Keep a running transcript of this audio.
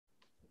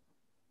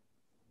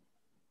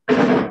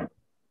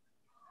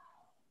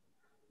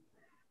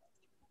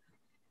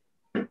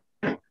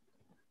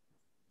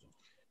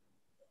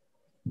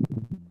Good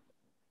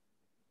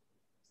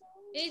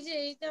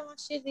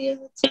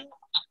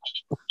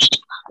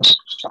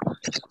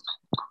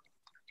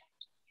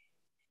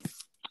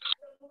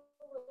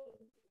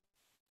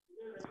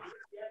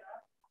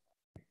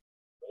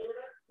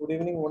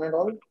evening, one and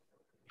all.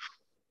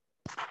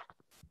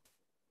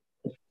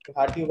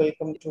 Hearty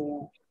welcome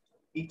to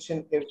each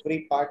and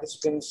every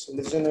participants,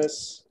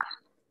 listeners,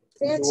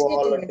 you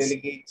all are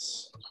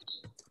delegates.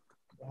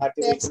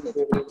 Hearty welcome to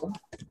everyone.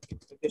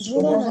 Thank you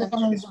so much for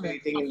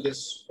participating in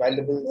this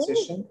valuable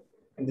session,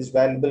 in this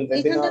valuable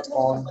webinar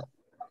on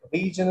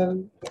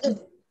regional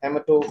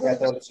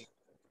haematopathology.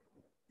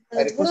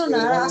 I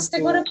request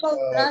everyone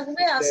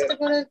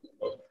to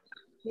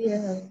keep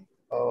their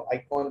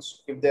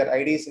icons, keep their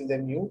IDs in the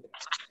mute.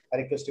 I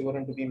request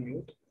everyone to be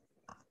mute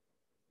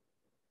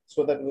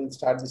so that we'll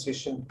start the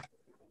session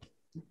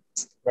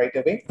right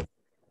away.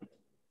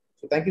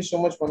 So thank you so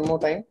much one more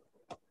time.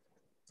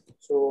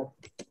 So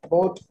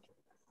about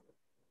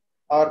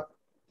our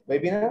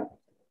webinar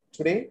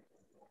today,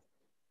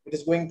 it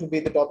is going to be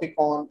the topic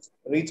on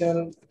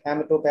regional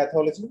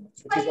haematopathology,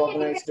 which is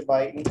organized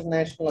by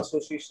International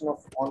Association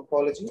of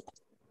Oncology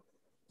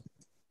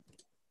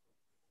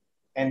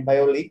and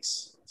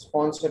Bioleagues,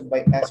 sponsored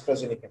by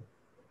AstraZeneca.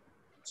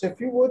 So a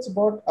few words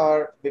about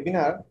our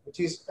webinar, which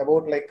is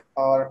about like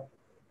our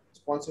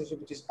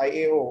sponsorship, which is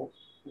IAO,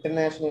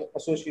 International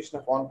Association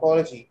of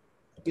Oncology,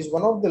 is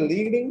one of the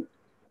leading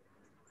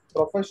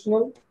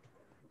professional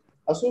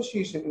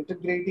association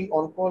integrating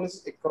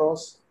oncologists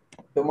across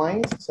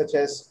domains such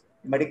as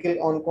medical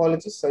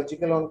oncology,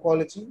 surgical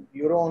oncology,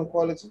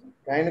 uro-oncology,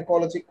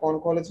 gynecologic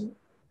oncology,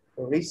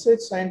 research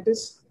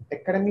scientists,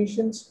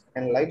 academicians,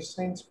 and life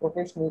science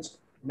professionals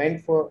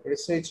meant for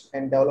research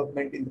and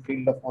development in the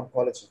field of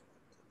oncology.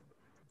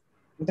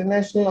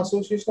 International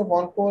Association of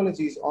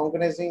Oncology is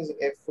organizing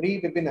a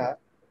free webinar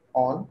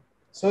on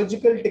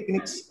surgical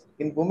techniques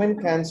in women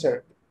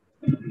cancer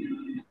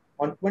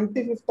on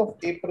 25th of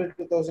April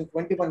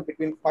 2021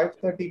 between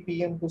 5:30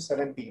 p.m. to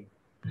 7 p.m.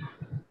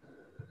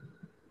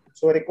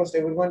 So I request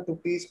everyone to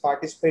please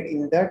participate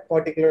in that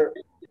particular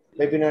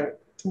webinar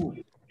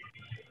too.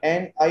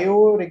 And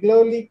IO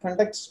regularly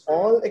conducts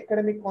all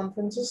academic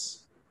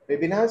conferences,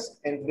 webinars,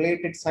 and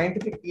related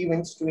scientific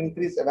events to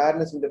increase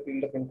awareness in the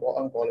field of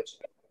oncology.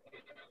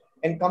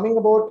 And coming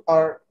about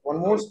our one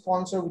more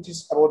sponsor, which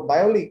is about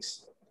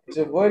Bioleagues, is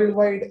a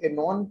worldwide a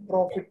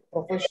non-profit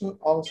professional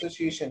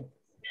association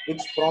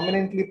which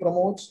prominently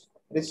promotes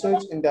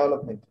research and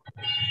development.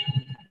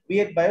 We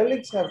at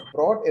Bioleagues have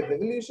brought a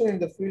revolution in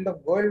the field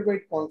of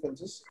worldwide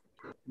conferences.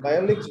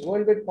 Bioleagues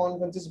Worldwide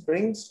Conferences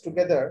brings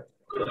together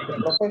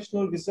the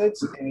professional research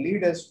and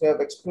leaders who have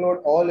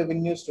explored all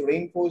avenues to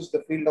reinforce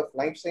the field of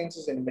life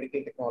sciences and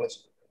medical technology.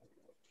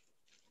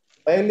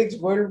 Bioleagues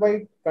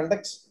Worldwide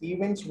conducts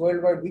events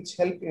worldwide which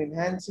help in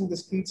enhancing the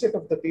skill set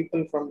of the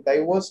people from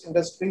diverse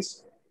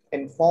industries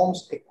and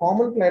forms a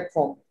common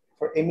platform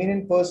for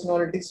eminent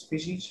personalities,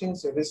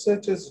 physicians,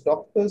 researchers,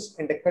 doctors,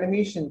 and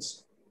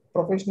academicians,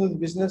 professionals,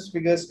 business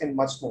figures, and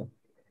much more.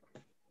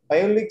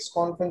 Bioleagues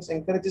Conference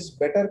encourages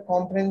better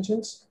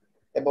comprehensions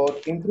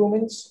about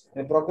improvements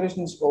and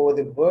progressions over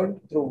the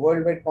world through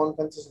worldwide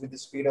conferences with the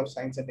speed of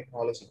science and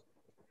technology.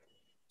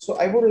 So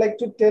I would like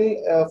to tell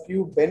a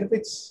few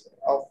benefits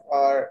of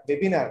our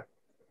webinar.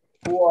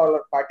 Who all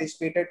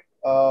participated?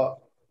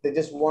 They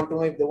just want to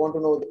know, if they want to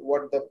know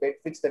what the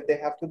benefits that they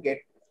have to get.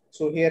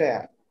 So here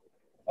I am.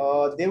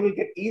 They will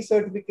get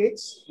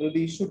e-certificates will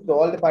be issued to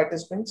all the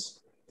participants.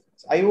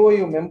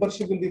 IOU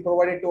membership will be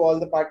provided to all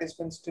the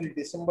participants till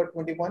December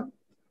 21.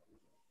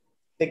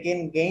 They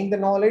can gain the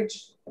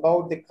knowledge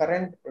about the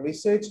current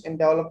research and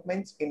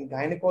developments in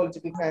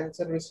gynecological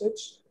cancer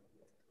research.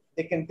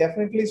 They can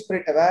definitely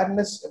spread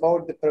awareness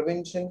about the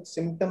prevention,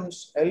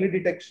 symptoms, early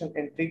detection,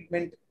 and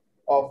treatment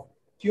of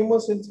tumor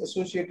cells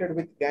associated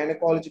with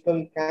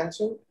gynecological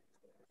cancer.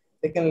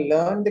 They can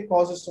learn the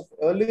causes of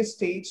early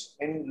stage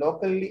and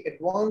locally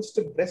advanced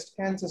breast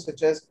cancer,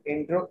 such as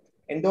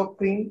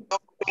endocrine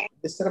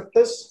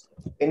disruptors,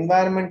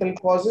 environmental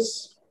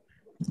causes,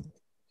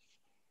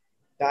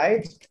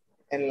 diet,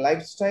 and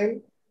lifestyle,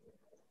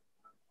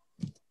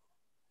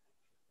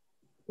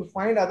 to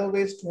find other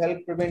ways to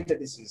help prevent the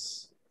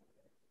disease.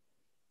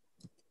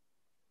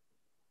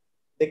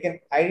 They can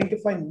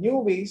identify new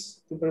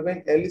ways to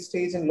prevent early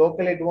stage and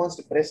locally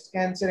advanced breast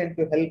cancer and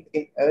to help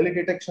in early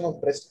detection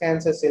of breast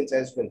cancer cells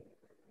as well.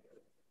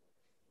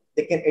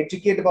 They can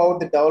educate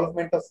about the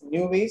development of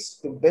new ways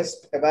to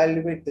best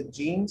evaluate the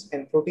genes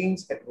and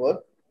proteins at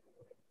work.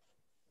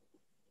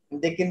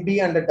 And they can be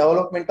under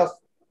development of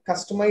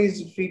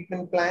customized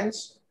treatment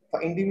plans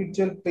for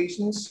individual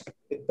patients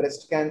with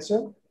breast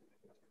cancer.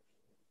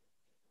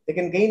 They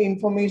can gain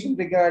information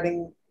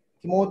regarding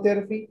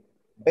chemotherapy,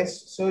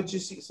 best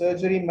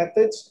surgery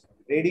methods,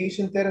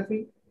 radiation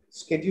therapy,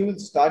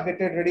 schedules,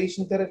 targeted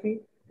radiation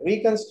therapy,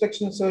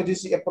 reconstruction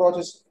surgery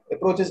approaches,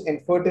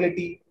 and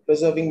fertility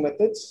preserving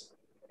methods.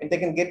 And they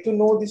can get to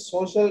know the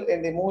social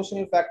and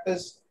emotional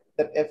factors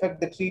that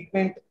affect the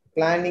treatment,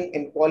 planning,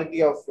 and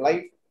quality of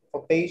life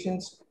for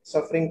patients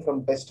suffering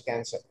from breast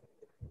cancer.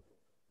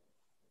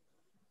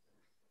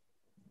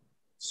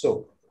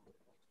 So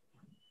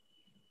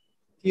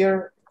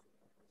here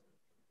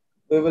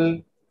we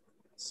will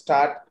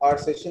start our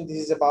session. This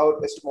is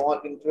about a small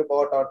intro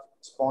about our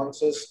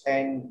sponsors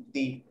and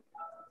the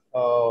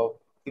uh,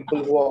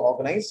 people who are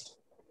organized.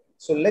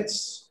 So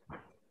let's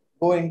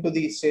go into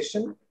the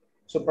session.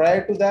 So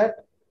prior to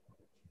that,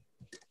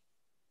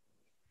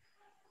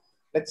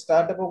 let's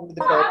start about the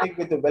topic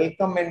with the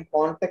welcome and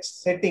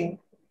context setting.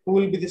 Who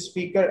will be the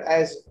speaker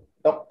as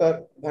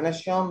Dr.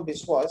 Ghanshyam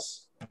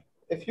Biswas.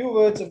 A few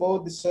words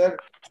about the sir,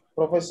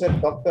 Professor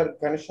Dr.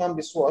 Ghanshyam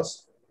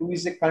Biswas, who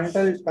is a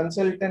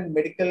consultant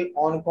medical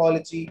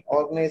oncology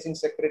organizing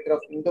secretary of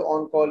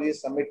Indo-Oncology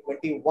Summit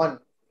 21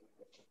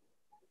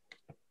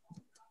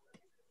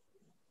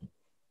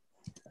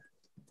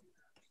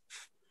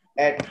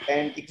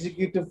 and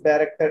executive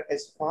director at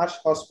Sparsh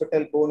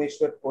Hospital,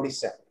 Bhubaneswar,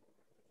 Odisha.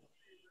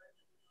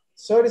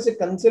 Sir is a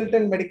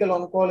consultant medical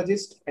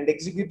oncologist and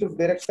executive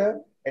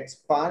director at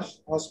Sparsh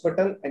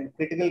Hospital and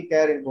Critical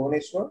Care in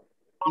Bhubaneswar.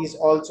 He is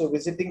also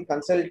visiting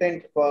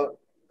consultant for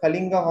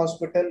Kalinga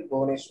Hospital,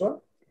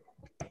 Bhubaneswar.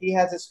 He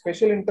has a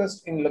special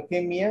interest in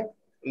leukemia,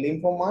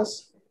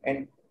 lymphomas,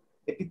 and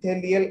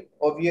epithelial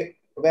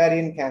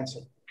ovarian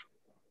cancer.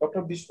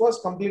 Dr.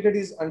 Biswas completed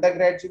his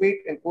undergraduate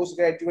and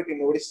postgraduate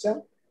in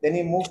Odisha. Then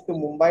he moved to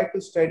Mumbai to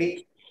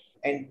study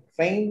and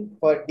train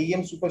for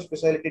DM super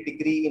specialty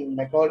degree in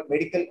medical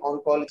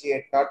oncology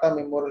at Tata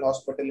Memorial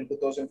Hospital in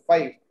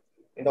 2005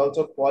 and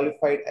also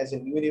qualified as a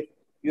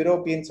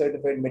European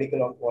certified medical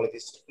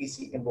oncologist,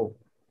 ECMO.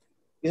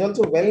 He is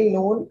also well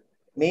known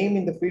name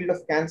in the field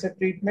of cancer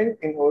treatment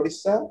in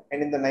Odisha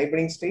and in the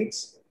neighboring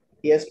states.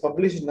 He has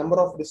published a number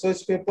of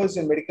research papers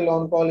in medical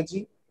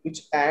oncology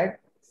which add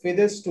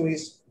feathers to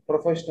his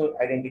professional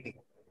identity.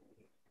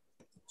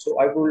 So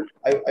I would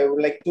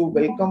like to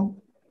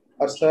welcome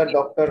our sir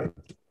Dr.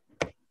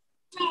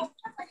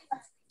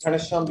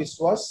 Ghanshyam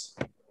Biswas.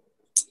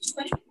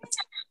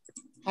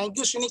 Thank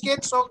you,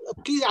 Sriniket. So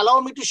please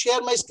allow me to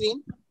share my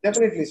screen.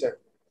 Definitely, sir.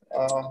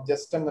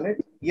 Just a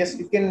minute. Yes,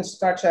 you can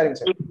start sharing,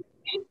 sir.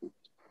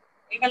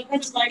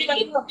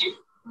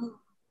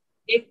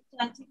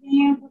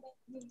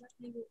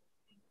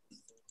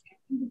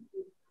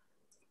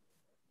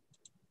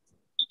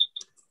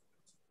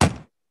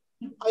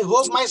 I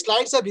hope my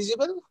slides are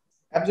visible.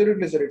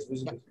 Absolutely, sir. It's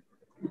visible.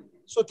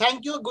 So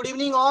thank you. Good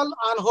evening, all,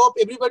 and hope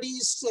everybody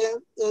is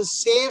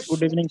safe.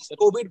 Good evening, sir.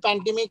 COVID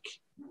pandemic.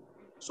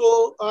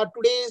 So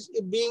today is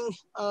being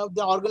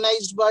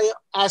organized by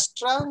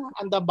Astra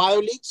and the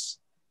Bioleagues.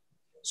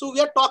 So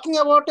we are talking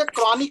about a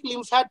chronic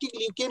lymphatic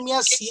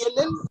leukemia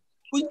 (CLL),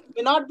 which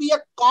may not be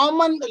a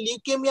common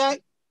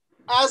leukemia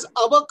as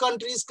our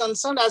country is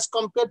concerned as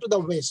compared to the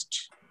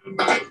West.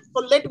 So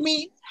let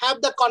me have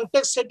the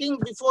context setting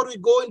before we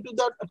go into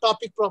the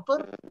topic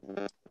proper.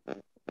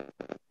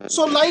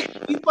 So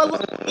like people,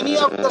 many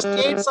of the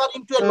states are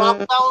into a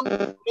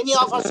lockdown, many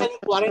of us are in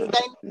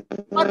quarantine,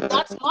 but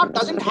that's not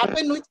doesn't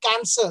happen with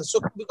cancer. So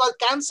because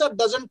cancer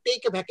doesn't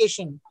take a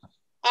vacation,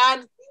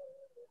 and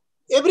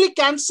every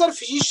cancer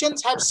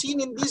physicians have seen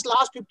in these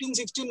last 15,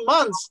 16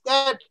 months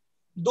that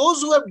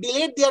those who have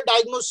delayed their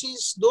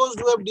diagnosis, those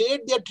who have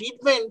delayed their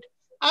treatment,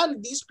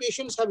 and these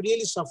patients have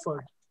really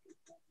suffered.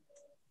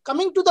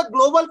 Coming to the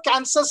global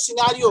cancer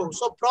scenario,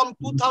 so from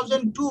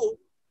 2002,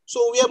 so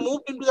we have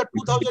moved into the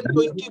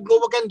 2020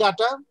 global can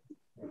data.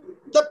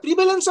 The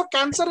prevalence of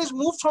cancer has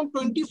moved from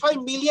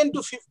 25 million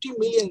to 50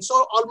 million.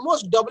 So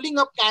almost doubling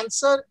of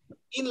cancer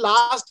in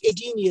last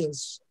 18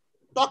 years.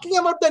 Talking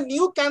about the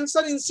new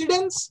cancer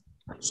incidence,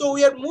 so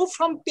we have moved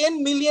from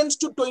 10 millions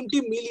to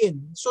 20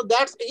 million. So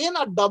that's again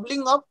a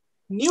doubling of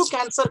new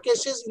cancer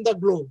cases in the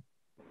globe.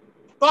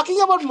 Talking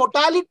about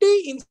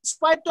mortality, in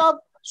spite of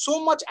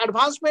so much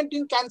advancement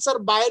in cancer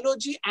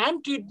biology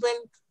and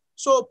treatment,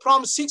 so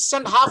from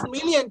 6.5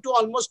 million to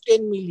almost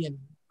 10 million.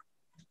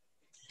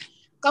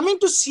 Coming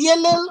to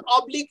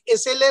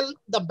CLL/SLL,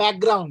 the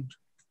background.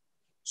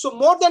 So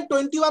more than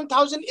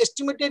 21,000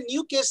 estimated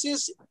new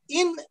cases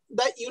in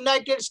the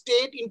United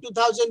States in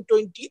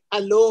 2020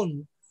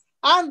 alone.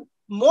 And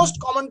most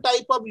common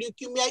type of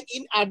leukemia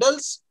in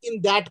adults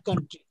in that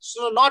country.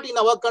 So not in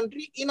our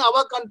country. In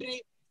our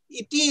country,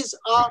 it is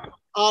a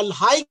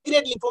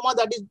high-grade lymphoma,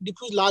 that is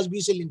diffuse large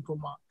B-cell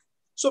lymphoma.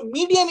 So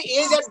median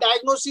age at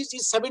diagnosis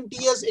is 70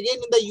 years again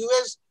in the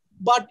US,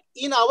 but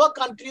in our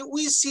country,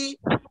 we see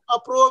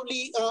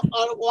probably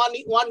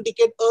one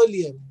decade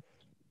earlier.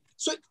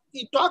 So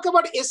we talk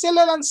about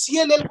SLL and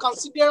CLL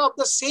considered of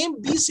the same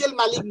B-cell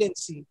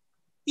malignancy.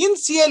 In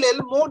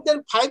CLL, more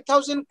than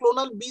 5,000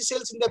 clonal B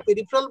cells in the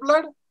peripheral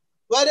blood,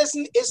 whereas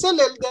in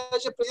SLL, there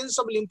is a presence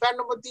of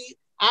lymphadenopathy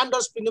and or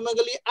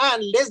splenomegaly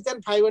and less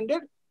than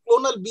 500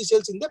 clonal B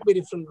cells in the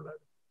peripheral blood.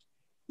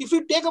 If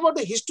you take about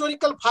the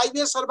historical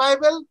 5-year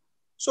survival,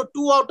 so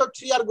 2 out of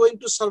 3 are going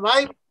to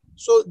survive.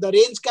 So the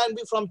range can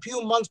be from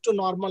few months to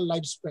normal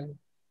lifespan.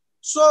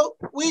 So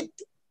with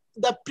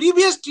the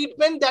previous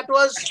treatment that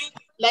was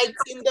like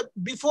in the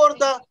before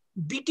the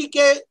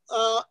BTK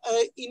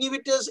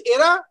inhibitors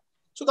era,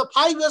 so the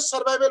 5-year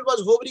survival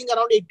was hovering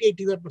around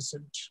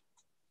 80-85%.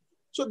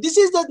 So this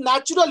is the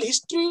natural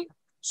history.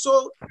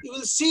 So you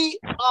will see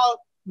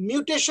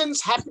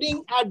mutations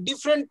happening at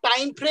different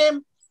time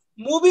frame,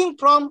 moving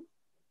from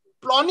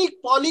clonic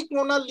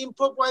polyclonal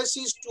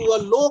lymphopoiesis to a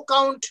low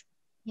count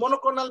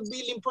monoclonal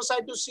B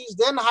lymphocytosis,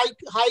 then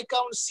high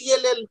count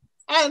CLL,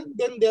 and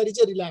then there is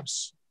a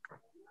relapse.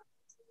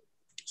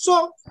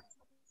 So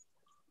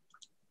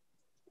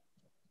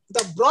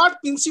the broad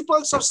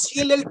principles of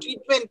CLL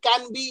treatment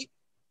can be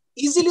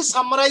easily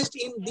summarized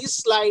in this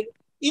slide.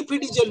 If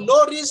it is a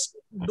low risk,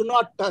 do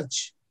not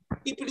touch.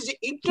 If it is an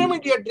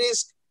intermediate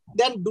risk,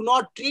 then do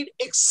not treat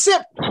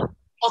except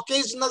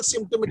occasional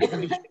symptomatic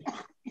patient.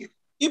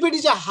 If it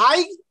is a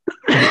high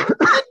risk,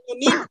 then you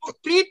need to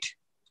treat,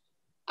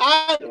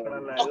 and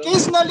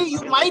occasionally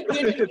you might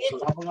get an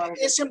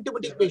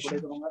asymptomatic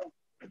patient.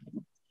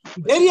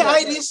 Very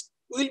high risk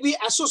will be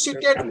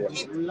associated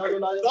with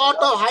lot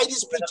of high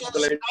risk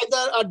features,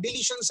 either a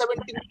deletion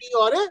 17p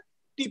or a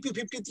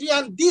TP53,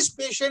 and this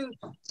patient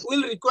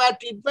will require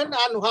treatment,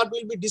 and what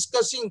we'll be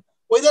discussing,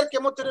 whether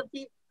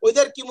chemotherapy,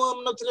 whether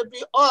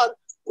chemoimmunotherapy, or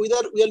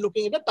whether we are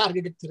looking at a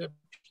targeted therapy.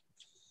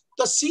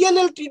 The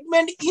CLL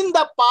treatment in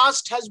the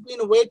past has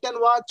been wait and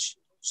watch.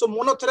 So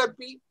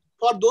monotherapy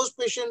for those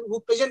patients who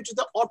present with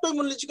the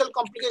autoimmunological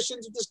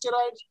complications with the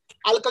steroids,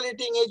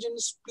 alkylating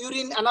agents,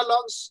 purine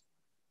analogs,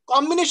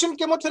 combination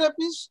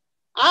chemotherapies,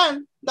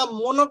 and the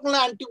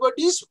monoclonal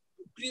antibodies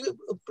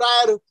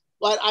prior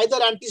were either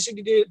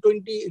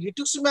anti-CD20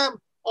 rituximab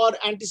or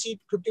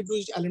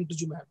anti-CD52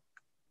 alemtuzumab.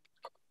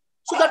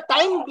 So the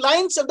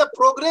timelines of the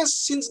progress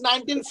since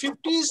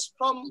 1950s,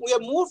 we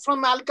have moved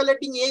from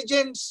alkylating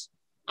agents,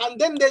 and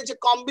then there's a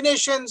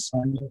combinations.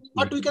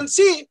 But we can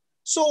see,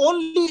 so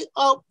only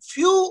a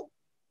few,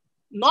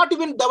 not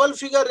even double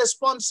figure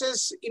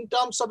responses in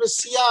terms of a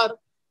CR,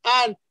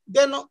 and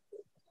then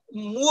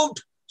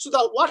moved. So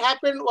what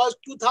happened was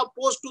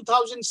post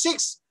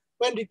 2006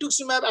 when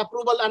rituximab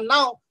approval, and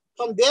now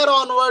from there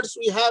onwards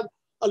we have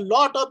a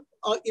lot of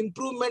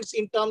improvements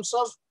in terms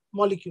of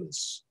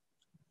molecules.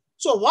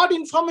 So what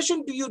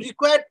information do you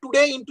require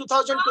today in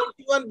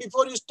 2021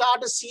 before you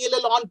start a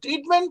CLL on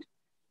treatment?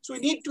 So we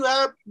need to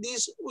have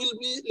this, we'll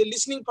be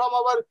listening from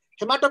our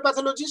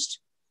hematopathologist.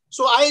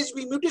 So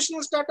ISB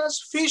mutational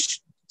status,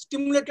 FISH,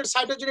 stimulated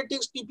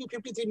cytogenetics,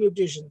 TP53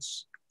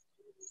 mutations.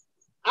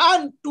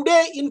 And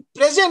today in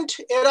present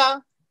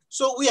era,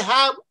 so we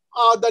have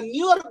the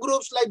newer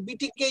groups like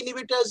BTK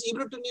inhibitors,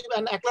 ibrutinib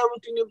and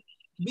acalabrutinib,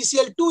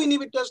 BCL2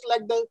 inhibitors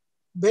like the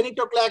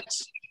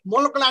venetoclax,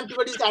 monoclonal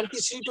antibodies,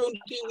 anti-CD20.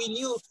 We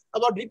knew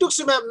about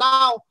rituximab.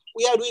 Now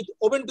we are with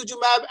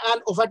obinutuzumab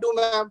and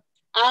ofatumumab,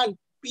 and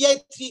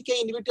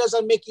PI3K inhibitors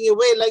are making a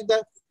way like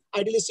the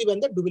idelalisib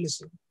and the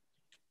duvelisib.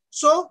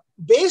 So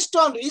based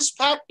on risk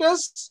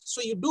factors,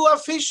 so you do a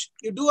FISH,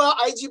 you do a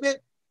IgB.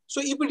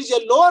 So if it is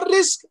a lower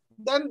risk,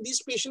 then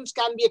these patients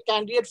can be a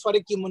candidate for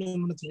a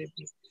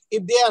chemoimmunotherapy.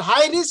 If they are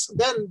high risk,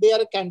 then they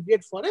are a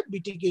candidate for a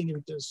BTK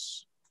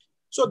inhibitors.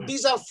 So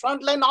these are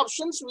frontline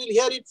options. We'll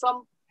hear it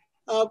from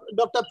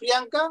Dr.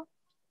 Priyanka.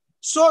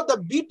 So the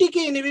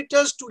BTK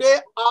inhibitors today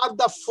are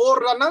the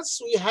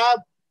forerunners. We have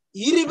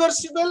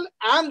irreversible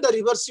and the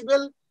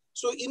reversible.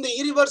 So in the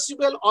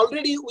irreversible,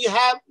 already we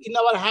have in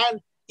our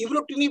hand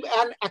ibrutinib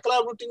and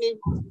acalabrutinib,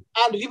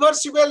 and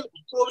reversible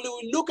probably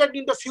we'll look at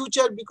in the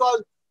future,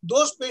 because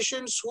those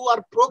patients who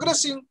are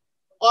progressing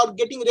or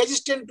getting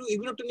resistant to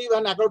ibrutinib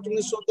and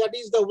acalabrutinib, so that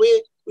is the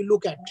way we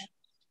look at.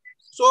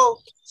 So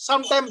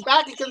sometime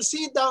back you can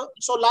see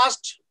so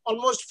last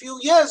almost few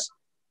years,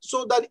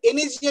 so the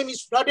NAGM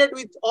is flooded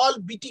with all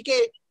BTK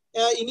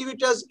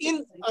inhibitors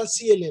in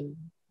CLL.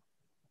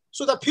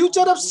 So the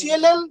future of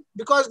CLL,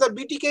 because the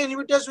BTK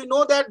inhibitors, we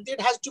know that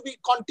it has to be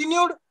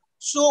continued.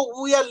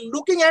 So we are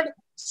looking at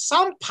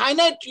some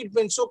finite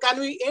treatment. So can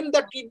we end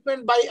the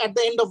treatment at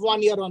the end of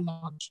 1 year or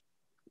not?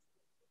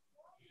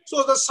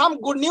 So there's some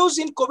good news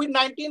in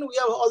COVID-19. We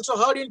have also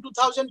heard in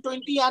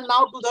 2020 and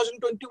now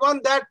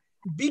 2021 that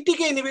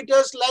BTK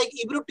inhibitors like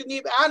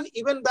ibrutinib and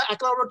even the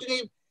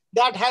acalabrutinib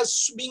that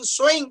has been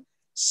showing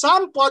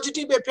some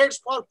positive effects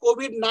for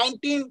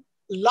COVID-19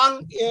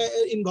 lung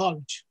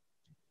involved.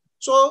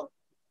 So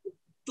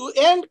to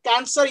end,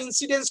 cancer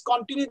incidence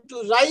continue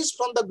to rise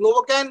from the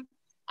Globocan,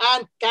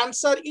 and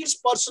cancer is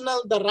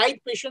personal, the right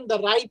patient, the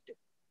right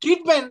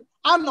treatment,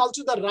 and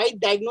also the right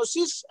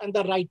diagnosis and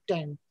the right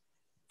time.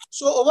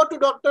 So over to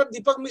Dr.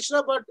 Deepak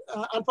Mishra, but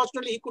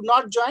unfortunately he could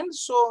not join.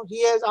 So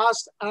he has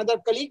asked another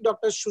colleague,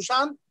 Dr.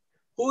 Sushant,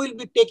 who will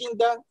be taking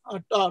the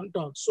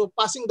talk. So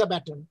passing the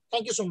baton.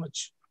 Thank you so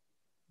much.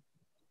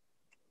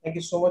 Thank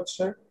you so much,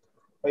 sir,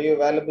 for your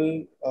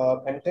valuable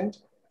content.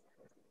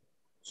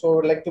 So I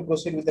would like to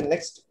proceed with the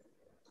next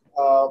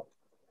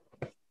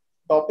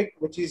topic,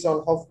 which is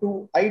on how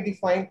to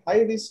define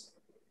high-risk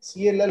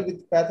CLL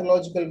with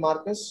pathological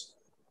markers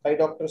by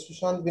Dr.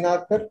 Sushant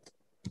Vinarkar.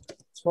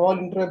 Small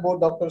intro about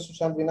Dr.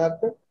 Sushant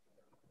Vinarkar.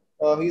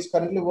 He is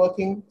currently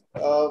working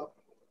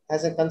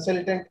as a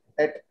consultant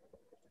at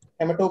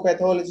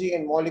Haematopathology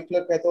and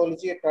molecular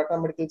pathology at Tata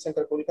Medical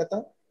Center,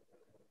 Kolkata.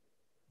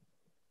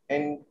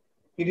 And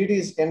he did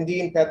his MD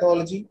in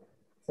pathology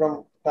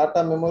from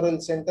Tata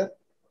Memorial Center.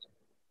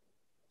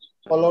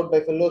 followed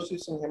by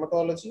fellowships in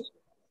hematology.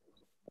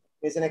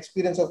 He has an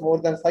experience of more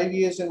than 5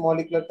 years in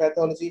molecular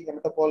pathology,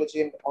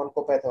 hematopology, and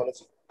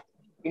oncopathology.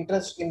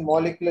 Interest in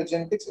molecular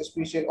genetics,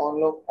 especially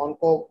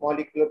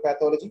oncomolecular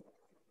pathology,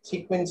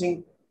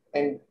 sequencing,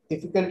 and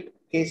difficult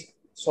case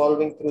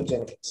solving through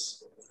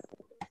genetics.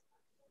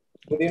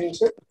 Good evening,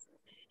 sir.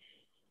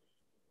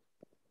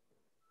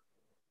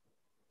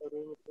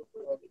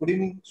 Good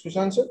evening,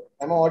 Sushant, sir.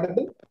 Am I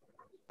audible?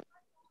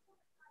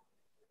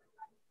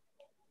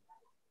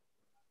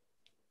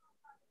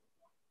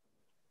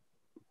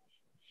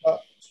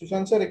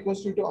 Sushant, sir,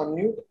 request you to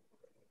unmute.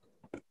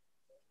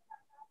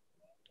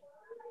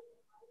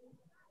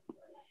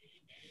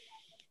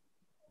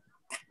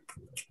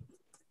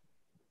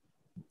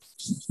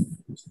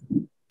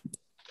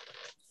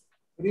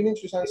 Good evening,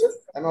 Sushant, sir.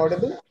 Am I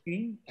audible?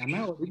 Am I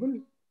audible?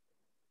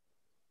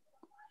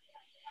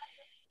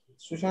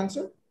 Sushant,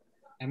 sir?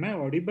 Am I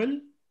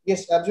audible?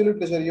 Yes,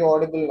 absolutely, sir. You're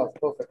audible now.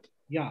 Perfect.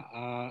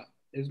 Yeah.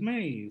 Is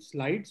my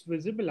slides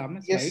visible? Are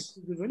my slides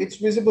visible? It's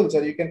visible,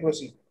 sir. You can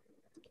proceed.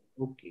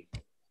 Okay.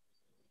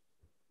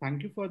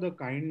 Thank you for the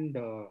kind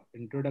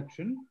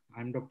introduction.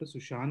 I'm Dr.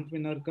 Sushant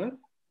Vinarkar.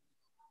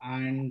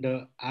 And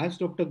as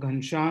Dr.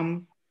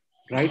 Ghanshyam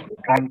rightly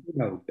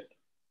pointed out,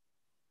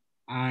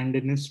 and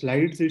in his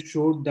slides, he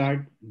showed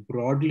that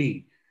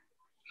broadly,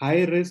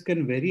 high risk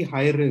and very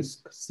high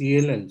risk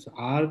CLLs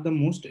are the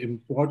most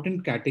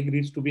important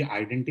categories to be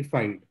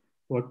identified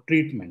for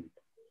treatment.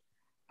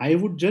 I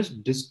would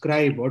just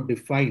describe or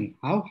define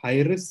how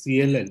high risk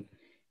CLL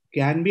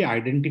can be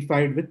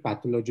identified with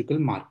pathological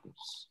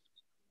markers.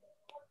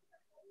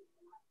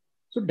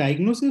 So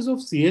diagnosis of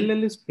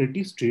CLL is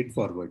pretty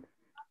straightforward.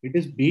 It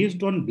is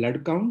based on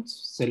blood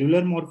counts,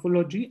 cellular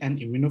morphology, and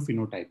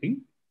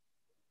immunophenotyping.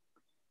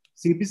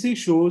 CBC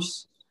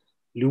shows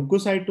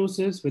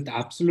leukocytosis with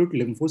absolute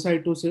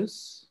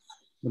lymphocytosis.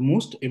 The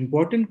most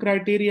important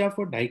criteria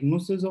for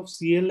diagnosis of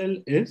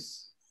CLL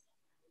is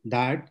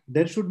that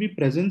there should be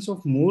presence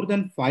of more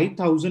than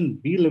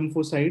 5,000 B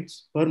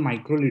lymphocytes per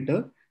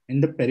microliter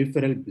in the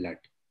peripheral blood.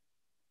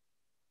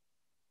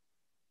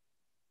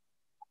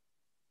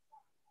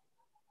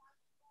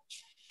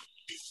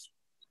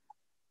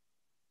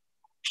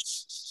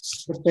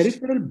 The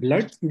peripheral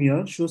blood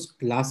smear shows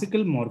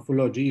classical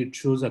morphology. It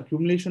shows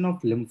accumulation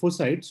of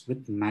lymphocytes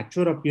with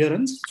mature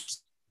appearance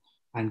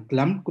and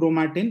clumped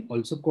chromatin,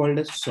 also called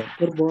as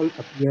soccer ball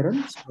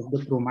appearance of the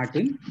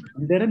chromatin,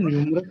 and there are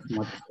numerous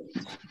mud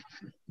cells.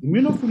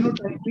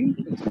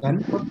 Immunophenotyping is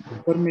done for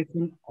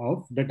confirmation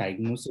of the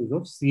diagnosis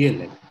of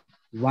CLL.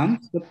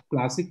 Once the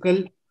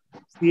classical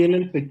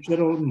CLL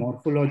picture or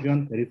morphology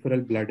on peripheral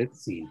blood is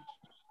seen.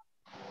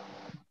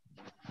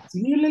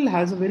 CLL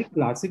has a very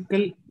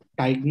classical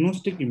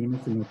diagnostic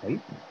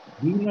immunophenotype.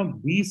 Being a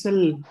B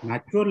cell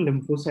mature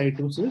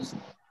lymphocytosis,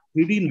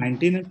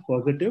 CD19 is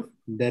positive.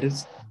 There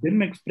is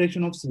dim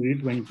expression of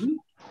CD20,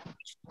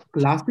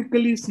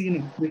 classically seen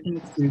expression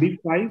of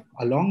CD5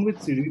 along with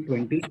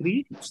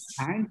CD23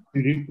 and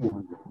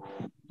CD200.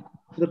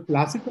 So the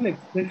classical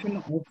expression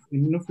of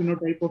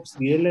immunophenotype of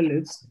CLL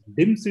is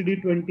dim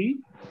CD20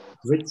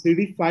 with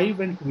CD5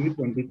 and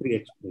CD23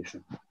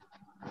 expression.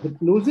 The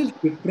closest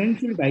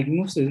differential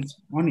diagnosis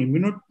on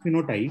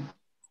immunophenotype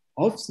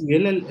of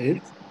CLL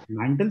is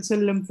mantle cell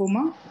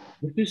lymphoma,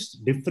 which is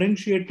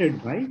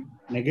differentiated by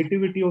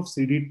negativity of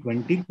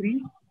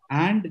CD23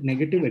 and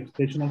negative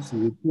expression of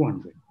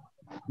CD200.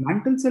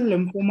 Mantle cell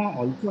lymphoma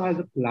also has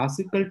a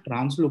classical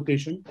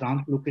translocation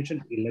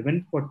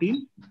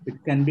 1114, which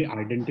can be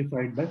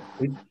identified by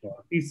FIT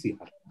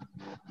PCR.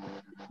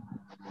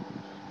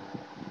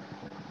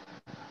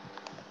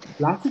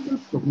 Classical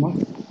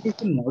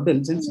prognostication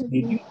models and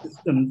staging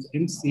systems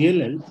in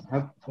CLLs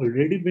have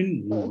already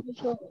been used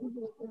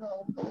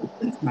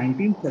since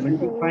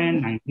 1975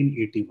 and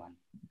 1981.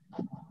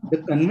 The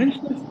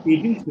conventional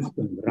staging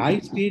system, Rye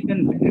stage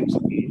and Bennett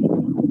stage,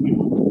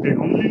 use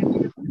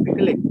predominantly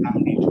physical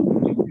examination,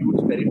 which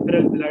includes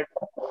peripheral blood,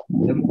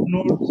 lymph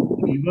nodes,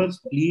 liver,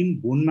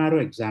 spleen, bone marrow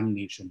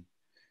examination.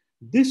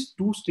 These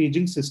two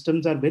staging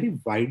systems are very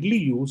widely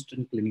used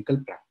in clinical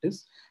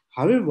practice.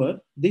 However,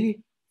 they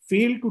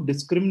fail to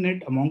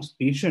discriminate amongst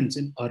patients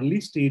in early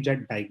stage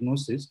at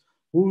diagnosis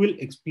who will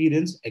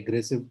experience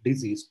aggressive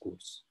disease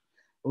course.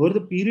 Over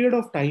the period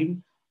of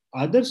time,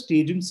 other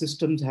staging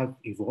systems have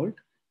evolved.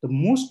 The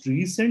most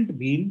recent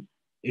being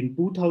in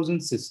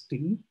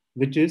 2016,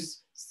 which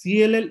is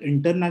CLL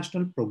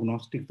International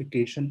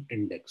Prognostication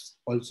Index,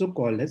 also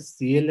called as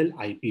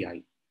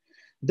CLL-IPI.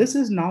 This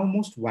is now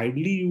most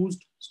widely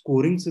used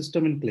scoring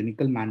system in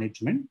clinical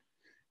management,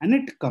 and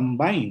it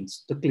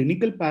combines the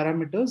clinical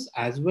parameters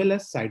as well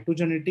as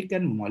cytogenetic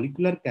and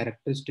molecular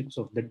characteristics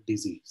of the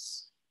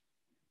disease.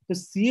 The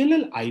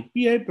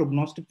CLL-IPI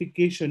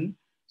prognostication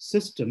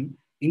system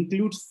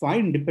includes 5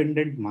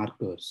 independent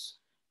markers,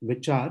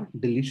 which are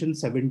deletion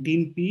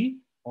 17p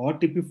or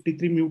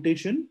TP53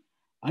 mutation,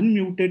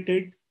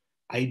 unmutated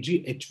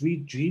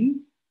IGHV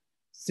gene,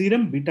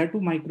 serum beta-2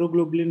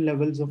 microglobulin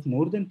levels of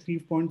more than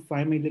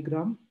 3.5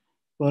 milligram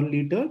per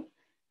liter,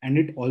 and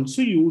it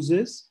also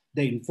uses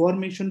the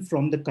information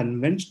from the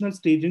conventional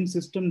staging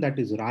system, that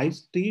is Rice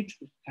stage,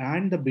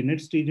 and the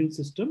Binet staging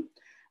system,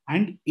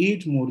 and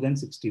age more than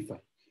 65.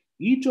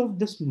 Each of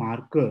these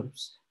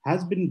markers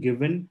has been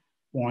given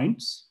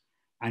points,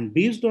 and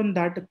based on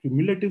that, a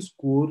cumulative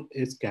score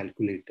is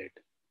calculated.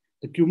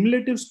 The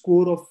cumulative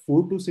score of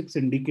 4 to 6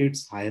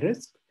 indicates high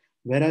risk,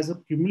 whereas a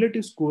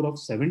cumulative score of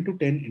 7 to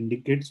 10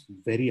 indicates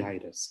very high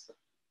risk.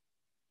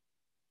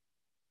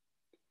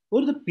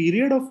 Over the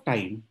period of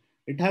time,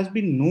 it has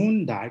been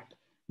known that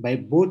by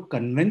both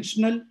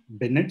conventional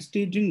Binet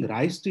staging,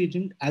 Rice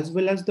staging, as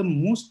well as the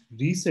most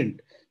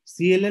recent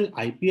CLL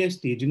IPI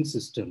staging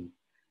system,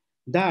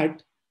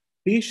 that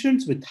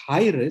patients with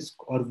high risk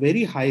or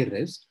very high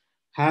risk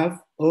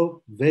have a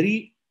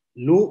very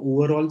low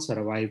overall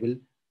survival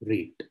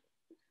rate.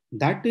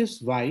 That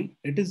is why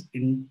it is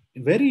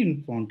very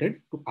important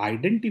to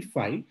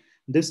identify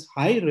this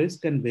high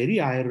risk and very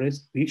high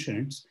risk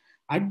patients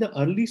at the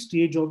early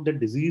stage of the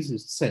disease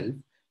itself,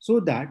 so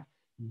that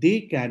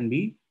they can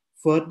be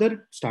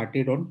further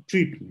started on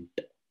treatment.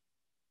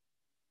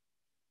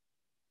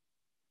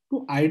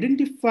 To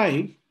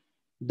identify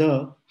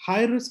the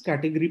high risk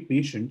category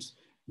patients,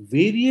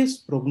 various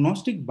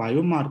prognostic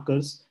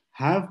biomarkers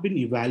have been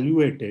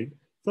evaluated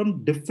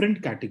from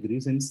different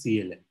categories in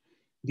CLL.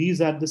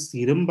 These are the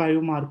serum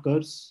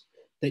biomarkers,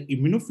 the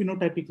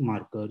immunophenotypic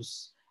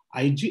markers,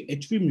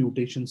 IGHV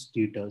mutation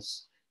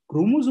status,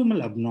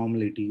 chromosomal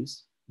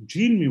abnormalities,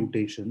 gene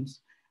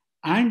mutations,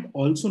 and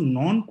also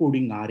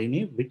non-coding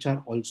RNA, which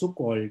are also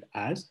called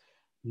as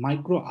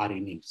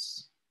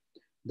microRNAs.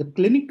 The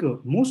clinical,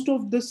 most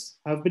of this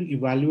have been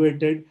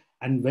evaluated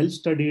and well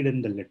studied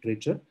in the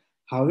literature.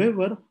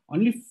 However,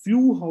 only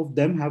few of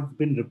them have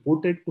been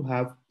reported to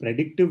have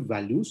predictive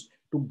values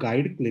to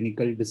guide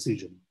clinical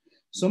decision.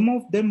 Some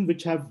of them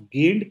which have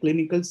gained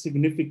clinical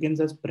significance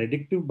as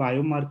predictive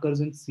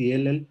biomarkers in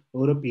CLL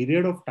over a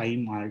period of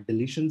time are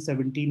deletion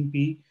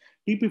 17p,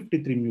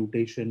 T53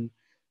 mutation,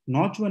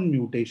 Notch1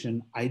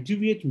 mutation,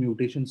 IGVH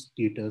mutation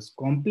status,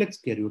 complex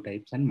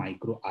karyotypes, and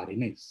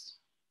microRNAs.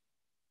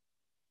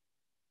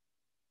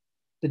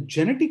 The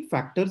genetic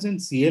factors in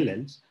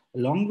CLLs,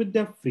 along with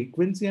their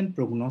frequency and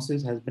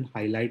prognosis, has been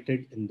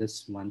highlighted in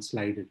this one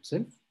slide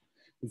itself.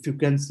 If you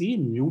can see,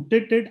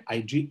 mutated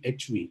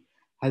IGHV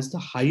has the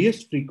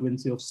highest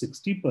frequency of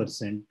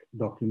 60%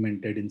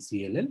 documented in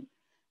CLL,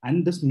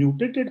 and this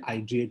mutated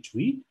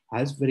IGHV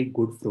has very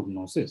good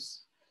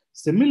prognosis.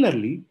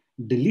 Similarly,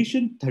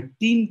 deletion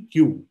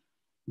 13q,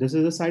 this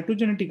is a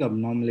cytogenetic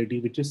abnormality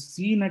which is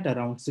seen at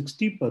around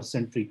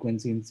 60%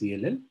 frequency in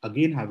CLL,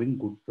 again having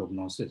good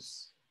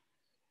prognosis.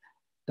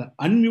 The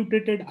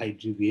unmutated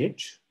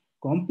IGVH,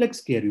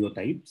 complex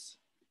karyotypes,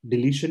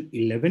 deletion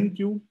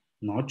 11q,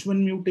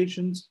 Notch1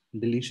 mutations,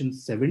 deletion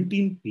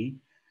 17p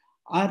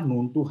are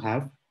known to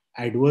have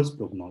adverse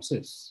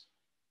prognosis.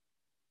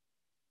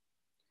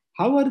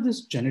 How are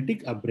these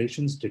genetic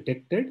aberrations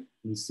detected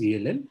in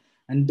CLL?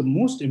 And the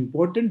most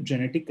important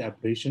genetic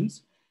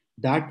aberrations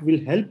that will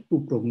help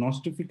to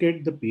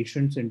prognosticate the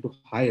patients into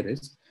high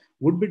risk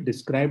would be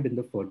described in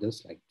the further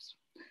slides.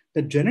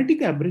 The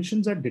genetic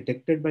aberrations are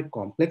detected by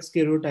complex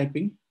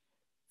karyotyping,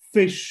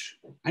 FISH,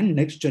 and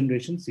next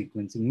generation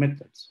sequencing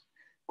methods.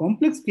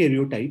 Complex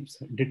karyotypes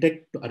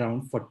detect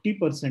around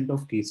 40%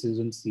 of cases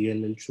in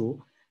CLL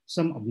show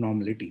some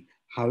abnormality.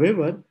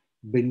 However,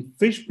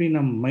 FISH being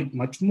a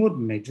much more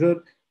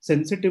measure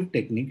sensitive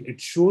technique,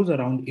 it shows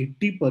around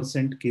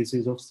 80%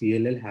 cases of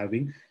CLL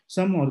having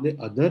some or the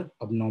other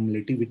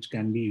abnormality which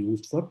can be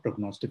used for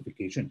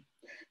prognostication.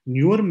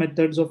 Newer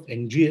methods of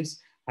NGS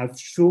have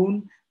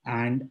shown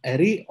an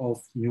array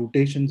of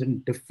mutations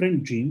in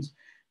different genes,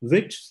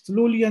 which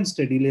slowly and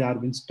steadily are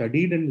being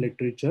studied in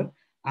literature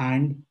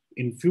and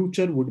in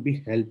future would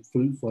be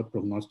helpful for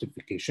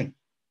prognostication.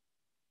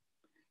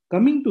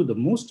 Coming to the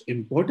most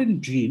important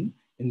gene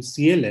in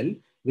CLL,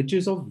 which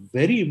is of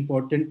very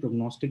important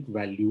prognostic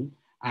value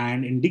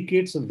and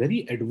indicates a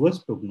very adverse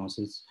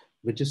prognosis,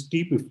 which is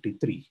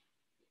T53.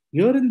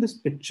 Here in this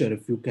picture,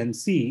 if you can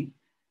see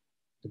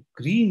the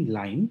green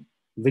line,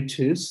 which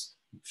is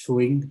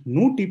showing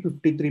no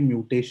T53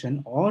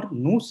 mutation or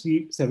no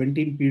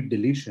C17p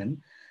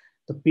deletion,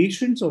 the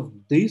patients of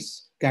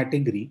this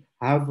category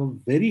have a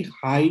very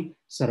high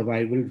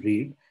survival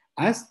rate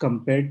as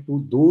compared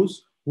to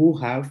those who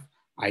have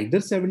either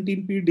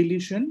 17p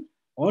deletion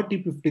or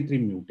T53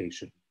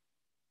 mutation.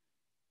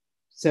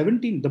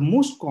 The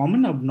most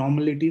common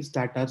abnormalities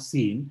that are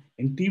seen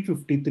in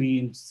T53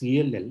 in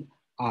CLL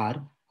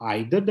are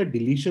either the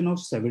deletion of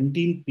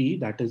 17p,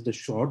 that is the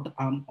short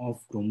arm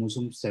of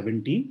chromosome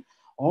 17,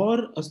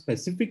 or a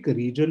specific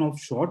region of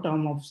short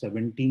arm of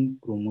 17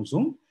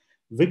 chromosome,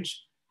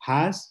 which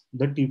has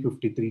the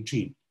T53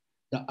 gene.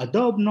 The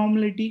other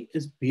abnormality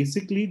is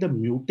basically the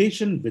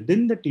mutation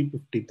within the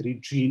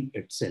T53 gene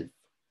itself.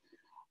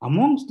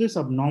 Amongst these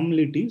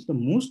abnormalities, the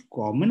most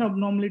common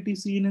abnormality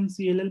seen in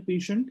CLL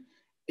patient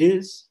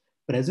is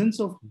presence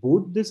of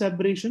both these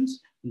aberrations,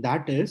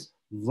 that is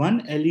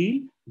one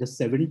allele, the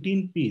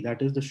 17p,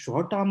 that is the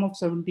short arm of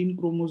 17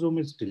 chromosome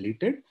is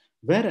deleted,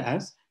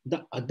 whereas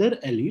The other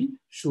allele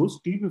shows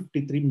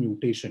T53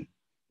 mutation,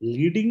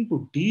 leading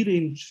to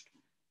deranged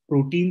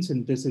protein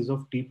synthesis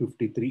of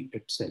T53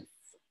 itself.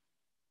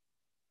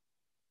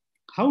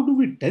 How do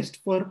we test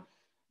for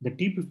the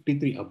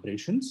T53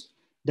 aberrations?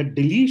 The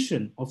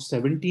deletion of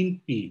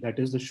 17p, that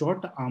is the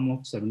short arm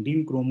of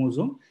 17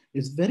 chromosome,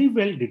 is very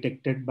well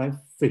detected by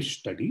fish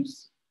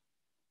studies,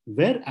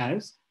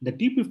 whereas the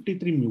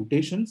T53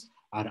 mutations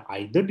are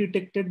either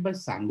detected by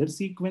Sanger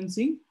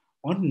sequencing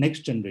or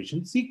next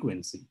generation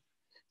sequencing.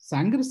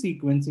 Sanger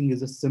sequencing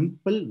is a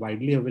simple,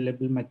 widely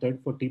available method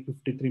for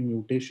T53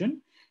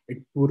 mutation.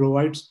 It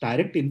provides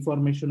direct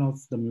information of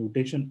the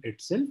mutation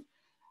itself.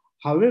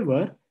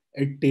 However,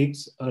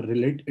 its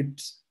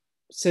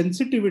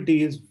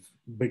sensitivity is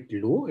bit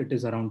low. It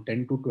is around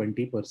 10 to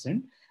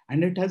 20%,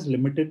 and it has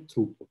limited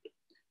throughput.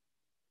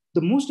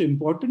 The most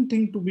important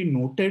thing to be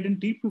noted in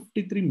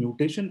T53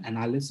 mutation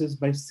analysis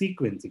by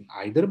sequencing,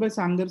 either by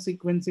Sanger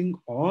sequencing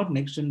or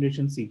next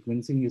generation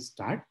sequencing, is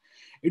that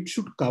it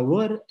should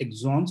cover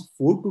exons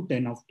 4 to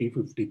 10 of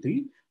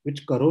T53,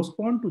 which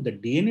correspond to the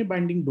DNA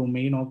binding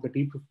domain of the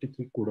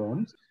T53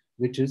 codons,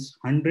 which is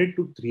 100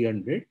 to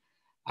 300,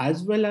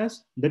 as well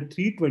as the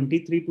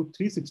 323 to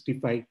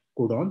 365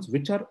 codons,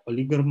 which are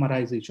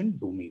oligomerization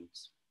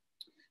domains.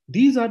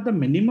 These are the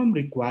minimum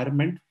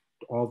requirement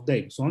of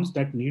the exons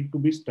that need to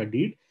be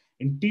studied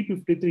in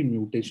T53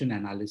 mutation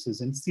analysis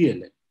in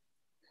CLL.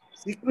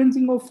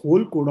 Sequencing of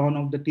whole codon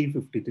of the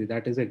T53,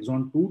 that is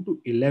exon 2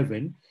 to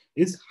 11,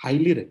 is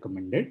highly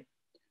recommended.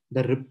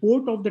 The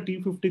report of the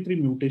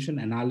T53 mutation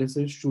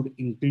analysis should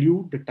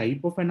include the type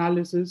of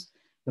analysis,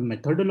 the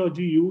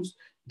methodology used,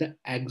 the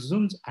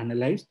exons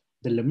analyzed,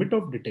 the limit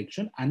of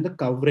detection, and the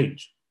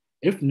coverage,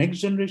 if next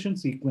generation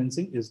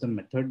sequencing is the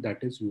method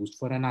that is used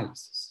for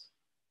analysis.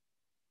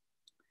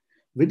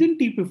 Within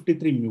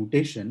T53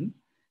 mutation,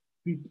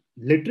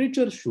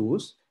 literature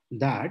shows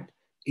that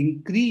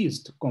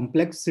increased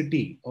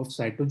complexity of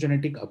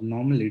cytogenetic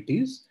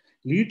abnormalities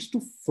leads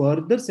to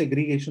further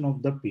segregation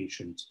of the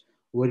patients.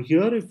 Over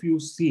here, if you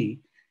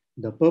see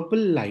the purple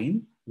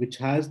line, which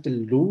has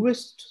the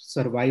lowest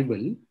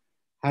survival,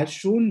 has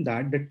shown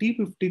that the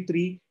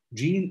T53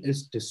 gene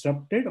is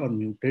disrupted or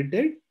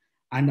mutated,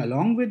 and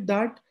along with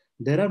that,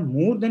 there are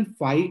more than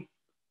 5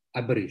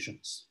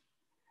 aberrations.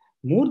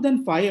 More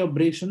than 5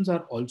 aberrations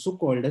are also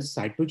called as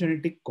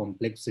cytogenetic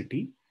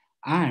complexity,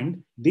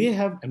 and they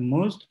have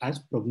emerged as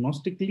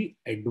prognostically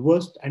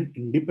adverse and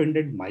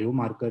independent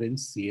biomarker in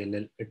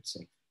CLL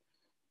itself.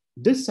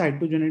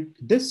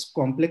 This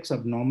complex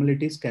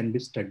abnormalities can be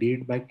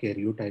studied by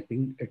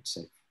karyotyping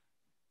itself.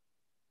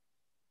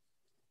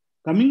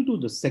 Coming to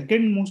the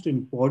second most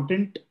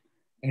important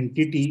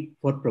entity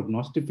for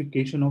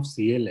prognostication of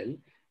CLL,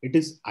 it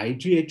is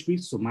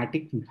IGHV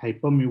somatic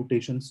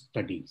hypermutation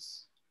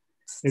studies.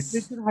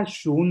 Literature has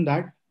shown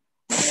that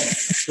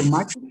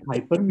somatic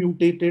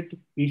hypermutated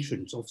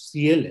patients of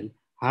CLL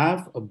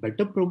have a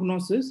better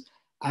prognosis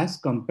as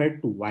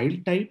compared to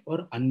wild type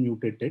or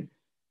unmutated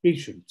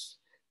patients.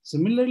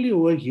 Similarly,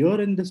 over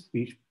here in this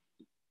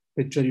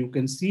picture, you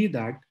can see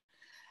that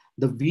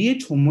the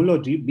VH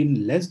homology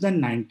being less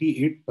than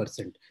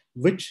 98%,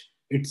 which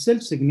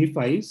itself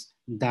signifies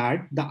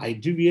that the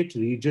IGVH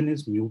region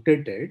is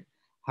mutated,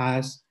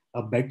 has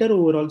a better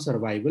overall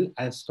survival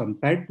as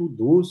compared to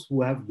those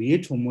who have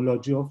VH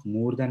homology of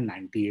more than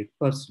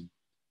 98%.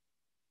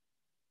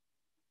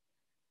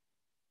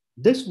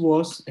 This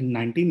was in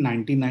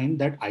 1999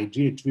 that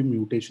IGHV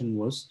mutation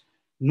was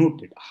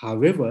noted.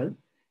 However,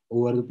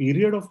 over the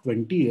period of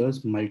 20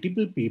 years,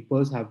 multiple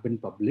papers have been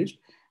published,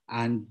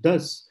 and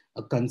thus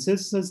a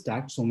consensus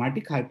that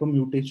somatic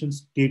hypermutation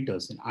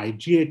status in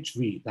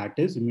IGHV, that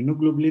is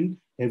immunoglobulin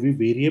heavy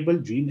variable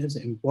gene, is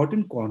an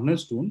important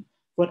cornerstone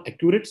for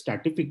accurate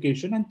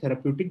stratification and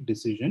therapeutic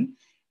decision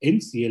in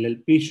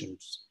CLL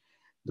patients.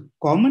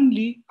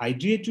 Commonly,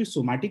 IGHV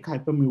somatic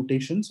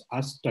hypermutations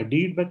are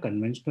studied by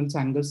conventional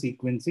Sanger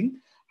sequencing.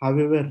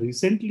 However,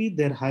 recently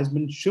there has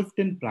been shift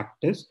in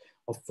practice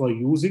for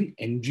using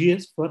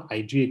NGS for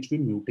IGHV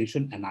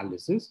mutation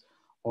analysis,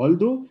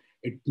 although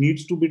it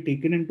needs to be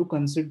taken into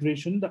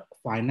consideration the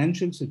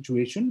financial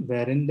situation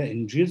wherein the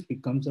NGS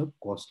becomes a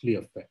costly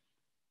affair.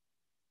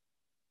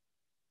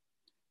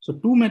 So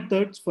 2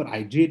 methods for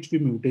IGHV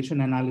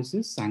mutation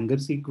analysis: Sanger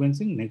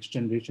sequencing, next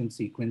generation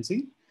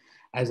sequencing.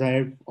 As I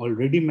have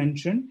already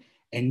mentioned,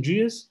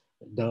 NGS,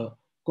 the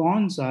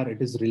cons are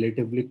it is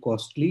relatively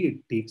costly,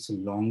 it takes a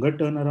longer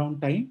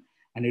turnaround time,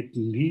 and it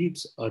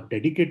needs a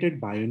dedicated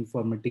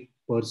bioinformatic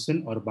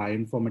person or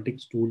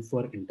bioinformatics tool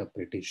for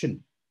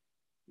interpretation.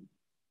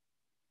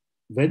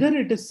 Whether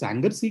it is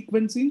Sanger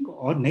sequencing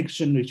or next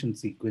generation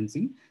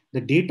sequencing,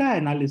 the data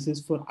analysis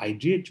for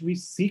IGHV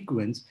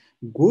sequence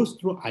goes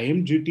through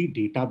IMGT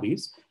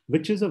database,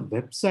 which is a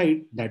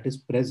website that is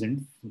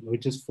present,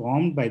 which is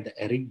formed by the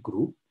ERIC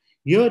group.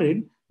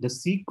 Herein, the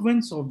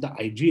sequence of the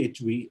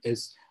IGHV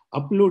is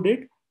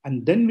uploaded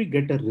and then we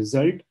get a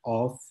result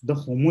of the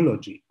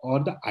homology or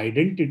the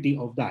identity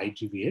of the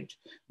IGVH.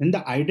 When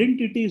the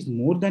identity is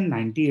more than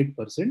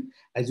 98%,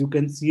 as you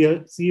can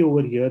see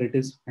over here, it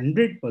is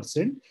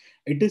 100%,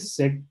 it is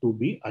said to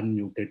be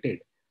unmutated.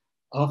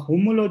 A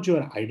homology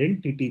or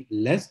identity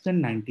less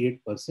than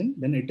 98%,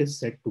 then it is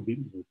said to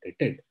be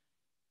mutated.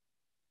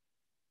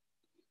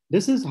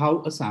 This is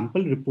how a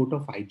sample report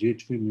of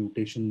IGHV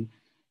mutation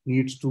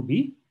needs to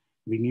be.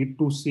 We need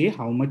to say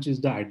how much is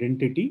the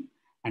identity,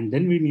 and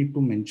then we need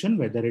to mention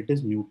whether it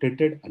is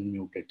mutated,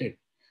 unmutated.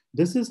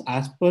 This is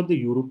as per the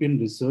European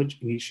Research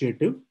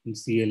Initiative in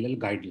CLL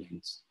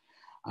guidelines.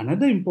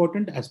 Another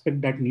important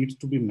aspect that needs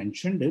to be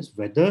mentioned is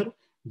whether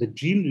the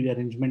gene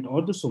rearrangement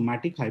or the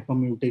somatic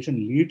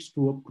hypermutation leads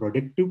to a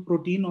productive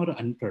protein or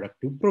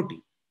unproductive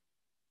protein.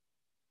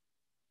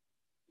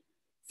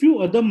 Few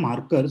other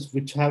markers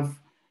which have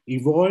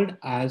evolved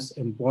as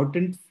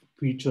important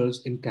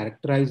features in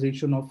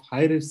characterization of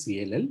high-risk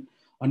CLL.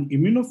 On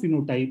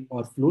immunophenotype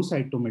or flow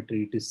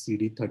cytometry, it is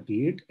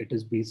CD38. It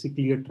is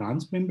basically a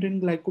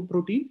transmembrane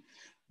glycoprotein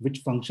which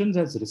functions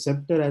as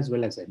receptor as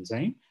well as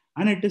enzyme,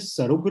 and it is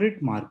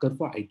surrogate marker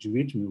for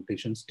IGVH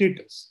mutation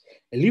status.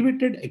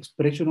 Elevated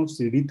expression of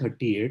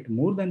CD38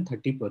 more than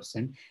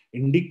 30%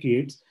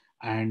 indicates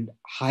and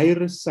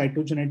high-risk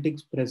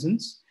cytogenetics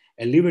presence,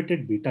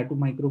 elevated beta-2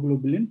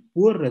 microglobulin,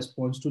 poor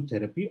response to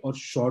therapy, or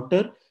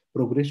shorter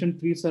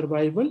progression-free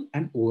survival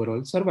and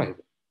overall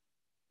survival.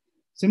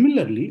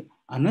 Similarly,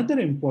 another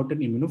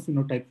important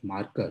immunophenotype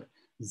marker,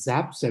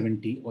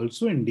 ZAP70,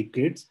 also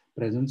indicates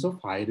presence of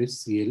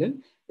high-risk CLL.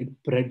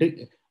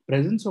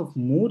 Presence of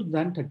more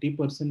than 30%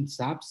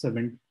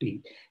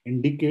 ZAP70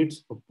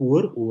 indicates a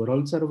poor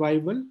overall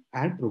survival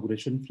and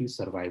progression-free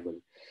survival.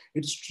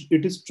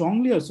 It is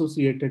strongly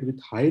associated with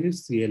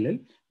high-risk CLL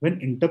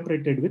when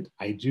interpreted with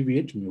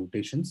IGVH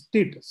mutation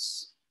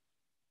status.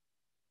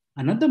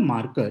 Another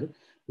marker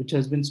which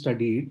has been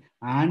studied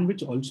and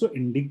which also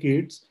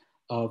indicates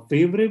a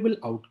favorable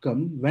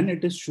outcome when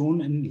it is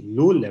shown in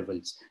low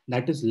levels,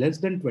 that is less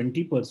than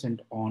 20%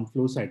 on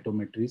flow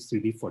cytometry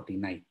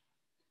CD49.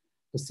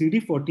 The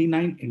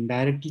CD49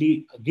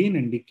 indirectly again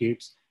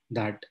indicates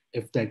that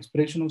if the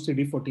expression of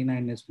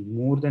CD49 is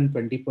more than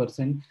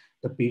 20%,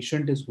 the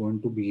patient is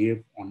going to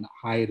behave on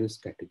high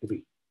risk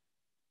category.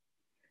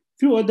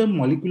 Few other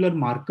molecular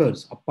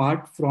markers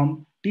apart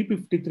from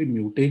T53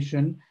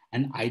 mutation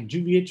and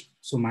IGVH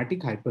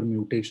somatic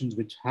hypermutations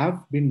which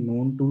have been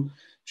known to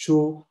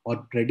show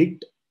or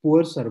predict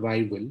poor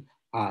survival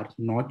are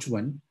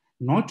Notch1.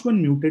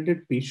 Notch1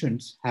 mutated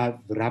patients have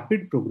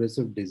rapid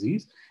progressive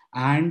disease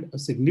and a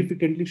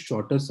significantly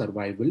shorter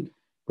survival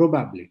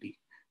probability.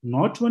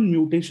 Notch1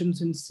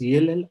 mutations in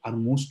CLL are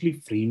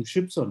mostly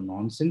frameships or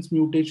nonsense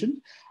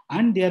mutations,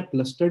 and they are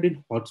clustered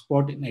in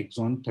hotspot in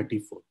exon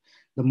 34.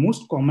 The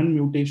most common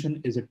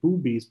mutation is a 2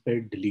 base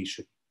pair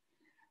deletion.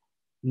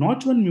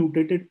 Notch1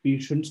 mutated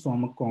patients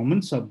form a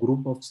common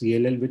subgroup of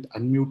CLL with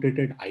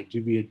unmutated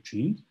IGVH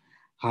genes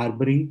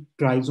harboring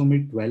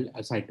trisomy 12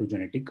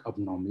 cytogenetic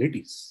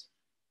abnormalities.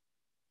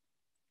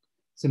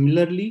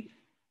 Similarly,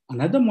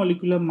 another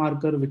molecular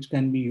marker which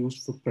can be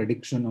used for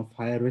prediction of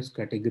higher risk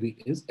category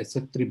is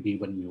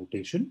SF3B1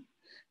 mutation.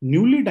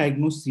 Newly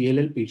diagnosed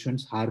CLL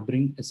patients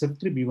harboring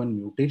SF3B1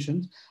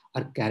 mutations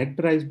are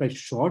characterized by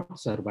short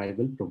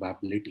survival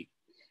probability.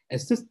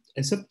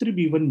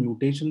 SF3B1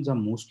 mutations are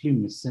mostly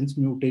missense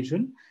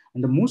mutation,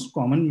 and the most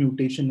common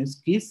mutation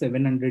is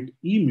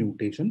K700E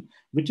mutation,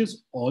 which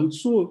is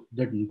also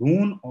the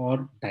known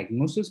or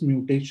diagnosis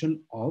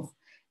mutation of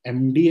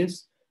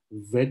MDS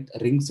with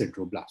ring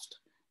sideroblast.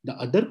 The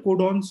other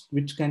codons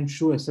which can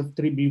show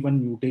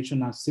SF3B1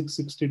 mutation are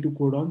 662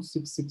 codon,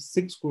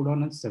 666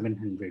 codon, and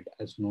 700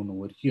 as known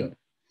over here.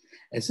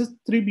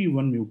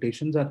 SF3B1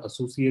 mutations are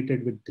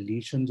associated with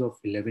deletions of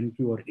 11q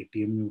or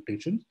ATM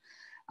mutations,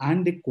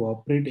 and they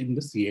cooperate in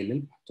the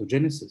CLL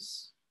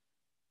pathogenesis.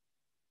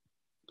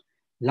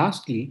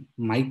 Lastly,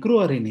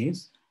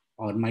 microRNAs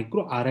or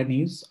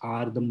microRNAs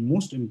are the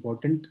most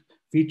important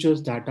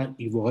features that are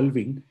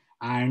evolving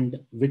and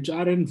which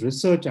are in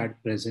research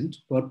at present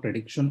for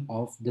prediction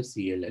of the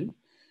CLL.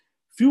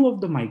 Few of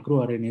the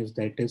microRNAs,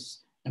 that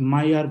is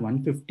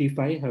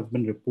MIR155, have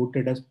been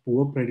reported as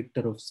poor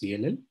predictor of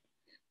CLL.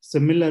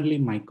 Similarly,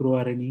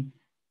 microRNA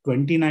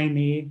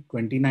 29A,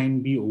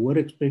 29B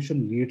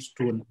overexpression leads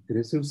to an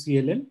aggressive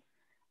CLL.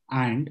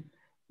 And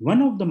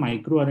one of the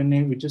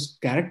microRNA which is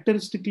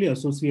characteristically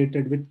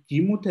associated with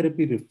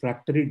chemotherapy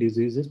refractory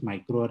disease is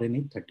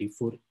microRNA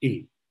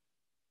 34A.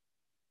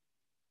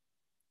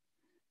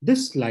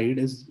 This slide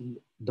is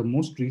the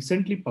most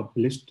recently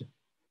published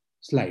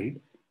slide,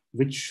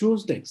 which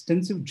shows the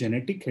extensive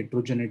genetic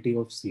heterogeneity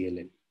of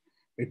CLL.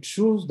 It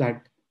shows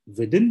that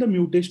within the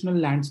mutational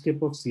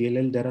landscape of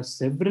CLL, there are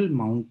several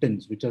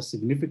mountains which are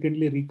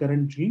significantly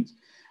recurrent genes,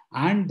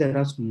 and there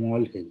are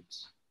small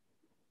hills.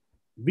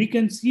 We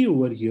can see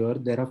over here,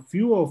 there are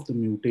few of the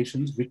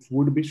mutations which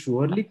would be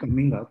surely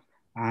coming up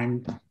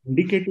and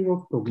indicative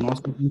of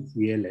prognosis in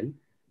CLL.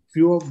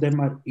 Few of them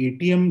are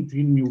ATM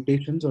gene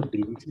mutations or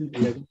deletion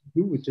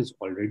 11q, which is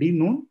already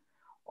known,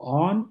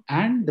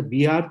 and the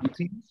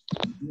BR3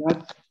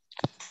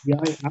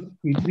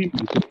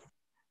 mutation,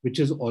 which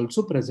is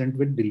also present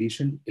with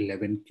deletion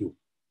 11q.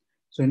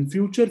 So in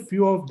future,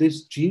 few of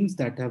these genes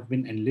that have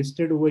been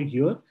enlisted over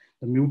here,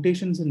 the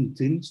mutations in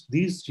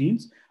these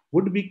genes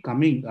would be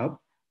coming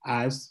up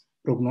as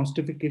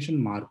prognostication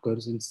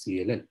markers in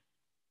CLL.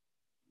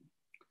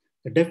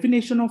 The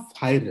definition of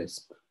high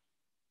risk,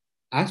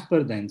 as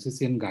per the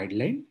NCCN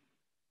guideline,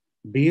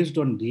 based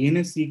on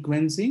DNA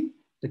sequencing,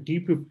 the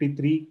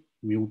T53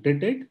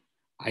 mutated,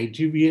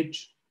 IGVH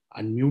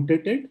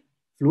unmutated,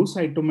 flow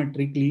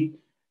cytometrically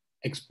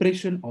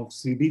expression of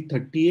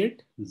CD38,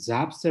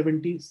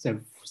 ZAP70,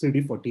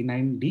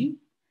 CD49D,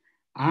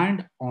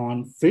 and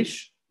on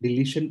FISH,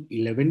 deletion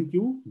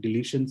 11q,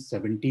 deletion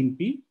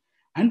 17p,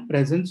 and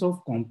presence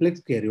of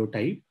complex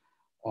karyotype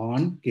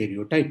on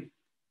karyotype.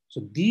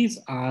 So these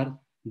are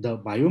the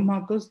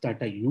biomarkers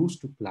that are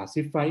used to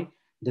classify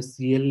the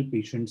CLL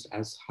patients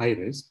as high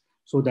risk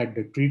so that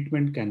the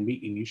treatment can be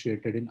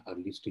initiated in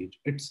early stage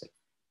itself.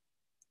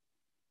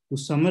 To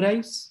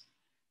summarize,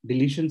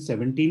 deletion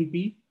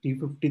 17p,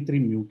 T53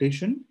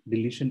 mutation,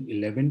 deletion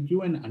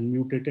 11q, and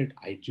unmutated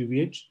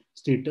IGVH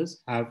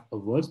status have a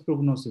worse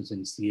prognosis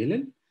in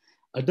CLL.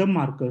 Other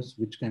markers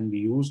which can be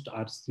used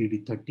are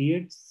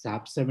CD38,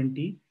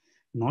 ZAP70,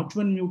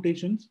 NOTCH1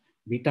 mutations,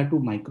 beta-2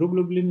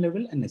 microglobulin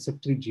level, and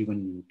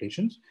SF3G1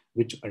 mutations,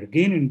 which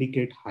again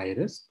indicate high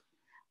risk.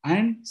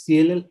 And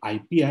CLL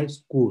IPI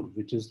score,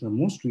 which is the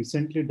most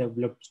recently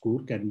developed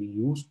score, can be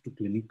used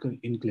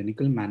in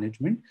clinical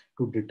management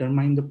to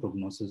determine the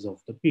prognosis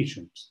of the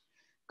patients.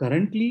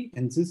 Currently,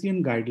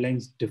 NCCN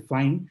guidelines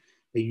define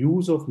the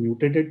use of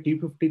mutated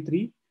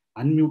T53,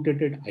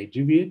 unmutated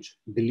IGVH,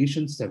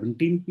 deletion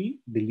 17p,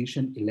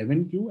 deletion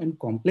 11q, and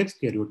complex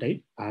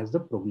karyotype as the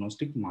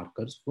prognostic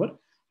markers for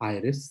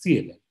high-risk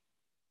CLL.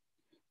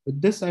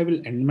 With this, I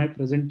will end my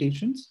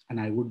presentations, and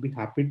I would be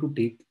happy to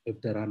take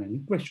if there are any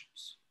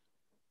questions.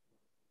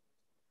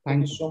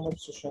 Thank you so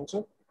much, Sushant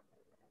sir.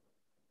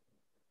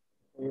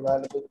 Very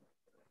valuable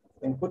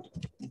input.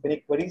 If any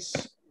queries,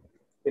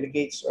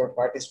 delegates or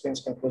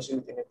participants can proceed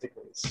with any of the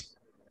queries.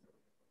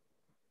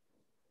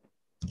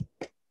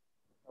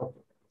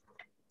 Okay.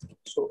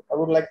 So I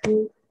would like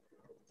to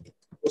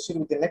proceed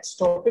with the next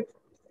topic,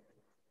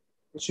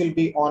 which will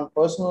be on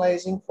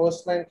personalizing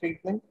first-line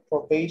treatment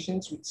for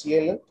patients with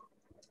CLL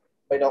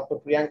by Dr.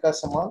 Priyanaka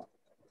Samal.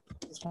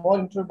 A small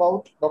intro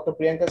about Dr.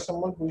 Priyanaka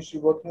Samal, who is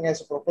working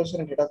as a professor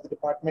and head of the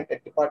department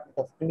at Department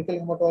of Clinical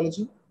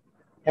Haematology,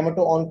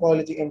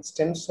 Haemato-oncology and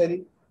Stem Cell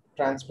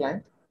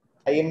Transplant,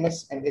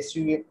 IMS and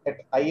SUM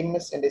at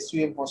IMS and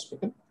SUM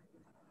Hospital,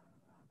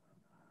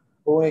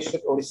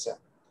 Bhubaneswar, Odisha.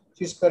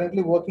 She is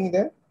currently working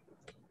there,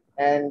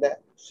 and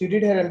she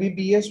did her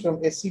MBBS from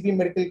SCB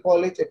Medical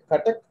College at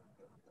Cuttack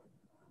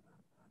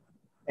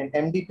and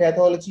MD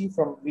Pathology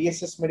from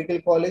VSS Medical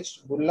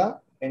College,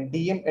 Bulla, and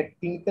DM at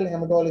Clinical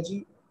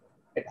Haematology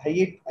at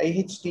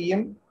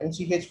IHTM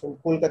MCH from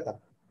Kolkata,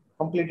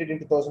 completed in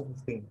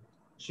 2015.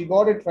 She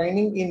got a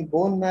training in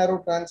bone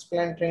marrow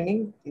transplant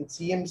training in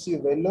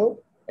CMC Vellore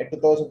at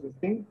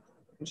 2015,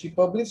 and she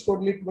published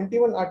totally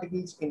 21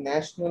 articles in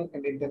national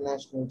and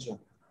international journals.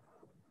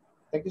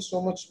 Thank you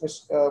so much,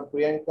 Ms.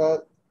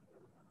 Priyanaka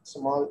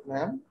Samal,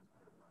 ma'am.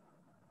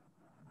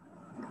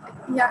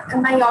 Yeah,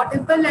 am I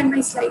audible and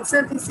my slides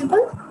are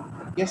visible?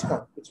 Yes,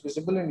 ma'am. It's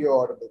visible and you're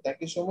audible. Thank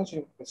you so much.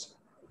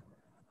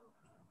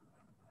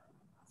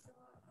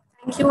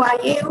 Thank you,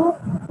 IAO,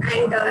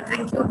 and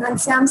thank you,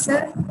 Ghanshyam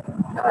sir,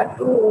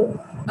 to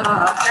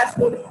have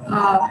me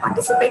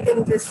participate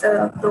in this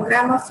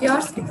program of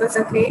yours. It was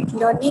a great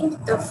learning.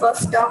 The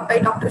first talk by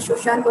Dr.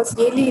 Sushant was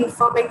really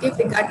informative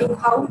regarding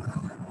how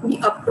we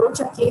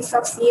approach a case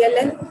of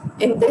CLL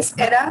in this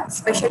era,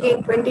 especially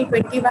in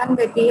 2021,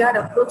 where we are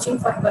approaching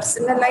for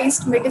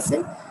personalized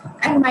medicine.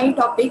 And my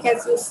topic,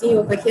 as you see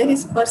over here,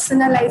 is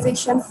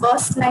personalization,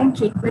 first-line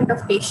treatment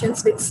of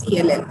patients with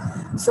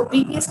CLL. So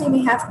previously,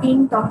 we have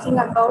been talking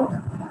about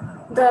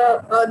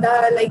the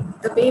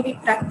way we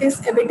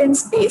practice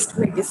evidence-based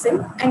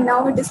medicine, and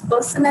now it is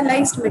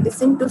personalized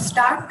medicine. To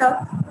start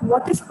up,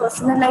 what is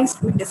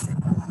personalized medicine?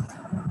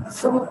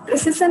 So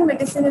precision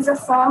medicine is a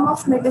form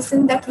of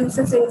medicine that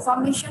uses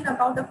information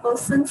about a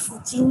person's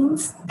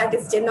genes, that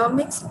is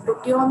genomics,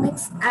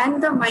 proteomics,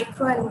 and the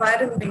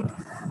microenvironment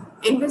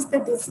in which the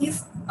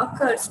disease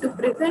occurs to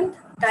prevent,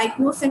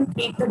 diagnose, and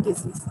treat the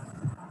disease.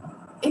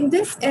 In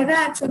this era,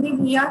 actually,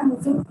 we are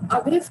moving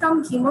away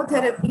from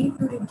chemotherapy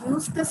to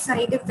reduce the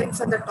side effects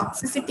or the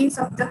toxicities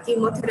of the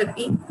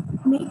chemotherapy,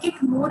 make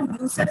it more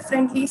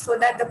user-friendly so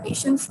that the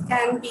patients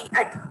can be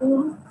at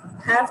home,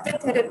 have the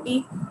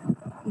therapy.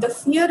 The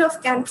fear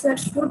of cancer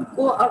should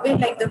go away,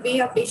 like the way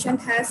a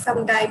patient has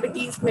some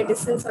diabetes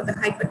medicines or the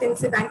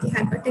hypertensive,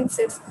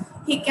 antihypertensives.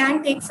 He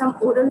can take some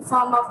oral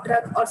form of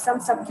drug or some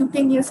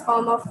subcutaneous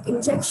form of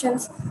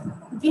injections,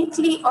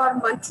 weekly or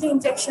monthly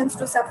injections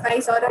to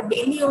suffice, or a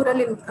daily oral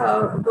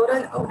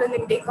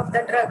intake of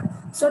the drug,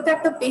 so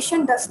that the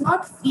patient does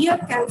not fear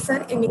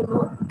cancer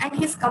anymore and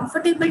he is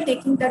comfortable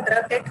taking the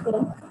drug at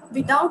home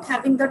without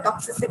having the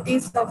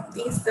toxicities of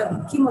these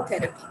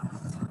chemotherapy.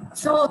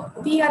 So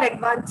we are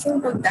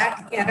advancing to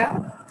that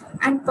era,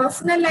 and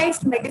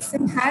personalized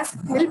medicine has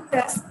helped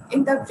us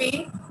in the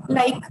way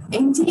like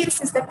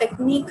NGS is the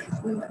technique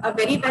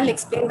very well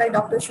explained by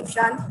Dr.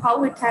 Sushant,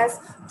 how it has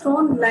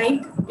thrown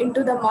light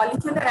into the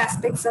molecular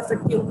aspects of a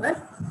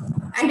tumor,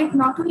 and it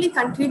not only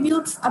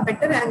contributes a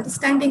better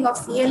understanding of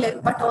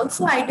CLL, but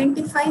also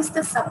identifies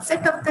the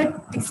subset of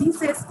the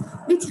diseases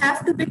which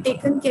have to be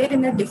taken care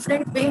in a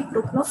different way,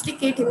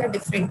 prognosticate in a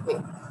different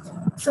way.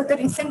 So the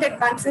recent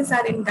advances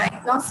are in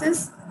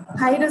diagnosis.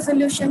 High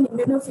resolution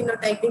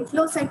immunophenotyping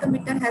flow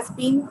cytometer has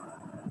been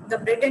the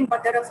bread and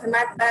butter of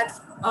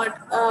hematopaths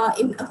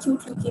in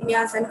acute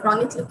leukemias and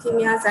chronic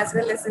leukemias as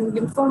well as in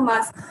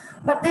lymphomas.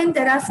 But then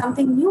there are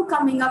something new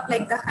coming up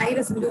like the high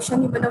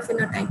resolution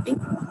immunophenotyping,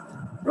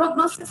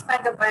 prognosis by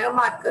the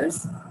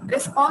biomarkers,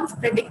 response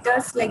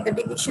predictors like the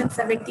division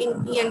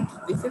 17p and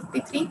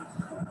p53.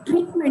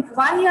 Treatment,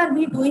 why are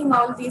we doing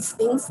all these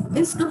things,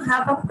 is to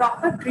have a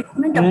proper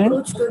treatment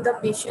approach to the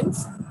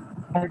patients.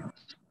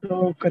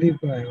 So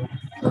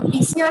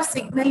BCR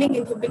signaling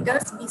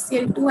inhibitors,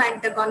 BCL2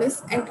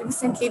 antagonists, and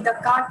recently the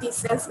CAR T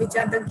cells, which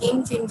are the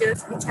game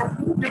changers, which have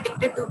been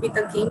predicted to be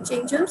the game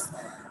changers.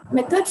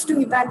 Methods to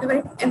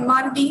evaluate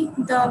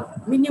MRD, the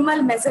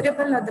minimal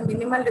measurable or the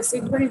minimal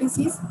residual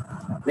disease,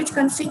 which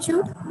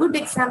constitute good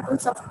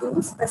examples of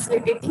tools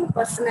facilitating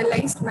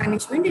personalized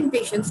management in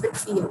patients with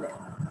CLL.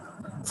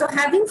 So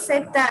having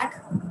said that,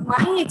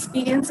 my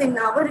experience in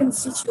our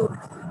institute,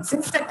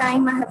 since the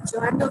time I have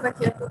joined over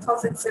here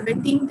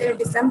 2017 till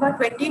December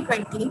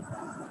 2020,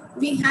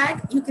 we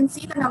had, you can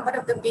see the number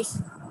of the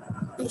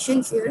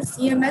patients here,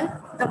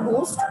 CML the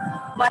most,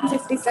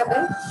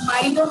 157,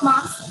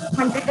 myeloma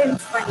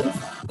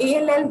 105,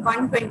 ALL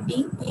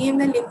 120,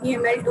 AML,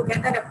 APML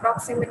together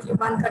approximately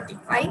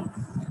 135,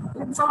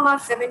 lymphoma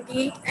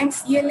 78, and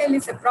CLL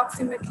is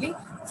approximately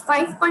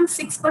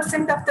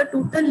 5.6% of the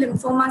total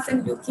lymphomas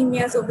and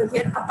leukemias over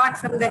here, apart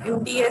from the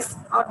MDS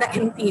or the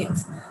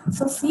NPS.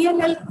 So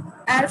CLL,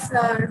 as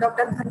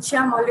Dr.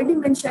 Ghanshyam already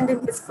mentioned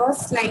in his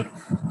first slide,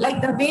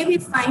 like the way we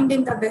find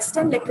in the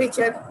Western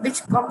literature,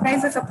 which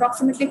comprises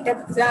approximately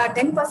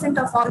 10%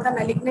 of all the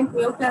malignant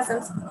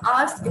neoplasms,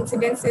 our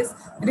incidence is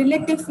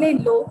relatively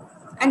low,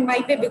 and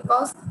might be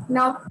because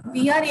now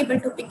we are able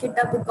to pick it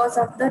up because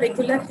of the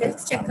regular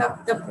health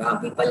checkup, the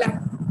people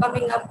are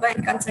coming up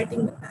and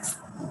consulting with us.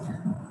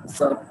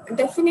 So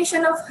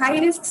definition of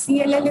high-risk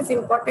CLL is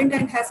important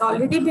and has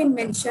already been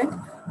mentioned.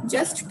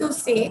 Just to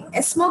say,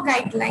 ESMO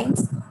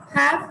guidelines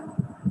have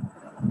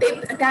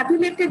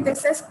tabulated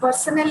this as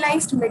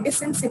personalized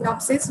medicine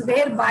synopsis,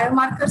 where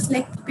biomarkers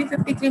like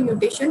p53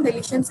 mutation,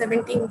 deletion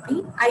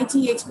 17p,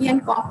 IGHV,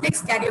 and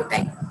complex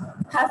karyotype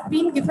have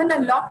been given a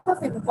lot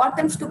of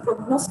importance to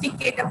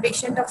prognosticate a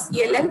patient of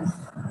CLL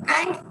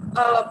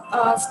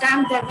and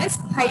stamp them as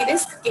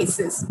high-risk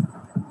cases.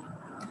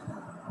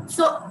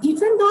 So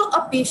even though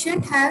a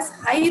patient has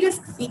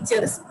high-risk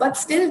features, but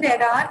still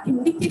there are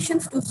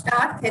indications to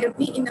start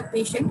therapy in a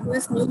patient who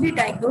is newly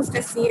diagnosed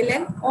as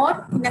CLL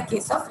or in a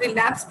case of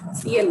relapsed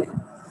CLL.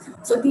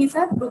 So these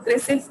are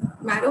progressive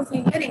marrow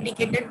failure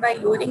indicated by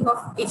lowering of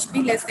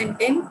HP less than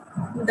 10,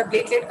 the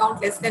platelet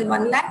count less than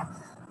 1 lakh,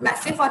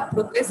 massive or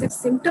progressive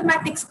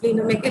symptomatic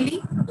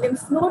splenomegaly,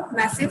 lymph node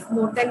massive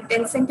more than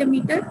 10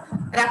 centimeter,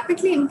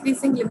 rapidly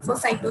increasing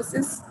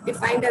lymphocytosis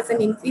defined as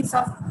an increase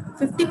of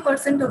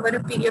 50% over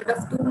a period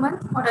of 2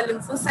 months, or a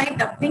lymphocyte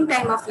doubling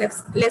time of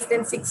less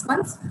than 6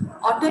 months,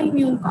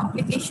 autoimmune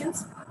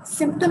complications,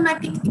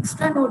 symptomatic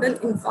extranodal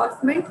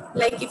involvement,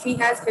 like if he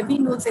has heavy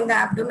nodes in the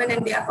abdomen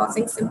and they are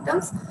causing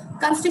symptoms,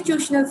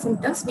 constitutional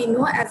symptoms we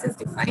know as is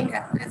defined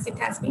as it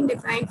has been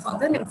defined for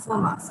the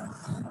lymphomas.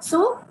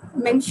 So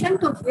mention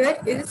to here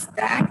is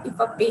that if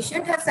a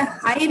patient has a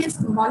high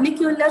risk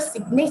molecular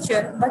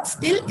signature but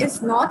still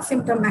is not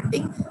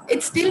symptomatic,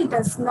 it still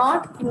does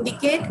not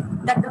indicate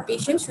that the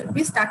patient should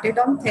be started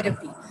on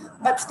therapy.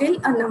 But still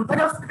a number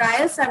of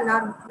trials are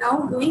now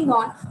going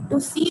on to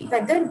see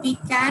whether we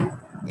can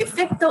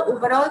affect the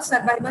overall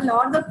survival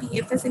or the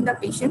PFS in the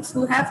patients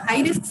who have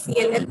high risk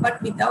CLL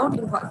but without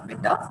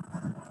involvement of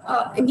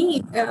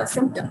any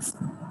symptoms.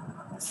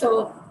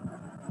 So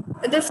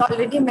this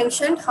already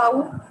mentioned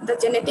how the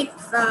genetic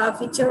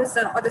features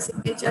or the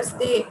signatures,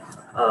 they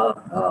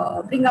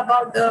bring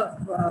about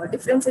the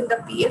difference in the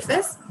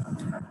PFS.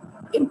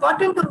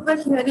 Important over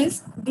here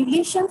is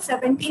deletion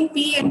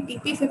 17p and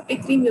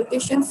pp53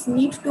 mutations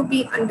need to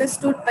be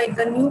understood by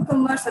the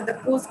newcomers or the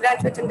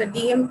postgraduates and the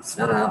DMs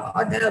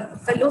or the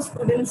fellow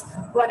students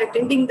who are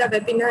attending the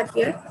webinar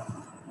here.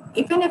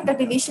 Even if the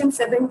deletion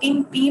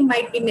 17p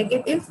might be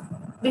negative,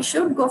 we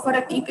should go for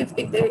a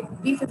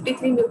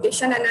p53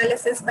 mutation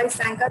analysis by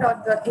Sankar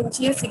or the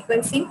NGS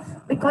sequencing,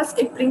 because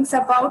it brings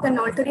about an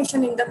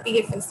alteration in the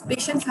PFS.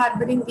 Patients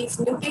harboring these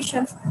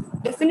mutations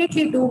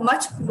definitely do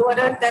much lower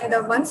than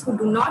the ones who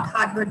do not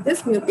harbor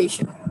this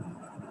mutation.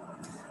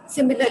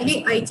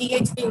 Similarly,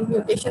 IGHV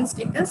mutation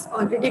status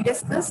already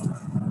discussed.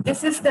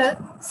 This is the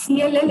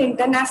CLL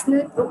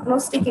International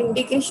Prognostic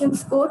Indication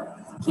Score.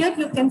 Here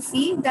you can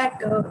see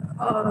that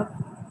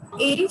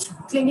age,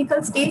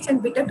 clinical stage,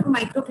 and beta 2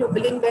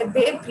 microglobulin were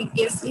there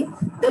previously.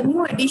 The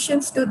new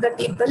additions to the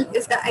table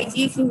is the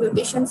IgG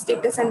mutation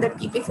status and the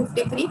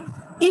TP53.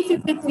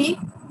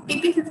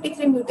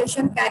 TP53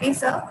 mutation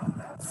carries a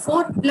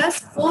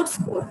 4+4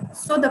 score.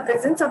 So the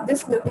presence of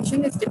this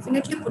mutation is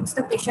definitely puts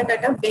the patient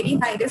at a very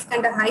high risk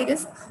and a high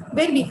risk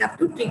where we have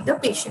to treat the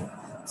patient.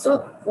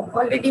 So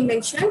already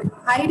mentioned,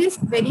 high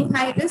risk, very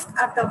high risk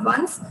are the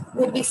ones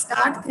where we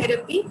start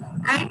therapy,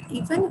 and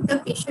even if the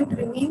patient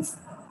remains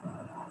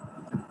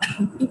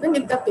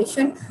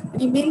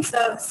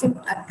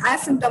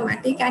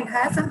asymptomatic and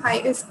has a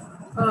high risk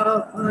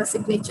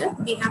signature,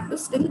 we have to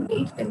still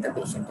wait when the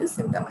patient is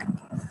symptomatic.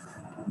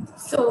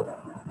 So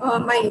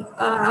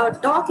our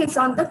talk is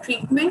on the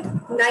treatment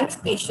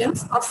naive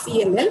patients of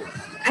CLL,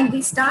 and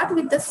we start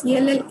with the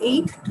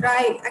CLL-8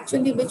 trial,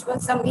 actually, which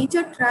was a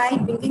major trial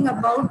bringing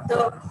about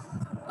the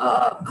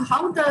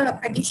how the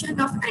addition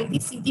of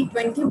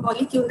anti-CD20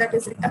 molecule, that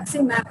is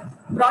rituximab,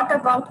 brought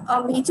about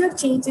a major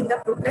change in the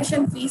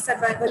progression-free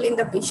survival in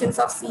the patients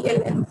of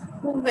CLL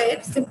who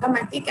were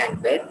symptomatic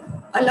and were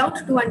allowed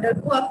to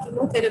undergo a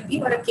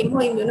chemotherapy or a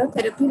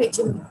chemoimmunotherapy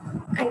regimen.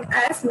 And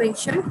as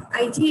mentioned,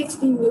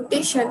 IgHV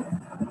mutation,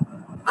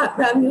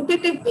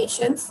 mutated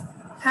patients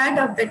had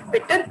a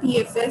better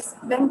PFS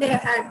when they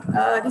had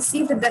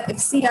received the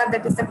FCR,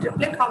 that is the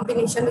triplet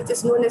combination, which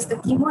is known as the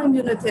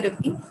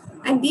chemoimmunotherapy.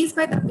 And these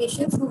were the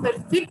patients who were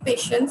fit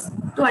patients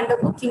to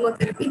undergo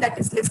chemotherapy, that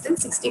is less than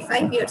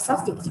 65 years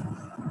of age.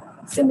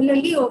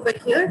 Similarly, over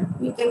here,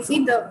 you can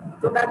see the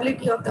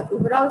probability of the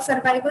overall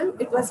survival.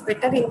 It was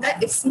better in the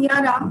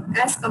FCR arm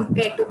as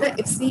compared to the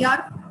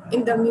FCR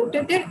in the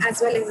mutated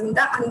as well as in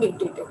the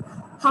unmutated.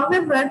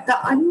 However, the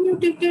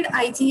unmutated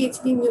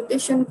IgHV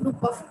mutation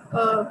group of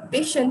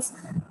patients,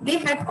 they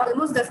had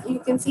almost, you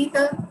can see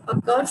the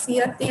curves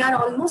here, they are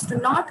almost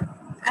not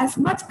as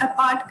much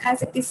apart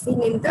as it is seen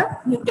in the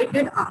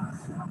mutated arm.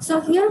 So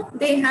here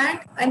they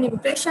had an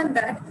impression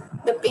that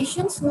the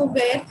patients who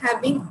were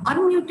having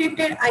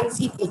unmutated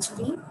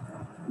IgHV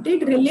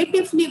did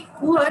relatively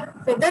poor,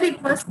 whether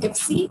it was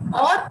FC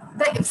or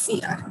the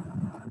FCR.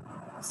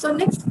 So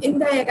next in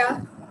the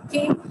era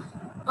came,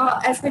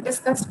 as we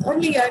discussed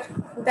earlier,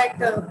 that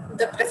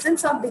the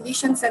presence of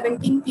deletion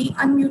 17p,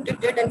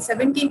 unmutated, and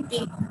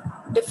 17p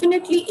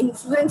definitely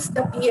influenced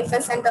the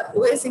PFS and the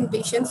OS in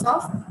patients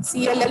of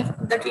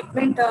CLL, the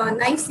treatment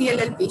naive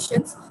CLL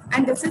patients.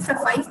 And this is a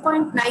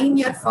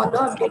 5.9-year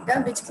follow-up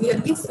data which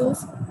clearly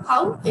shows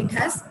how it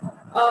has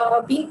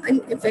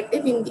been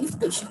effective in these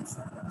patients.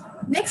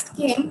 Next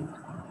came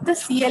the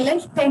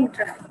CLL-10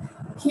 trial.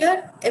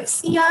 Here,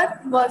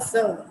 FCR was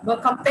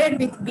compared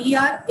with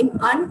BR in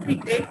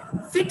untreated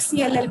fit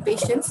CLL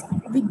patients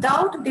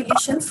without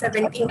deletion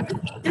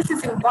 17p. This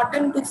is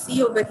important to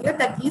see over here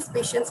that these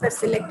patients were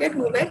selected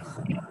who were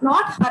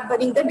not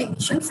harboring the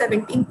deletion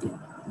 17p.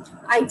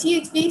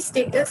 IgHV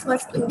status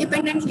was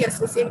independently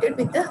associated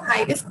with the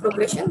high-risk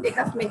progression they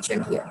have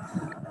mentioned here.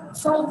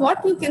 So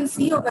what you can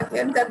see over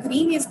here, the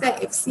green is the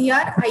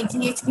FCR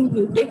IgHV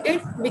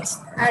mutated, which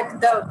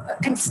had the,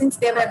 and since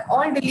they were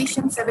all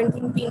deletion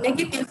 17p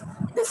negative,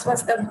 this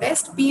was the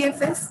best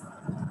PFS.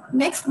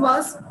 Next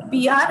was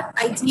BR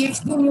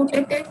IgHV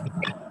mutated.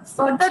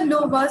 Further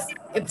low was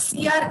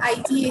FCR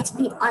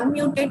IgHV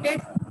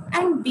unmutated,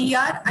 and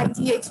BR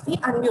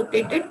IgHV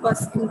unmutated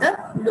was in the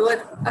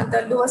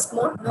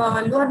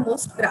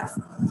lowermost graph.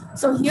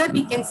 So here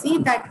we can see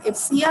that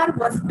FCR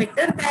was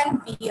better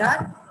than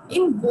BR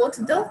in both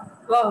the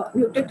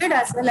mutated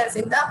as well as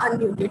in the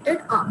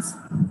unmutated arms.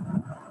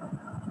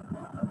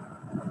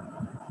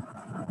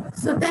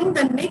 So then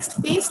the next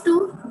phase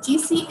 2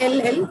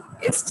 GCLL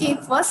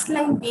SG first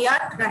line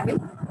BR trial,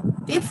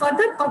 they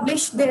further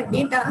published their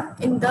data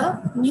in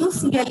the new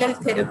CLL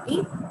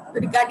therapy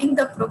regarding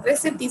the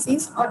progressive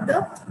disease or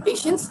the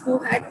patients who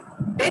had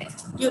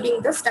death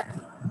during the study.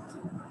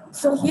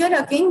 So here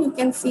again, you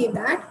can see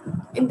that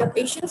in the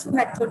patients who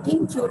had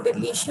 13q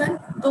deletion,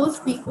 those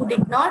who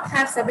did not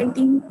have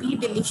 17p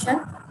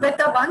deletion were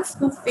the ones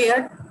who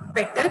fared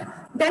better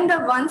than the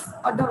ones,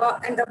 or the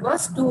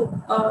worst to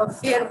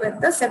fare were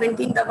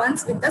the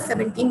ones with the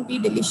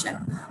 17p deletion.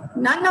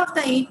 None of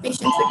the 8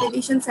 patients with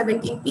deletion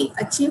 17p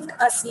achieved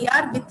a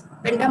CR with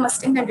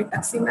bendamustine and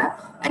rituximab,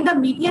 and the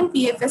median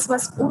PFS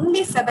was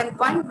only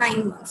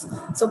 7.9 months.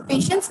 So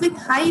patients with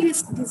high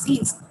risk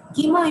disease,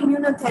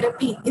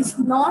 chemoimmunotherapy is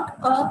not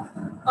a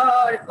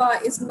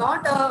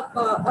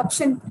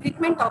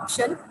treatment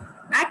option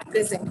at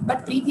present.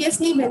 But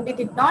previously, when we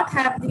did not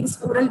have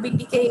these oral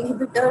BTK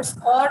inhibitors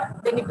or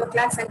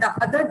venetoclax and the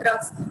other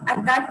drugs,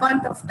 at that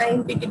point of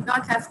time, we did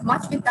not have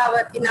much in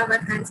our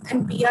hands,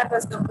 and BR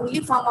was the only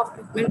form of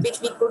treatment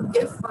which we could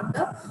give for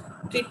the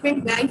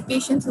treatment naive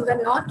patients who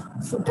were not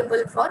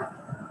suitable for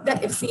the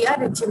FCR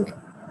regimen.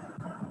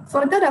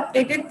 Further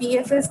updated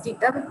PFS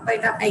data by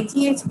the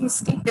IgHV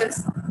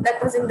status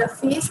that was in the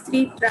phase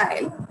 3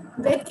 trial,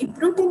 where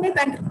ibrutinib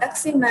and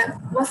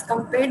rituximab was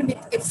compared with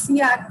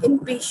FCR in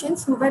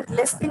patients who were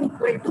less than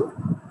equal to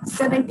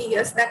 70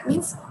 years. That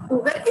means who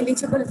were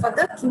eligible for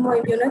the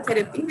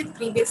chemoimmunotherapy with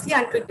previously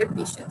untreated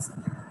patients.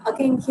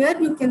 Again, here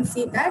you can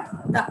see that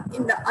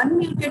in the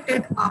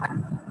unmutated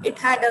arm, it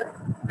had a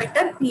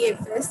better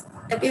PFS,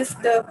 that is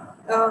the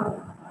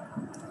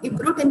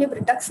ibrutinib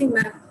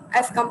rituximab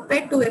as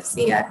compared to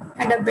FCR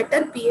had a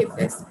better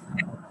PFS,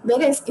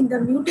 whereas in the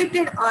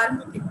mutated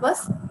arm, it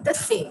was the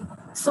same.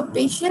 So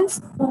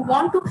patients who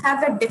want to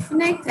have a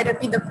definite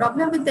therapy, the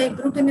problem with the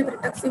ibrutinib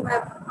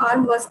rituximab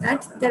arm was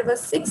that there were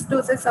 6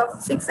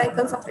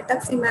 cycles of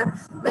rituximab,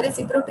 whereas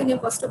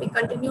ibrutinib was to be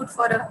continued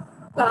for a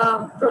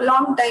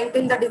prolonged time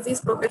till the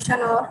disease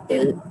progression or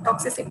till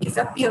toxicities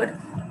appeared.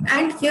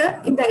 And here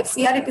in the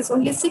FCR, it is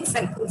only 6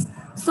 cycles.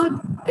 So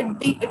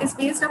it is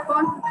based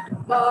upon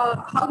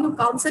how you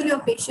counsel your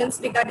patients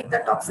regarding the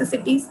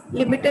toxicities,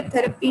 limited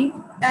therapy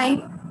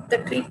time, the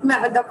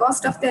treatment, the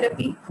cost of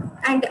therapy.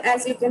 And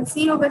as you can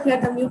see over here,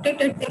 the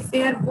mutated, they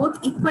fare both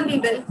equally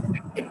well.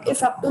 It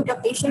is up to the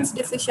patient's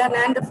decision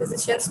and the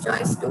physician's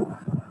choice to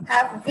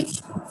have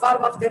which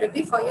form of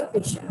therapy for your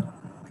patient.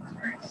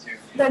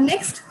 The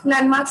next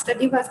landmark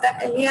study was the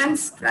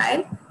Alliance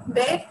trial,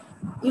 where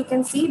you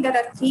can see there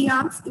are 3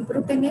 arms,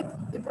 ibrutinib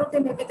with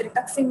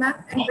rituximab,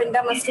 and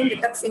bendamustine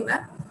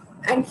rituximab.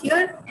 And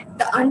here,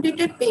 the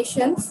untreated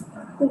patients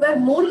who were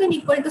more than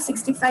equal to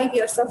 65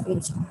 years of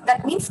age.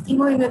 That means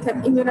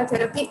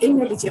chemoimmunotherapy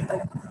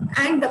ineligible.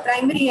 And the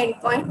primary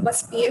endpoint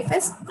was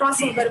PFS.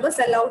 Crossover was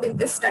allowed in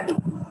this study.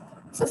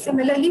 So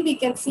similarly, we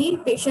can see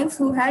patients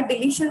who had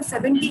deletion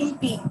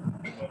 17p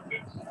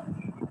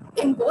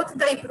in both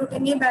the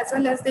ibrutinib as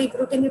well as the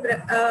ibrutinib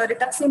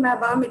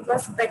rituximab arm, it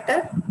was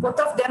better. Both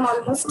of them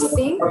almost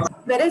same,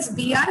 whereas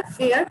BR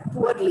fared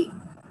poorly.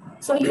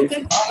 So you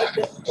can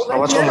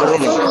over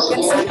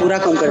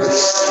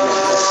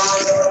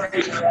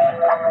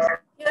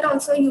here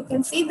also you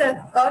can see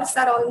the curves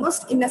are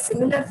almost in a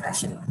similar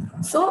fashion.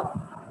 So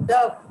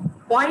the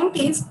point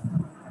is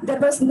there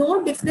was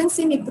no difference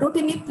in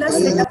ibrutinib plus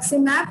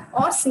rituximab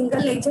or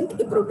single agent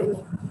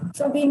ibrutinib.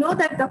 So we know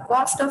that the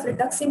cost of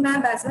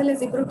rituximab as well as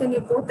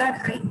ibrutinib both are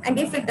high, and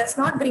if it does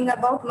not bring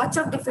about much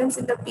of difference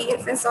in the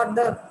PFS or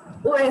the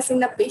OS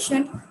in a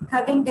patient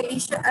having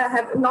deletion,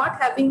 not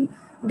having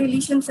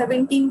deletion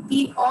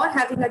 17p or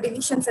having a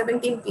deletion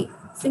 17p,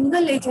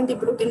 single agent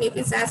ibrutinib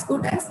is as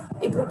good as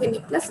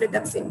ibrutinib plus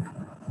rituximab.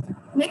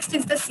 Next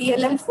is the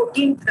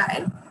CLL14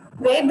 trial,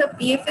 where the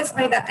PFS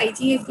by the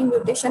IgHV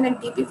mutation and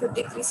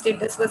TP53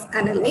 status was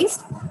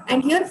analyzed.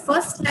 And here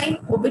first line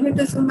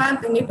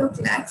obinutuzumab,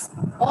 venetoclax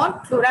or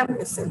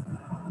chlorambucil.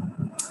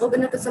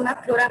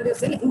 Obinutuzumab,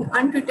 chlorambucil in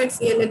untreated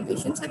CLL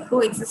patients with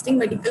coexisting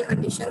medical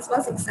conditions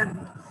was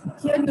examined.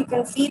 Here you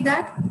can see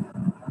that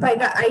by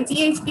the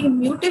IgHV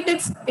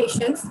mutated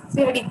patients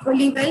fared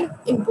equally well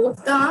in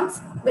both the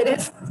arms,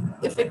 whereas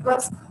if it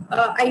was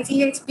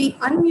IgHV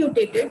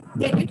unmutated,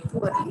 they did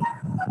poorly.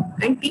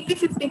 And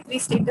TP53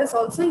 status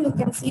also, you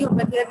can see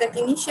over here that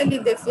initially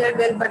they fared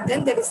well, but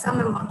then there is some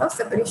amount of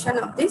separation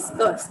of these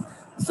curves.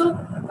 So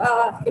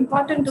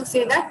important to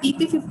say that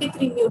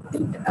TP53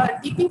 mutated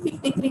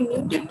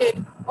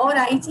or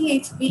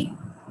IgHV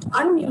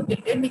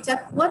unmutated, which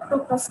are poor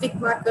prognostic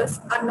markers,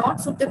 are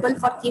not suitable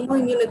for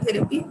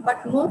chemoimmunotherapy,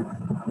 but more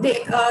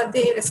they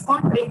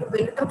respond well to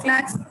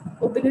venetoclax,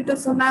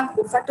 obinutuzumab,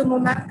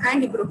 ofatumumab,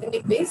 and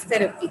ibrutinib-based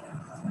therapy.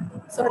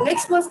 So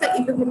next was the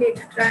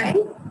Illuminate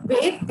trial,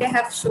 where they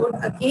have showed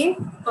again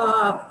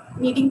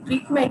needing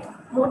treatment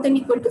more than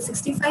equal to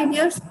 65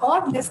 years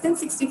or less than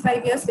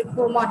 65 years with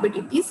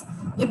comorbidities.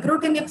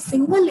 Ibrutinib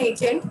single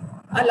agent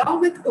along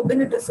with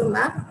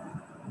obinutuzumab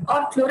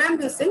or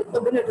chlorambucil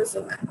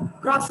obinutuzumab.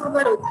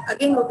 Crossover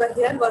again over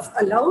here was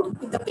allowed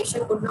if the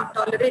patient could not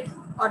tolerate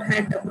or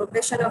had a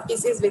progression of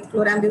disease with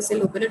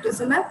chlorambucil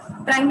obinutuzumab.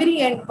 Primary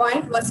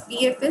endpoint was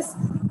PFS,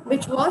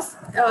 which was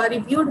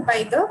reviewed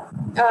by the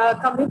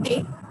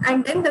committee,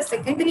 and then the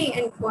secondary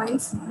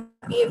endpoints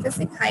PFS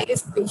in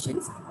high-risk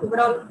patients,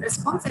 overall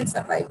response and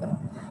survival.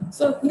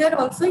 So here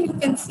also you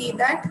can see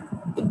that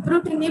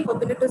ibrutinib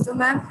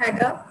obinutuzumab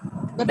had a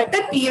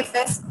better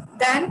PFS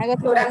than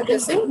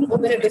chlorambucil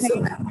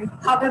obinutuzumab.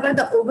 However,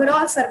 the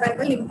overall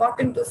survival,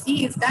 important to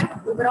see is that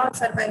overall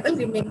survival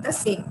remained the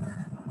same.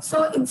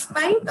 So in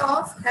spite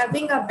of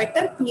having a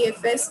better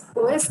PFS,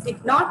 OS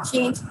did not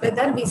change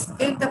whether we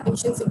gave the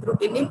patients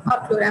ibrutinib or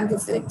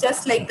chlorambucil,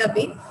 just like the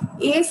way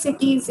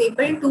ASCT is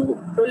able to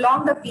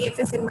prolong the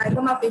PFS in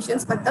myeloma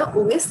patients, but the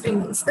OS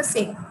remains the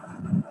same.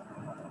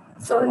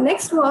 So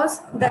next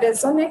was the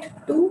Resonate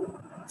 2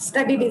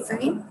 study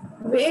design,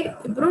 where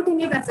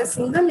ibrutinib as a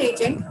single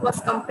agent was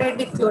compared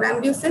with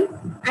chlorambucil,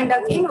 and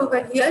again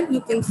over here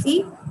you can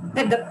see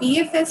that the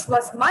PFS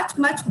was much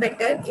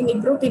better in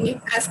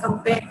ibrutinib as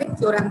compared with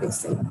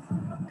chlorambucil,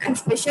 and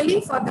especially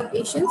for the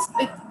patients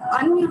with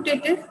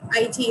unmutated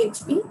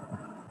IgHV,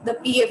 the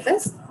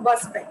PFS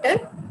was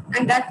better,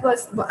 and that led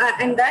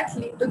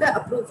to the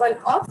approval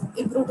of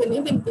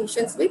ibrutinib in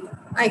patients with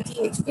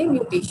IgHV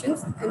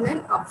mutations and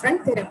then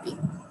upfront therapy.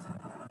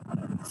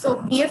 So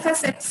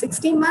PFS at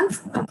 60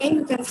 months, again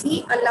you can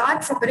see a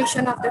large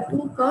separation of the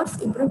two curves,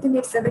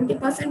 ibrutinib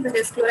 70%,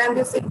 whereas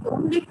chlorambucil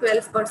only only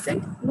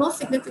 12%, no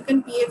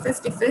significant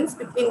PFS difference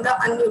between the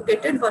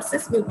unmutated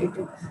versus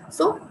mutated.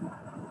 So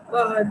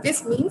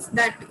this means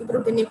that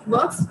ibrutinib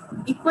works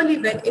equally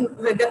well in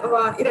whether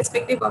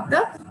irrespective of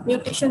the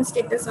mutation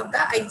status of the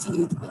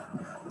IgHV.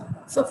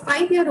 So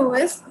 5-year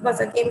OS was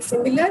again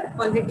similar,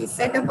 already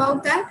said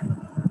about that.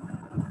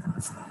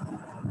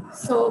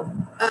 So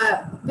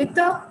with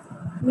the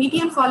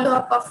median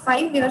follow-up of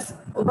 5 years,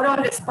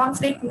 overall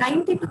response rate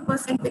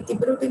 92% with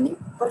ibrutinib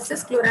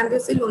versus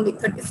chlorambucil only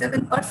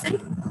 37%.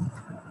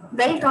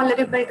 Well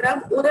tolerable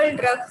drug, oral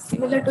drug,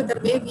 similar to the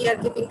way we are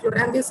giving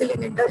chlorambucil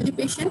in elderly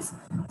patients.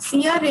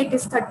 CR rate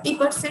is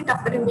 30%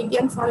 after a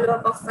median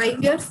follow-up of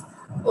 5 years.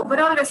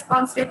 Overall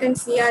response rate and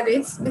CR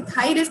rates with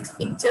high risk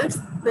features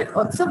were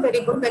also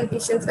very good when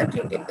patients were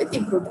treated with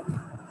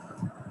ibrutinib.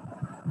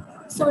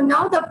 So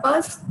now the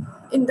buzz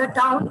in the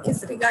town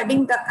is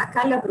regarding the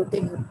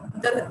acalabrutinib.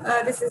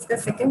 This is the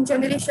second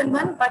generation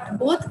one, but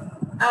both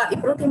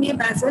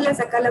ibrutinib as well as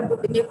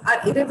acalabrutinib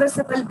are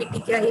irreversible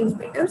BTKI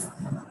inhibitors.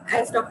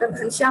 As Dr.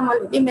 Ghanshyam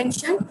already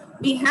mentioned,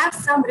 we have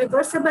some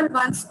reversible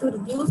ones to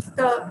reduce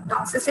the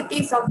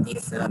toxicities of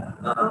these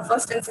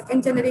first and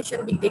second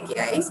generation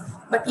BTKIs,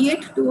 but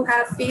yet to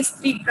have phase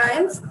 3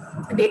 trials,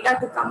 data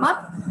to come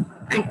up.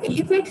 And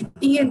Elevate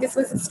T, and this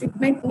was its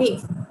treatment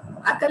name,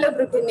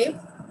 acalabrutinib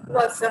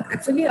was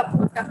actually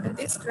approved after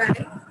this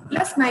trial,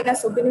 plus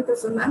minus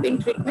obinutuzumab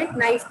in treatment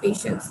naive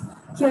patients.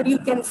 Here you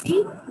can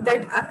see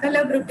that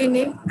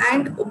acalabrutinib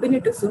and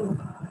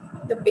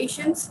obinutuzumab, the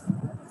patients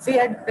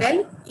fared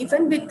well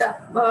even with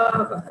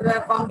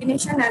the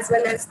combination as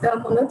well as the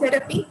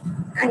monotherapy,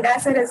 and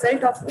as a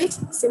result of which,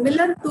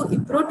 similar to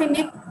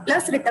ibrutinib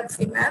plus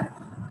rituximab,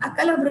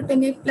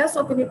 acalabrutinib plus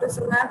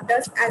obinutuzumab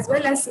does as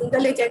well as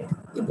single agent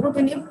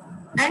ibrutinib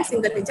and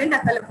single agent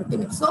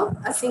acalabrutinib. So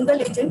a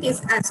single agent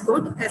is as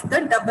good as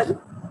the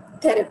double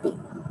therapy.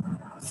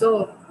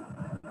 So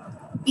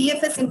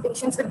PFS in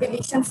patients with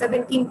deletion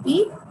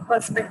 17p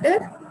was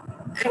better.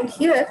 And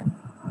here,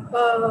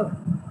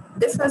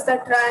 this was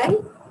the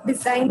trial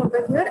design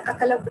over here,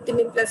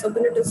 acalabrutinib plus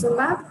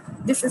obinutuzumab.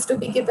 This is to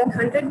be given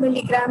 100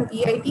 milligram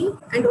BID,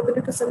 and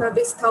obinutuzumab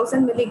is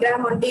 1000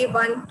 milligram on day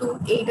 1, 2,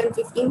 8, and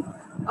 15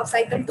 of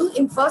cycle 2.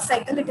 In first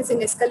cycle, it is in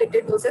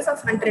escalated doses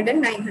of 100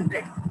 and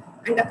 900.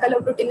 And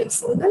acalabrutinib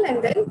single,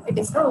 and then it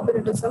is the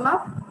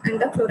obinutuzumab and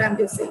the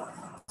chlorambucil.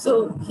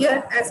 So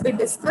here, as we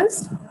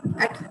discussed,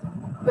 at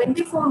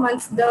 24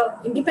 months, the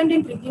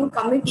independent review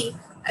committee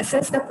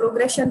assessed the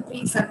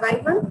progression-free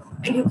survival,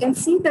 and you can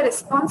see the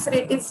response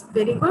rate is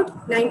very good,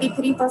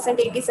 93%,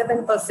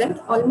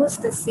 87%,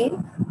 almost the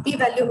same.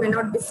 P-value may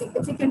not be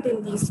significant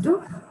in these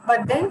two,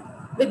 but then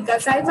with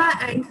Gazyva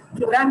and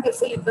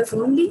chlorambucil, it was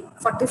only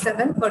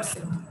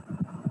 47%.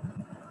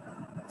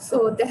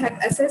 So they had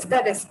assessed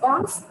the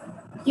response.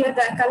 Here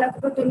the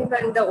acalabrutinib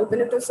and the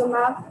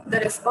obinutuzumab,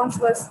 the response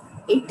was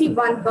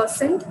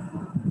 81%.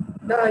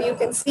 You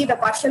can see the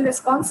partial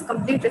response,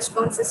 complete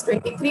response is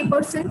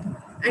 23%,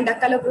 and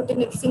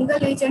acalabrutinib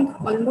single agent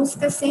almost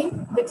the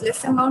same with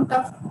less amount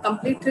of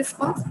complete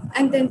response.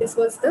 And then this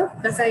was the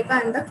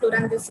Gazyva and the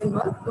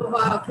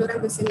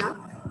chlorambucil,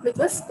 which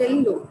was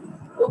still low.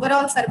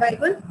 Overall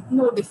survival,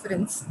 no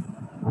difference.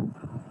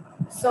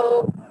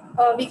 So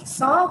we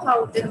saw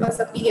how there was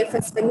a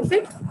PFS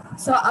benefit.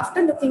 So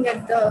after looking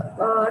at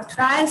the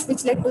trials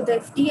which led to the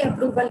FDA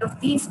approval of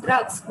these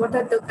drugs, what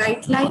are the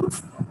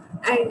guidelines?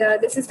 And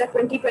this is the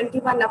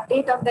 2021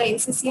 update of the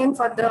NCCN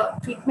for the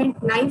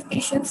treatment naive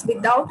patients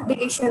without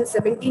deletion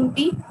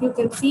 17p. You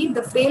can see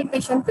the frail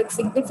patient with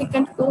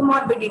significant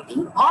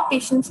comorbidity or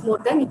patients more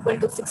than equal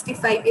to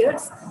 65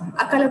 years,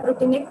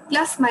 acalabrutinib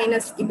plus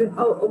minus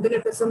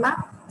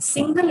obinutuzumab,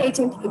 single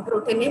agent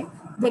ibrutinib,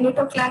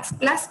 venetoclax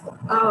plus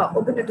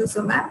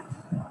obinutuzumab.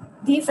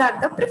 These are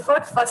the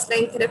preferred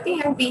first-line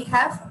therapy, and we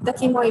have the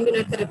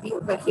chemoimmunotherapy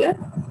over here.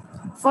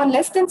 For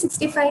less than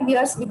 65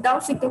 years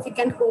without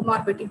significant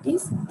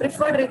comorbidities,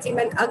 preferred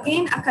regimen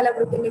again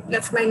acalabrutinib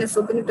plus minus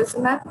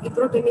obinutuzumab,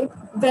 ibrutinib,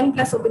 then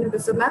plus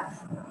obinutuzumab.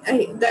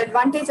 The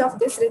advantage of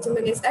this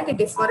regimen is that it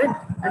is for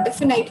a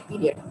definite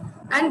period,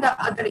 and the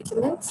other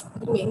regimens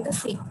remain the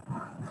same.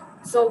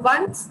 So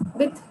once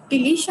with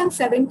deletion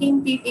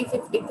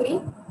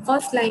 17p53,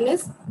 first line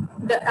is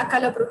the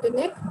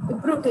acalabrutinib,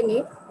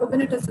 ibrutinib,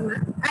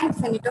 obinutuzumab, and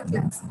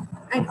venetoclax,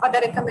 and other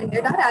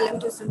recommended are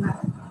alemtuzumab.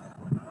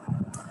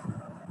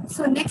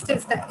 So next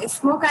is the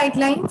ESMO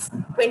guidelines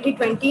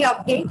 2020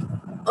 update.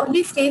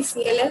 Early stage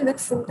CLL with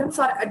symptoms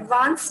or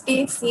advanced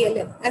stage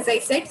CLL. As I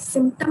said,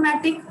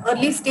 symptomatic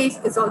early stage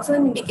is also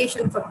an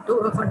indication for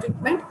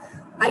treatment.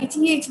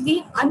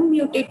 IgHV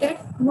unmutated,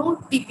 no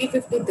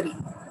TP53.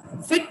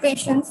 Fit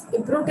patients,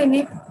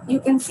 ibrutinib, you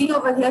can see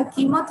over here,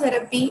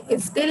 chemotherapy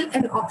is still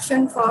an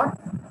option for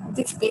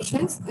these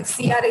patients, it's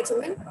CR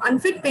regimen.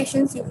 Unfit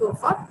patients, you go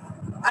for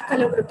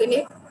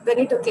acalabrutinib,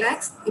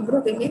 venetoclax,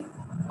 ibrutinib,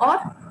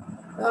 or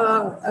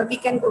we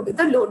can go with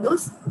the low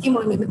dose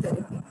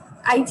chemoimmunotherapy.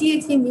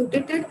 IgHV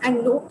mutated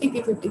and no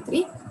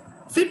TP53.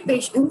 Fit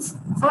patients,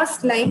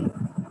 first line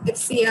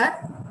FCR,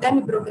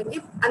 then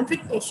ibrutinib.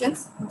 Unfit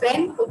patients,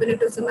 then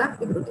obinutuzumab,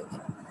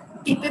 ibrutinib.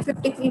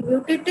 TP53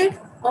 mutated,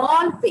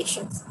 all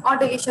patients, or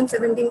deletion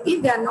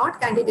 17p, they are not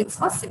candidates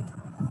for SIT.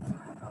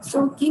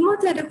 So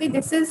chemotherapy,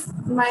 this is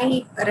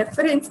my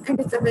reference, and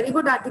it's a very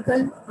good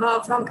article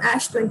from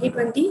ASH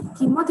 2020.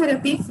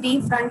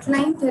 Chemotherapy-free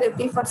frontline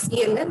therapy for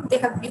CLL. They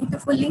have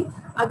beautifully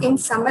again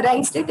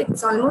summarized it. It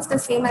is almost the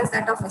same as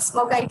that of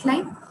ESMO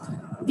guideline.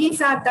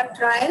 These are the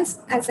trials,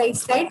 as I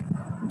said.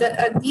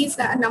 These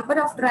number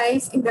of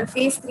trials in the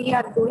phase 3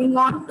 are going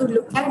on to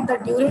look at the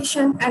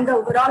duration and the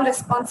overall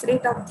response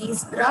rate of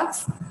these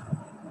drugs.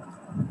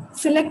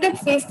 Selected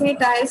phase 3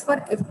 trials for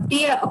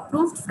FDA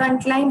approved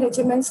frontline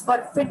regimens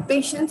for fit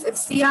patients,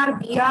 FCR,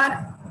 BR,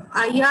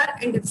 IR,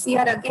 and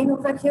FCR again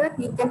over here.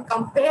 You can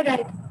compare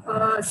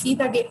and see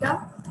the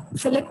data.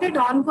 Selected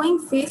ongoing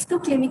phase 2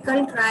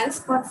 clinical trials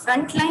for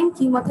frontline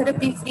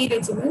chemotherapy free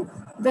regimen,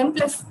 when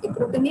plus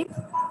ibrutinib,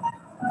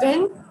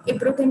 when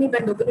ibrutinib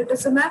and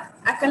obinutuzumab,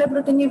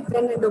 acalabrutinib,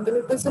 when and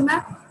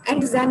obinutuzumab,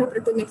 and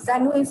zanubrutinib.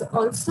 Zanu is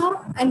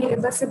also an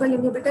irreversible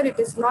inhibitor. It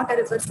is not a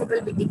reversible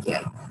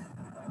BTKI.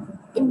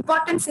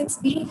 Important, since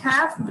we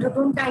have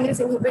Bruton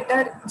kinase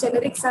inhibitor,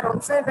 generics are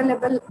also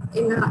available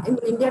in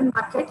Indian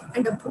market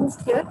and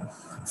approved here.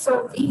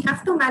 So we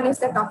have to manage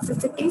the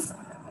toxicities.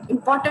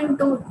 Important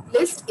to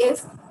list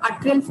is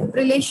atrial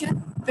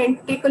fibrillation,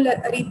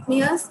 ventricular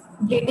arrhythmias,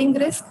 bleeding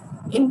risk,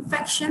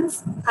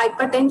 infections,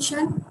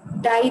 hypertension,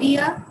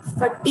 diarrhea,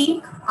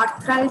 fatigue,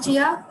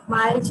 arthralgia,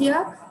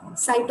 myalgia,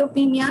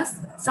 cytopenias,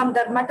 some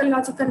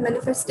dermatological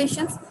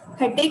manifestations,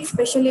 headache,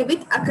 especially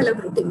with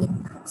acalabrutinib.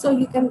 So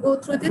you can go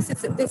through this.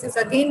 This is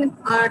again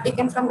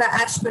taken from the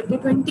ASH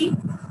 2020.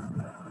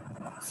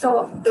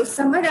 So to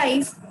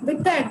summarize,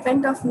 with the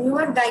advent of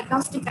newer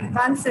diagnostic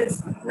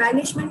advances,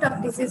 management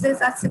of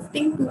diseases are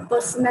shifting to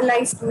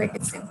personalized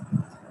medicine.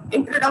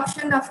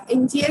 Introduction of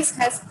NGS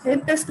has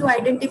helped us to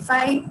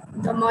identify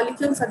the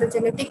molecules or the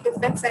genetic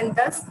defects and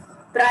thus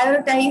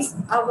prioritize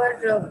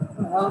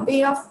our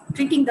way of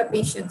treating the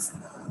patients.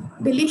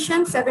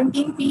 Deletion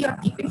 17p or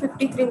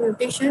TP53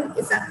 mutation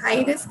is a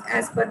high risk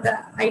as per the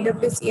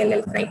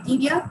IWCLL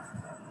criteria.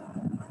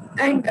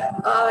 And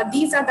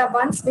these are the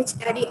ones which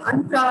carry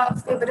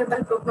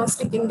unfavorable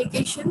prognostic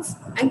indications,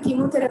 and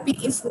chemotherapy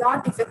is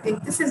not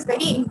effective. This is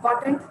very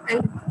important,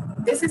 and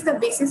this is the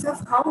basis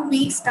of how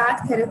we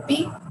start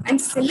therapy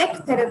and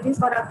select therapy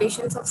for our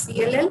patients of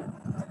CLL.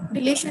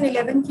 Deletion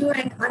 11q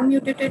and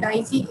unmutated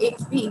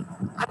IgHV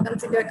are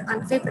considered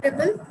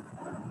unfavorable.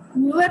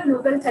 Newer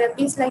novel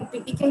therapies like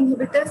BTK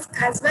inhibitors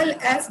as well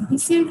as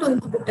BCL2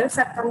 inhibitors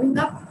are coming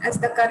up as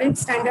the current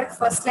standard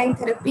first-line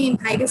therapy in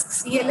high-risk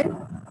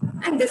CLL.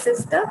 And this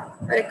is the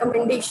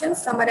recommendation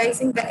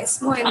summarizing the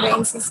ESMO and the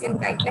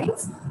NCCN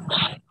guidelines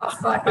of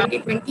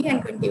 2020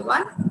 and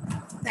 21.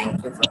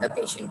 Thank you for the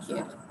patient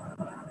here.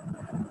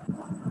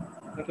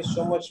 Thank you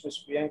so much,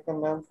 Ms. Priyanka,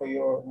 ma'am, for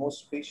your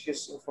most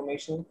precious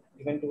information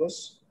given to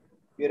us.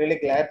 We're really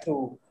glad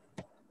to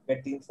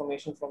get the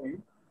information from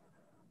you.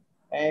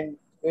 And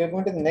we're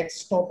going to the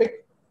next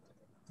topic,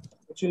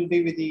 which will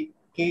be with the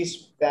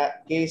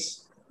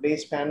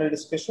case-based panel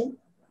discussion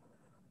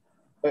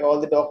by all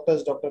the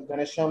doctors, Dr.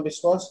 Ghanshyam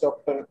Biswas,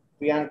 Dr.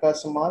 Priyanaka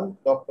Samal,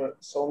 Dr.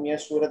 Soumya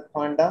Surat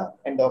Panda,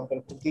 and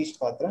Dr. Pritish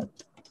Patra.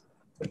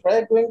 But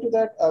prior to going to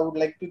that, I would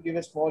like to give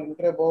a small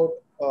intro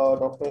about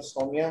Dr.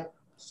 Soumya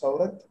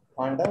Surat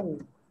Panda,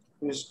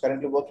 who is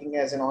currently working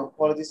as an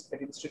oncologist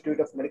at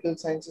Institute of Medical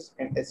Sciences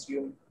and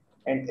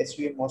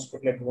SVM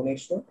Hospital at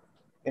Bhubaneswar,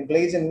 and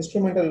plays an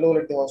instrumental role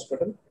at the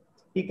hospital.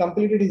 He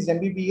completed his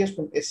MBBS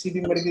from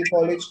SCB Medical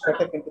College,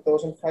 Cuttack in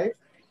 2005.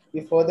 He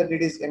further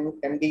did his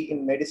MD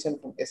in medicine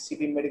from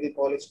SCB Medical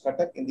College,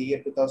 Cuttack in the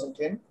year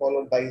 2010,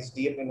 followed by his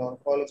DM in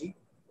oncology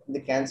in the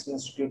Cancer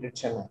Institute at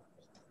Chennai.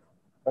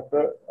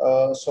 Dr.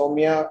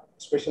 Soumya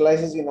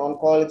specializes in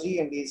oncology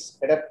and is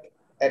adept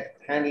at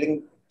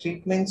handling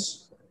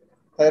treatments,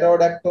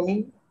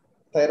 thyroidectomy,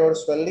 thyroid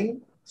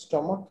swelling,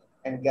 stomach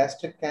and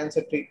gastric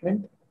cancer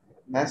treatment,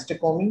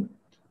 mastectomy,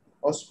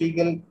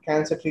 esophageal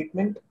cancer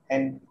treatment,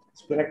 and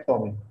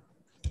splenectomy.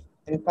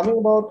 And coming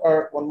about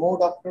our one more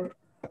doctor,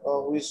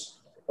 who is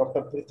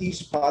Dr.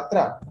 Pritish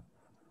Patra.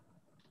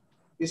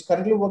 He is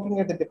currently working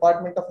at the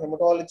Department of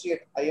Haematology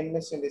at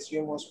IMS and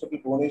SUM Hospital,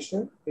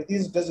 Bhubaneswar.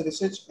 Pritish does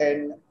research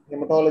in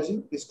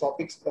hematology. His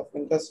topics of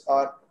interest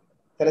are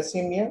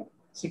thalassemia,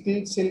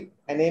 sickle cell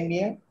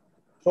anemia,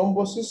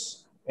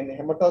 thrombosis and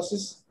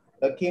hematosis,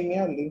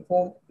 leukemia,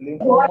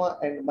 lymphoma,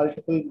 and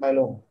multiple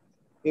myeloma.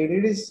 He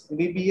did his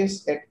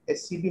BBS at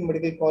SCB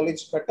Medical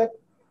College, Cuttack,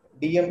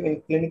 DM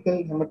in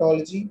clinical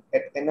hematology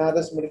at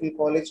NRS Medical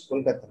College,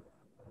 Kolkata.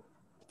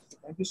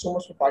 Thank you so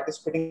much for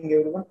participating,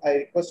 everyone. I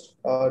request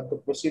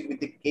to proceed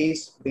with the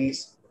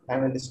case-based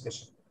panel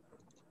discussion.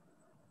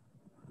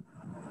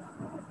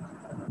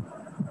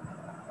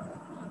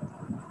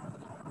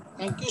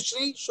 Thank you,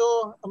 Sri.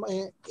 So,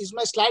 is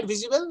my slide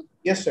visible?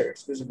 Yes, sir.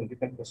 It's visible. You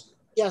can proceed.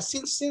 Yeah,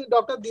 since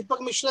Dr.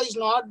 Deepak Mishra is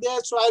not there,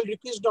 so I'll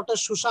request Dr.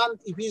 Sushant,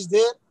 if he's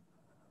there,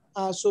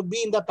 so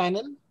be in the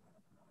panel.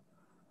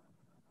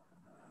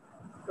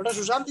 Dr.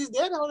 Sushant is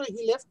there or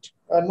he left?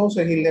 No,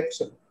 sir. He left,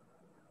 sir.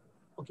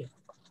 Okay.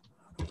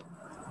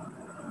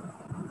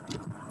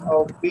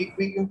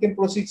 we can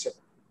proceed, sir.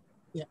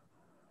 Yeah.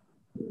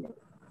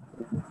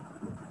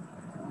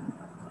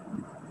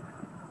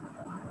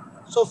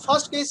 So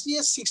first case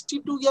is a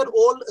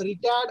 62-year-old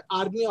retired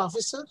army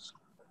officer,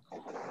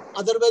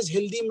 otherwise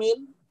healthy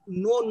male,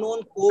 no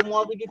known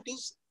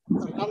comorbidities,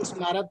 runs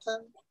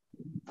marathon,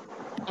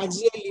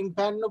 axial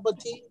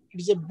lymphadenopathy. It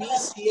is a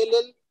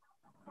BCLL,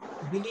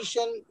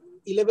 deletion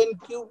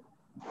 11q,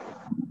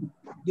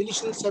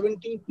 deletion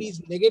 17p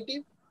is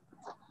negative,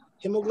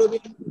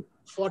 hemoglobin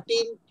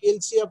 14,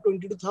 TLC of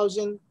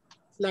 22,000,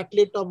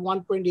 platelet of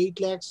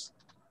 1.8 lakhs,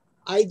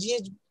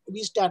 IgHV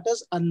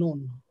status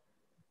unknown.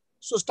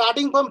 So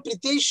starting from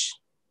Pritesh.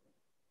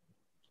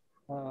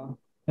 Hello,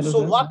 so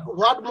sir.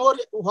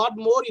 what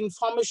more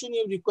information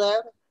you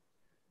require?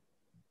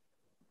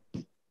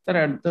 Sir,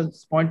 at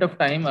this point of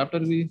time, after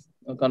we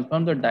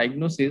confirm the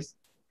diagnosis,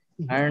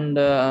 and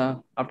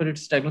after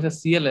it's diagnosed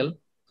as CLL,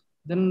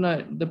 then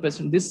the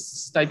patient,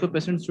 this type of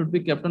patient should be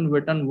kept on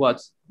wait and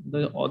watch.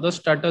 The other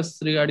status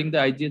regarding the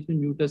IGHV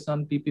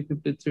mutation,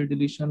 TP53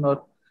 deletion,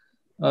 or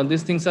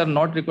these things are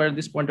not required at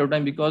this point of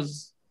time,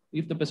 because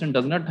if the patient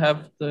does not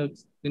have the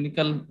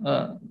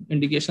clinical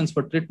indications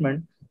for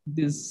treatment,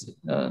 these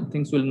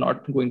things will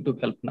not going to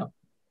help now.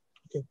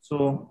 Okay.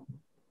 So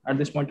at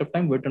this point of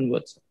time, wait and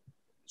watch.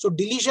 So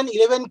deletion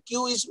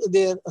 11q is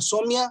there,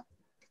 Soumya.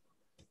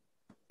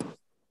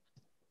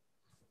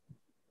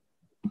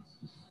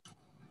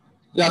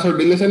 Yeah, so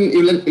deletion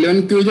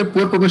 11q is a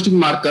poor prognostic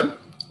marker.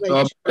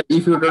 Right.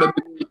 If you have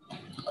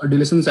a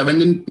deletion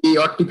 17p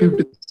or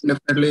TP53,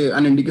 definitely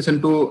an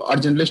indication to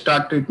urgently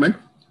start treatment.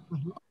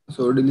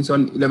 So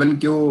deletion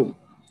 11q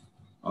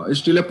is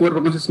still a poor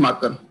prognosis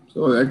marker.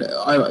 So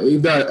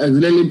if the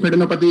axial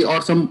lymphadenopathy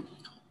or some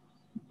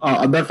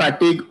other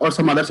fatigue or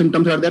some other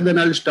symptoms are there, then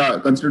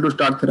I'll consider to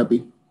start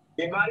therapy.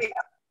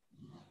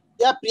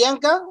 Yeah,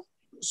 Priyanka.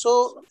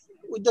 So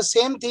with the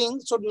same thing,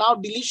 so now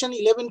deletion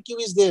 11q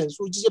is there,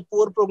 so which is a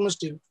poor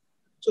prognostic.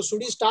 So should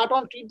we start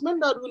on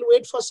treatment, or will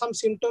wait for some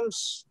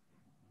symptoms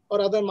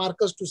or other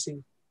markers to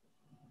see?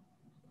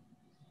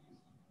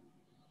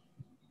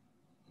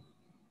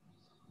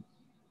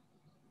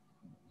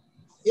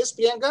 Yes,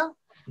 Priyanka?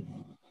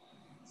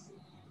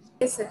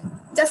 Yes, sir.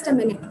 Just a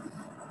minute.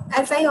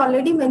 As I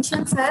already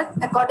mentioned, sir,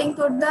 according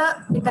to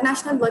the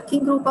International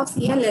Working Group of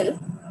CLL,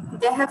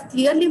 they have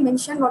clearly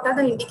mentioned what are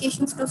the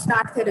indications to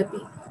start therapy.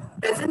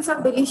 Presence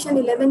of deletion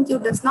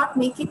 11q does not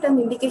make it an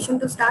indication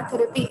to start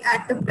therapy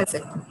at the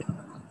present.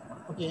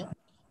 Okay.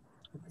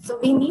 So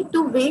we need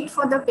to wait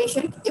for the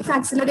patient. If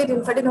axillary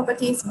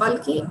lymphadenopathy is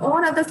bulky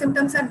or other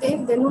symptoms are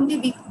there, then only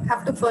we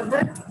have to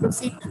further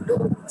proceed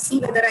to see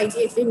whether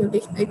IgHV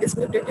mutation it is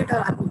mutated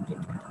or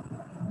unmutated.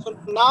 So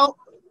now,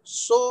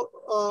 so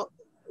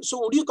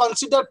would you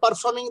consider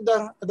performing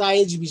the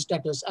IgHV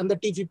status and the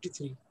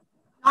T53?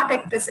 Not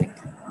at present.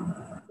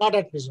 Not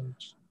at present.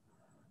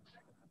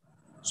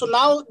 So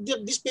now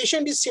this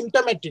patient is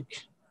symptomatic,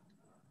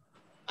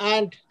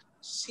 and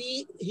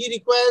he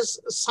requires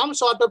some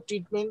sort of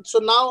treatment. So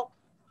now,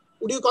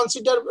 would you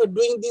consider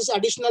doing this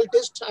additional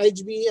test,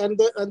 IgB and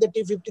the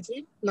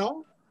T53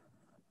 now?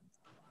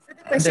 So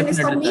the question is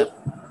for me.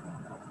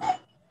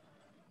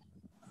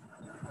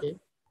 Okay.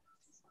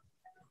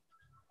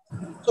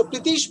 So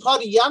Pritish,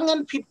 for young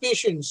and fit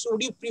patients,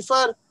 would you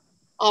prefer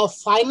a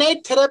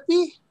finite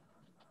therapy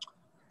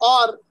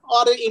or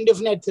an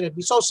indefinite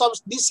therapy? So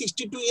this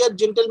 62-year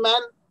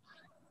gentleman,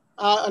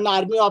 an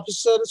army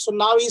officer, so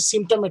now he's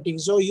symptomatic.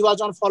 So he was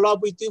on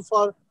follow-up with you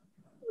for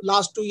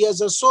last 2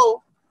 years or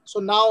so. So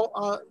now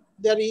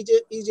there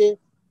is a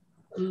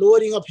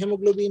lowering of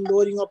hemoglobin,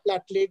 lowering of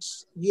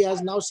platelets. He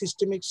has now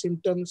systemic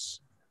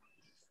symptoms.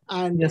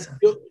 And yes,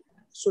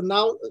 so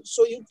now,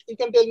 so you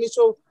can tell me,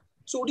 so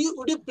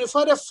would you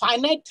prefer a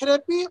finite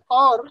therapy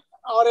or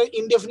an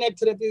indefinite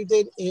therapy?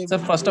 So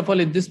first of all,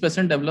 if this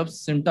patient develops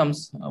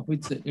symptoms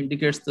which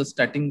indicates the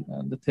starting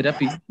the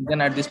therapy,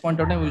 then at this point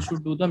of time we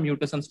should do the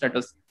mutation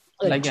status,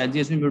 right, like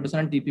IgHV mutation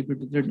and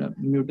TP53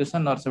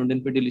 mutation or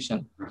 17p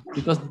deletion,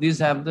 because these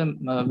have the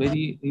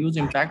very huge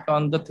impact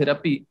on the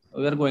therapy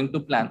we are going to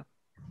plan.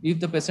 If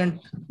the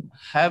patient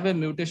have a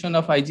mutation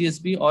of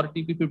IgHV or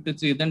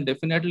TP53, then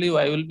definitely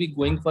I will be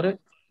going for a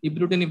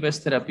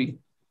ibrutinib-based therapy.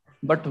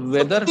 But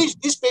whether so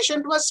this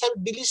patient was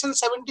deletion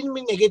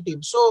 17p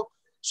negative, so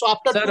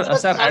after 2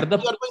 years,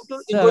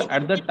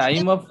 at the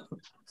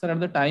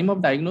time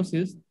of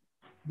diagnosis,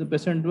 the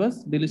patient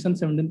was deletion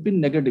 17p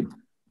negative.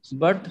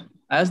 But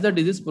as the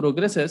disease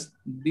progresses,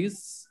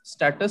 this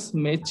status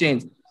may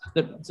change.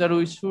 Sir,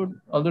 we should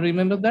also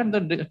remember that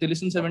the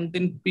deletion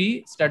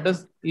 17p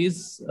status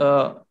is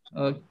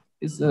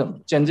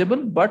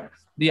changeable, but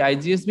the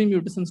IgHV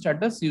mutation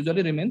status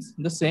usually remains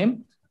the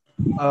same.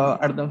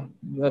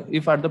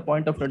 If at the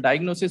point of the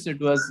diagnosis it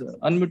was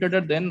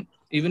unmutated, then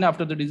even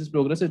after the disease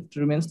progress, it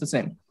remains the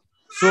same.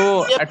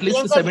 So yeah, at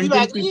least the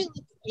 17p.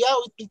 Yeah,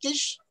 with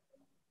Pritesh?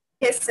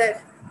 Yes,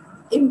 sir.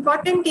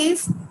 Important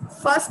is,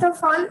 first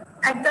of all,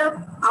 at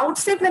the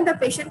outset when the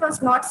patient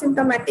was not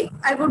symptomatic,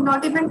 I would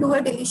not even do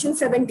a deletion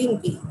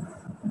 17p.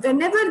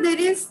 Whenever there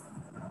is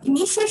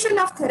initiation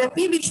of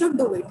therapy, we should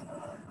do it.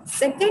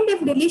 Second,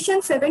 if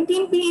deletion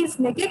 17p is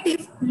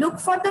negative, look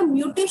for the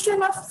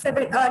mutation of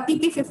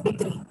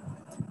TP53.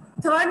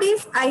 Third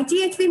is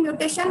IGHV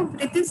mutation.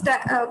 Pritish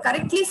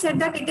correctly said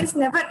that it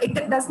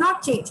does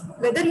not change.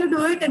 Whether you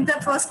do it at the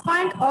first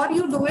point or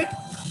you do it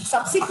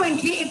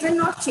subsequently, it will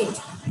not change.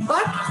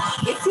 But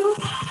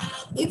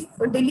if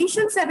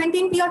deletion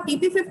 17p or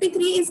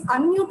TP53 is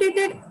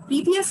unmutated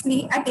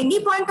previously, at any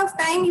point of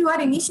time you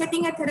are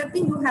initiating a therapy,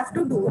 you have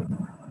to do it.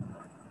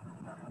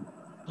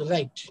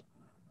 Right.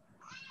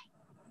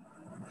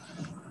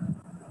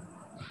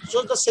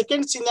 So the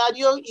second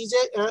scenario is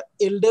a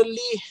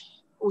elderly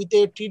with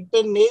a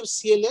treatment naive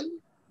CLL.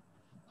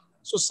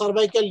 So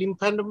cervical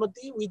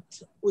lymphadenopathy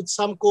with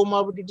some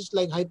comorbidities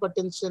like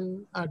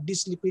hypertension,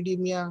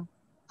 dyslipidemia,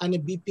 and a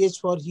BPH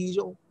for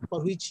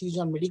which he is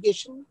on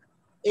medication.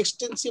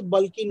 Extensive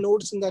bulky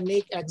nodes in the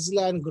neck,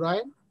 axilla, and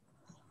groin.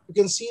 You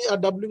can see a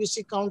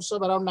WBC counts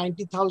of around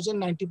 90,000,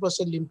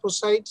 90%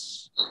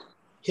 lymphocytes,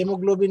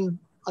 hemoglobin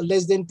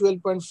less than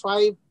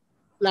 12.5,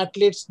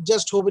 platelets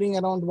just hovering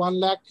around 1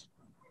 lakh.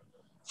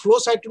 Flow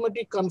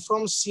cytometry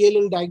confirms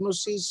CLL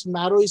diagnosis.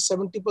 Marrow is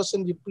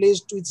 70%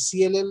 replaced with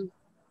CLL.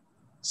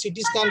 CT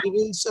scan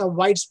reveals a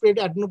widespread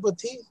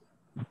adenopathy,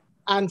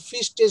 and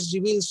FISH test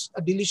reveals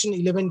a deletion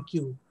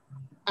 11q.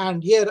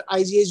 And here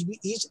IGHB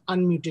is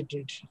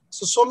unmutated.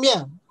 So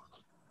Soumya,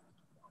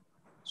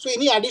 so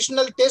any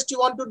additional test you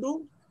want to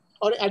do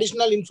or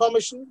additional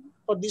information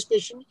for this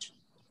patient?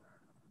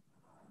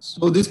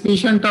 So this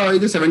patient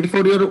is a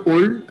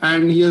 74-year-old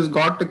and he has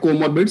got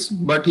comorbids,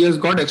 but he has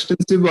got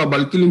extensive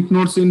bulky lymph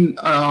nodes in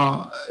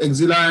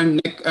axilla and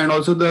neck, and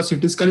also the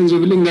CT scan is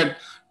revealing that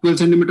 12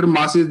 centimeter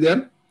mass is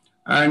there.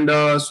 And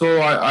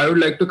so I would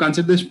like to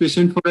consider this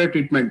patient for a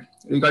treatment.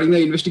 Regarding the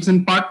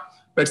investigation part,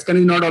 PET scan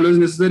is not always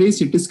necessary.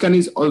 CT scan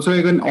is also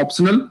again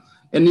optional.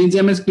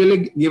 NEJM is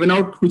clearly given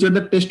out which are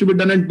the tests to be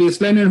done at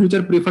baseline and which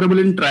are preferable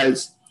in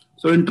trials.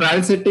 So in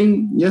trial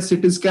setting, yes,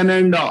 CT scan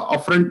and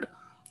upfront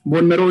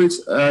bone marrow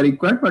is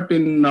required, but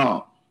in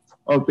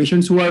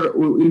patients who are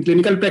in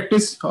clinical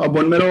practice,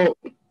 bone marrow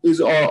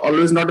is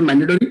always not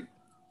mandatory.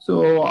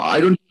 So I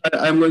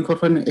am going for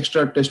an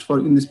extra test for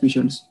in these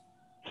patients.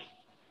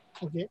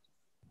 Okay.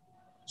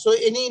 So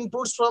any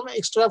inputs from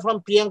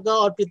Priyanka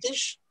or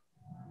Pritish?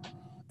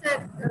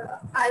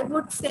 I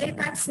would say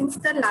that since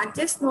the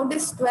largest node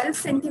is 12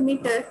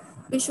 centimeter,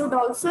 we should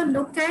also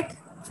look at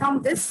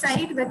from this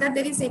side whether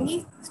there is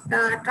any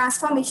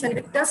transformation,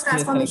 Richter's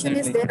transformation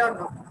is there or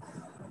not.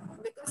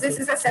 Because this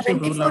is a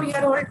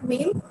 74-year-old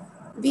male,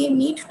 we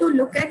need to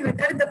look at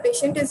whether the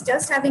patient is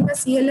just having a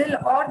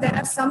CLL or there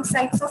are some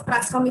signs of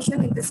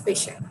transformation in this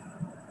patient.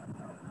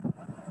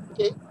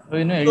 Okay. So,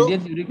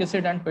 LDH, uric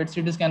acid and PET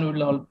CT scan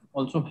will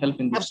also help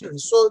in this. Absolutely.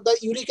 So the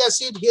uric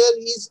acid here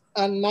is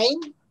 9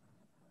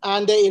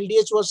 and the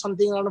LDH was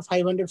something around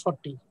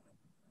 540.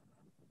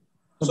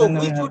 So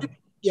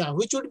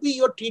which would be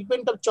your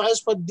treatment of choice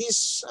for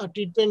this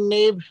treatment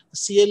naive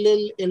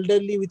CLL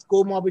elderly with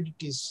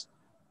comorbidities?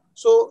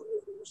 So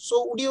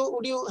would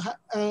you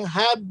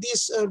have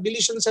this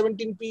deletion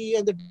 17p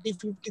and the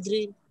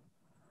T53?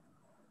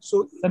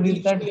 So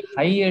with that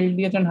high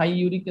LDH and high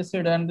uric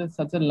acid and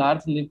such a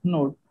large lymph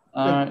node,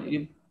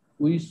 if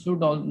we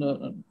should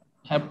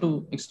have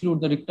to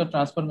exclude the Richter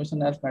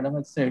transformation, as Madam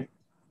has said.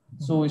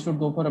 So we should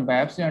go for a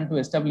biopsy and to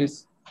establish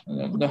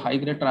the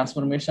high-grade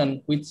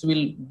transformation, which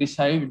will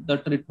decide the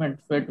treatment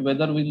fit,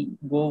 whether we'll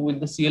go with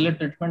the CLL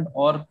treatment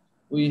or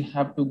we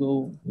have to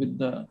go with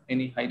the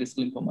any high-risk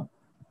lymphoma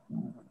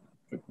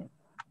treatment.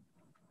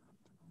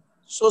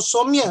 So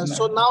Soumya,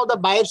 so now the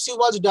biopsy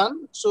was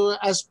done. So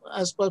as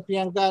per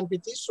Priyanka and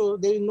Priti, so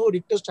there is no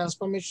Richter's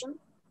transformation.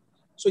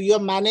 So you are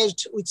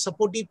managed with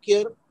supportive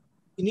care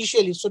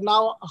initially. So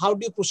now how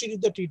do you proceed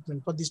with the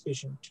treatment for this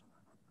patient?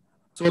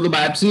 So the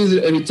biopsy is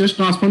Richter's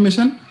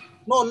transformation?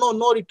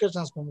 No Richter's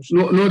transformation.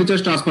 No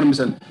Richter's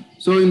transformation.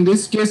 So in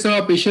this case,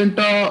 patient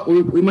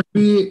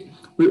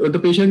the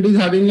patient is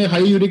having a high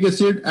uric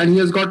acid and he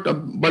has got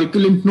bulky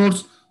lymph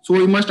nodes. So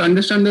we must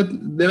understand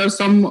that there are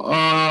some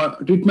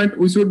treatment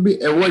we should be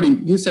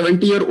avoiding. He's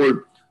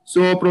 70-year-old.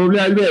 So probably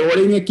I'll be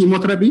avoiding a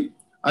chemotherapy.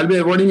 I'll be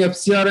avoiding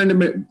FCR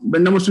and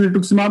bendamustine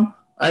rituximab.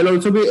 I'll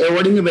also be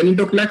avoiding a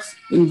venetoclax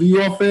in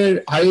view of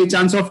a high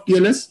chance of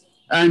TLS.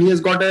 And he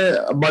has got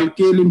a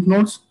bulky lymph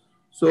nodes.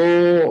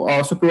 So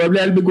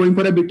probably I'll be going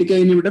for a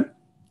BTK inhibitor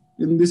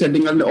in this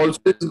setting. And also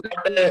it's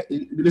got a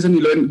deletion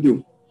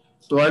 11q.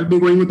 So I'll be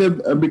going with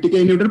a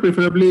BTK inhibitor,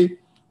 preferably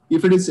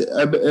if it is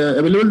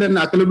available, then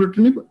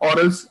acalabrutinib or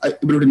else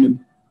ibrutinib.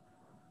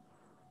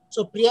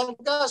 So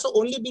Priyanka, so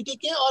only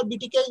BTK or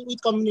BTK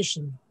with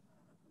combination?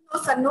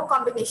 No sir, no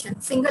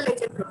combination, single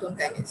agent proton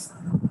kinase.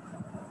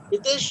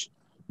 Ritesh?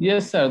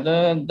 Yes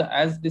sir,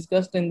 as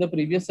discussed in the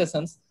previous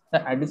sessions,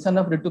 the addition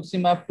of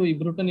rituximab to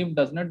ibrutinib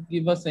does not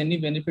give us any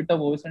benefit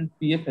of OS and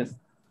PFS,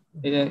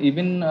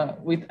 even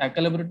with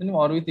acalabrutinib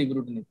or with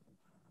ibrutinib.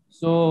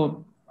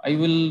 So I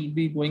will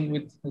be going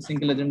with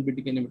single agent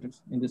BTK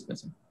inhibitors in this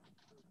patient.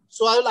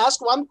 So I will ask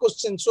one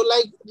question. So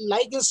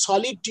like in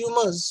solid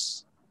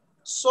tumors,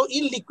 so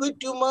in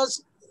liquid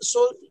tumors,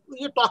 so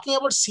you're talking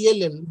about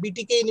CLL,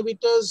 BTK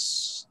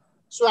inhibitors,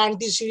 so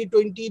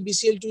anti-CD20,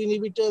 BCL2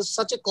 inhibitors,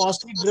 such a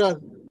costly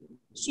drug.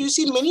 So you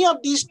see, many of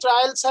these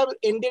trials have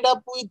ended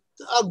up with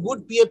a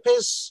good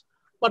PFS,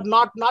 but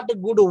not a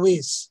good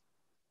OS.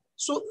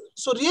 So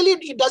really,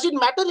 it doesn't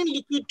matter in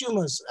liquid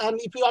tumors. And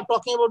if you are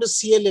talking about a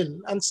CLL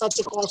and such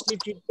a costly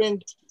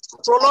treatment,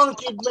 prolonged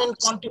treatment,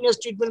 continuous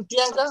treatment,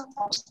 Priyanka,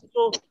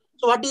 so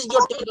what is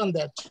your take on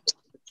that?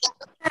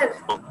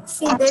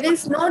 See, there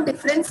is no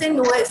difference in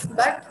OS,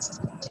 but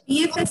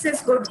PFS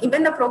is good.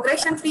 Even the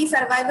progression-free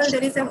survival,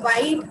 there is a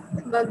wide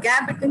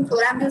gap between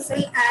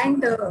chlorambucil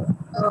and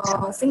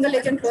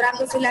single-agent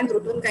chlorambucil and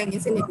protein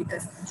kinase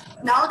inhibitors.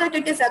 Now that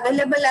it is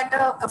available at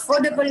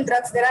affordable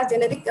drugs, there are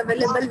generic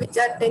available which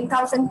are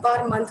 10,000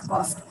 per month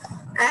cost.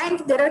 And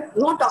there are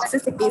no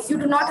toxicities. You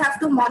do not have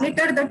to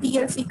monitor the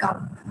TLC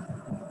count.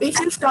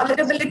 Patient's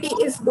tolerability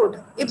is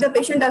good. If the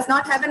patient does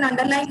not have an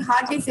underlying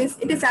heart disease,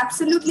 it is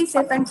absolutely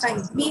safe and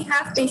fine. We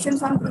have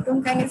patients on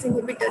protein kinase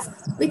inhibitors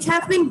which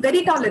have been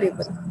very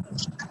tolerable.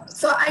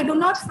 So I do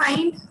not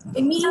find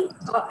any,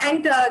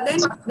 then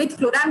with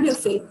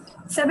chlorambucil,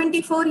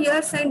 74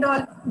 years and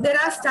all, there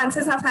are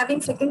chances of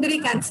having secondary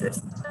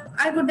cancers.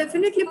 I would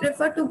definitely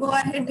prefer to go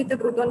ahead with the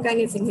protein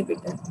kinase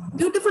inhibitor.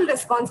 Beautiful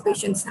response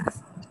patients have.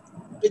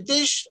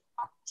 Pritish,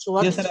 so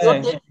what Yes, is sir.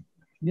 your take?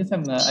 Yes,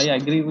 I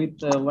agree with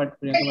what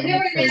Priyanka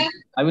madam has said.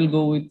 I will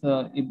go with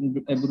a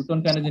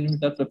protein kinase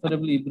inhibitor,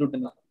 preferably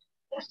ibrutinib.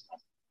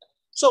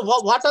 So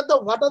what are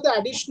the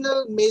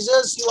additional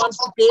measures you want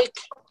to take?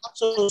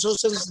 So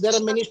since there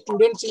are many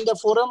students in the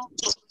forum,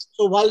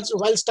 so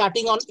while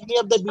starting on any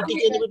of the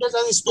BTK inhibitors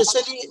and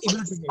especially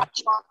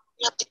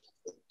ibrutinib.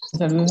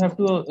 Sir, we have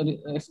to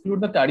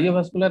exclude the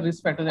cardiovascular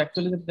risk factors.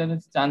 Actually, there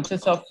is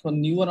chances of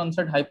newer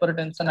onset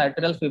hypertension,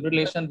 atrial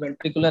fibrillation,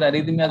 ventricular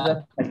arrhythmias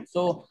are high.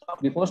 So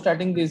before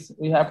starting this,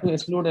 we have to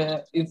exclude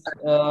if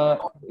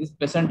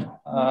patient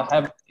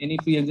have any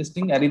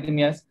pre-existing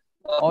arrhythmias,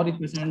 or if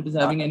patient is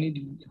having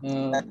any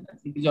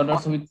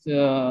disorders which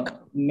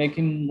make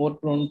him more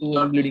prone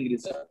to bleeding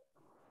risk.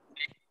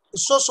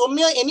 So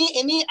Soumya,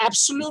 any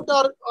absolute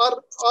or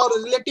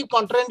relative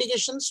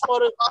contraindications for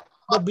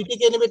the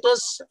BTK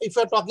inhibitors if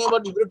you are talking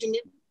about ibrutinib?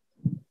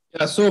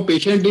 Yeah, so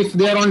patient, if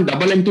they are on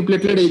double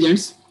antiplatelet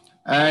agents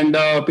and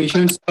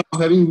patients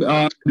are having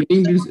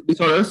bleeding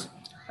disorders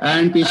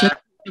and patients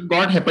have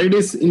got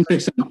hepatitis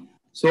infection,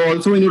 so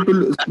also we need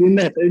to screen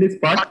the hepatitis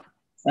part,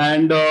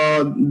 and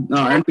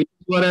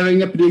patients who are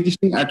having a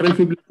pre-existing atrial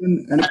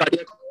fibrillation and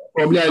cardiac,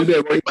 probably I will be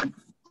avoiding.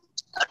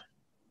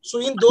 So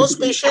in those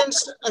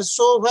patients,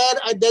 so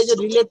where there is a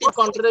relative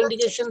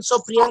contraindication, so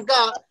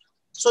Priyanka,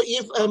 so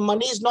if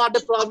money is not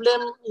a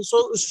problem,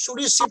 so should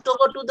we shift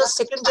over to the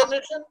second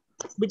generation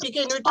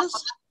BTK inhibitors?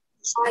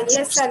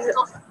 Yes, sir.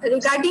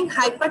 Regarding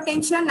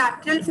hypertension,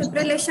 atrial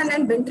fibrillation,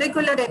 and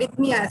ventricular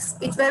arrhythmias,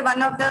 which were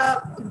one of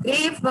the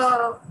grave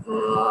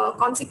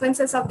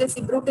consequences of this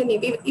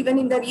ibrutinib, even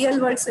in the real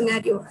world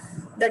scenario,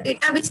 the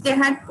data which they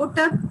had put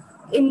up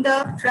in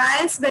the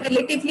trials were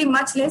relatively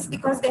much less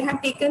because they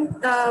had taken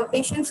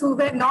patients who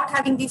were not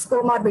having these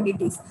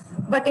comorbidities.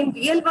 But in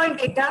real world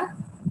data,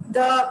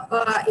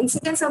 the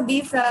incidence of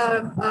these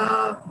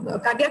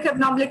cardiac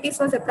abnormalities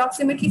was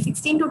approximately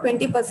 16 to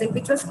 20%,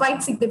 which was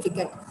quite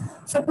significant.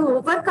 So to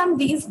overcome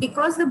these,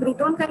 because the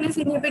protein kinase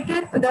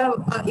inhibitor, the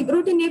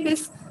ibrutinib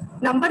is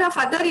number of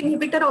other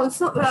inhibitor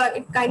also,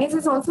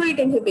 kinases also it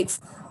inhibits.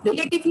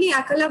 Relatively,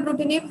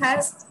 acalabrutinib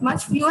has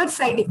much fewer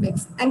side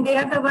effects, and they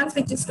are the ones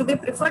which is to be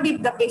preferred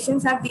if the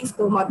patients have these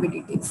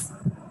comorbidities.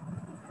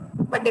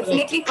 But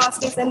definitely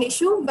cost is an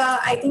issue, but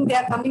I think they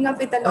are coming up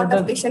with a lot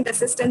of patient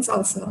assistance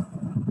also.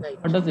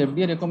 But does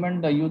FDA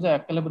recommend use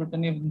of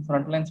acalabrutinib in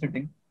frontline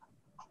setting?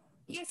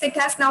 Yes, it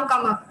has now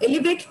come up.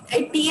 Elevate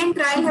TN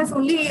trial has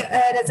only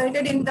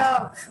resulted in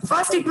the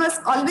first. It was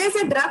always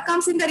a drug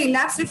comes in the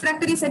relapsed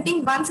refractory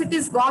setting. Once it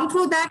is gone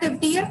through that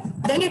FDA,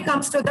 then it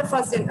comes to the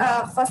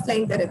first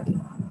line therapy.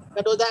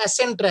 That was the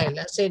Ascent trial.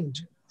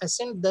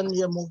 Ascent. Then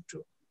you moved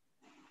to.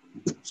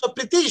 So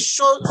Pritish,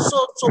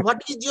 so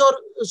what is your,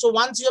 so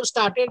once you have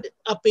started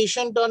a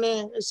patient on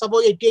a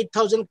suppose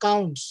 88,000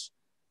 counts,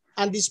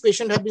 and this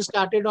patient has been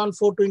started on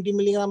 420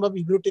 milligram of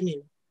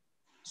ibrutinib.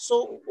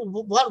 So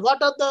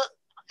what are the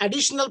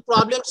additional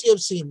problems you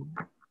have seen?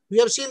 We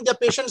have seen the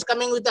patients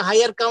coming with the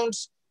higher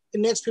counts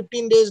in next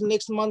 15 days,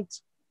 next month,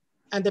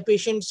 and the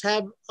patients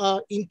have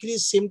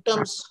increased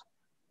symptoms.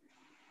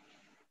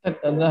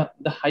 The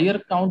higher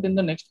count in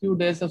the next few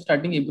days of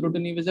starting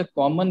ibrutinib is a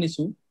common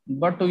issue,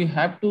 but we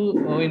have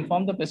to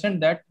inform the patient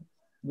that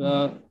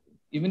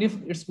even if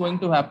it's going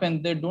to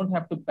happen, they don't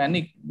have to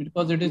panic,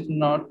 because it is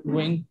not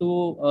going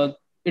to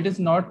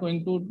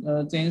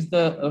change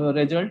the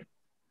result.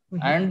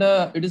 And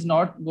it is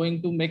not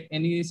going to make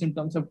any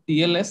symptoms of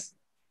TLS,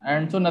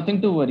 and so nothing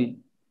to worry.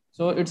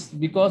 So it's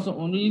because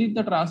only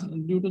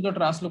due to the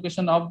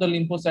translocation of the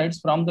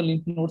lymphocytes from the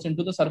lymph nodes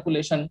into the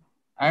circulation,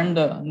 and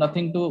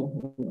nothing to,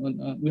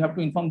 we have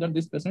to inform that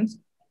these patients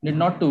need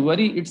not to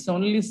worry. It's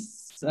only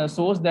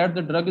shows that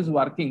the drug is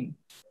working.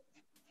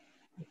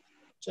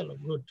 Chalo,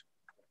 good.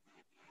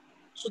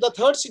 So the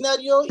third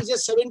scenario is a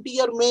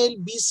 70-year male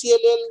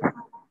BCLL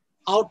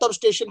out of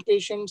station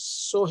patients.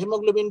 So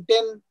hemoglobin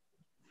 10,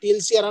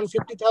 TLC around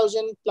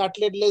 50,000,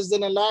 platelet less than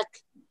 1 lakh,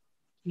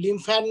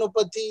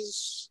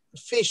 lymphadenopathies,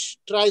 fish,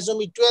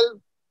 trisomy 12,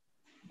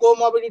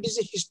 comorbidities,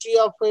 a history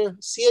of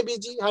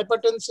CABG,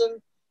 hypertension,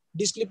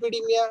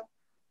 dyslipidemia,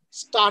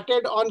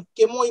 started on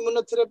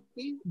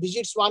chemoimmunotherapy,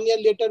 visits 1 year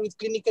later with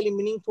clinically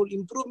meaningful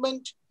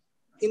improvement.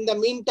 In the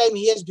meantime,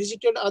 he has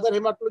visited other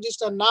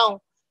hematologists and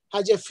now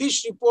has a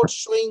fish report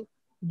showing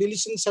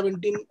deletion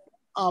 17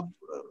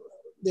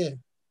 there.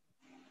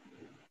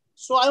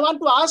 So I want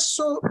to ask,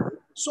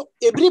 so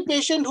every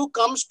patient who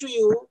comes to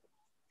you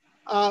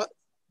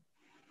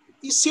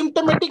is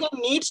symptomatic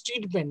and needs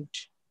treatment.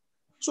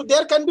 So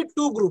there can be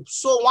two groups.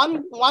 So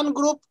one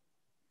group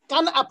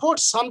can afford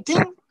something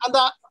and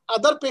the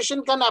other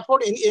patient can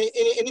afford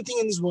anything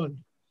in this world.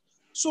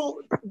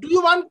 So do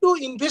you want to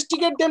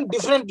investigate them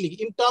differently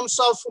in terms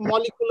of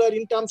molecular,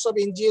 in terms of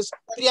NGS?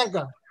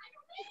 Priyanka?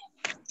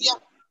 Yeah.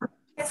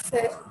 Yes,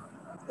 sir.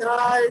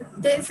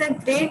 There's a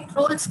great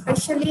role,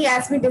 especially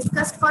as we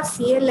discussed for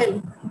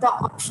CLL. The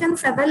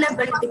options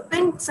available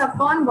depends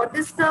upon what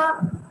is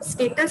the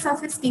status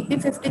of his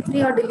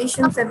TP53 or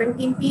deletion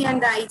 17p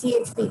and the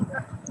IGHV.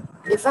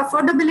 If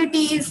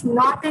affordability is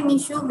not an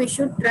issue, we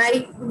should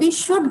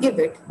give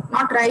it,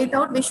 not try it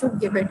out, we should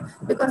give it,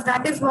 because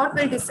that is what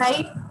will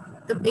decide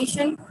the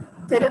patient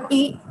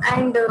therapy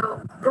and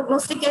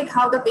prognosticate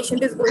how the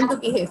patient is going to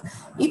behave.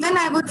 Even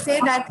I would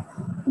say that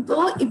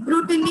though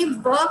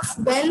ibrutinib works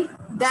well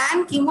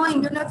than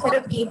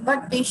chemoimmunotherapy,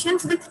 but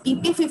patients with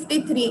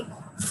TP53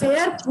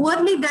 fare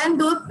poorly than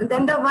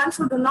the ones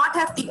who do not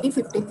have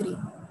TP53.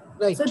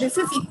 Right. So this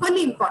is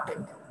equally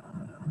important.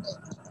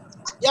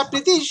 Yeah,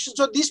 Pritish,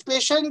 so this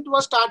patient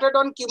was started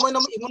on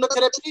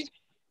chemoimmunotherapy.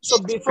 So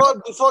before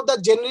the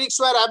generics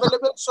were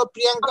available, so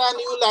Priyanka and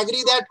you will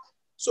agree that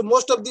so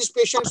most of these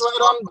patients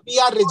were on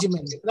BR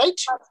regimen, right?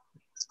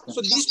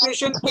 So this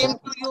patient came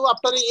to you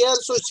after a year,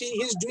 so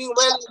he's doing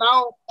well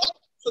now.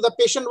 So the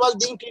patient was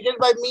being treated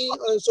by me,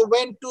 so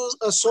went to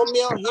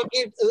Somya,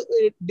 he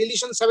did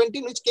deletion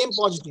 17, which came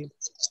positive.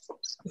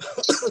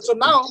 So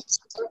now,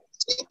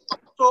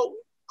 so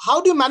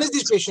how do you manage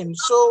this patient?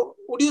 So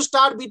would you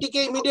start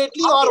BTK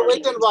immediately or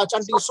wait and watch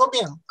until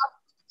Somya?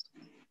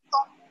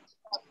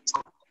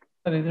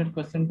 Sir, is it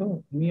question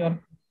to me or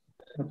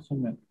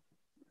Somya?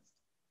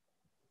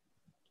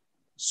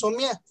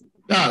 Somya?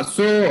 Yeah,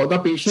 so the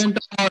patient,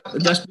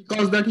 just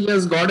because that he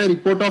has got a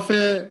report of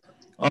a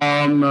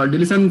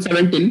deletion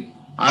 17,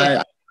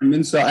 I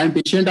means and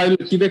patient I will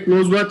keep a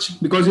close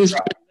watch because he's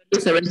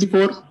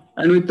 74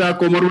 and with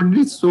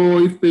comorbidities. So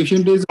if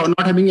patient is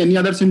not having any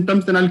other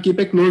symptoms, then I'll keep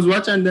a close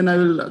watch and then I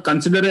will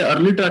consider a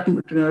early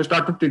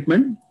start of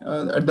treatment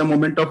at the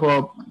moment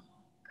of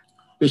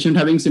patient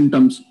having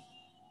symptoms.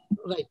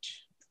 Right.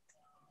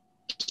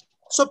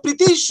 So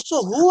Pritish,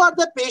 so who are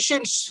the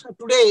patients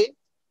today?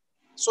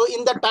 So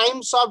in the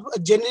times of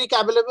generic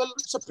available,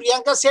 so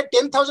Priyanka said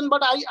 10,000,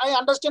 but I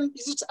understand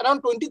is it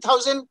around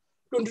 20,000,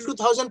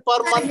 22,000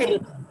 per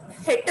month?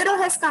 Hetero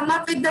has come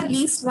up with the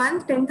least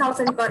one,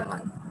 10,000 per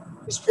month.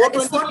 It's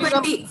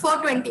 420,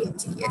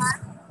 420, yes.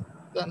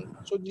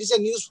 So this is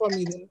a news for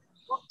me then.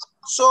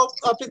 So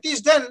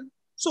Pritish then,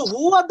 so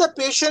who are the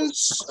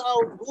patients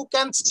who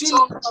can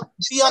still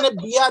be on a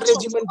BR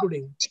regimen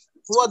today?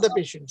 Who are the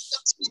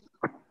patients?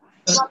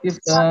 If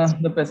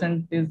the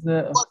patient is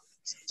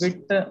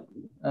fit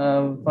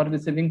for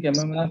receiving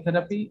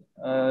chemoimmunotherapy,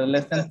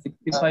 less than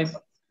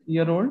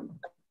 65-year-old,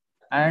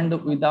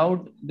 and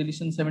without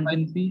deletion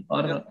 17p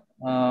or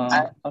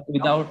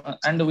without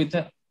and with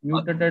a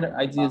mutated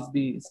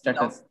IGSB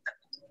status,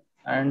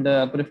 and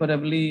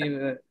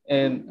preferably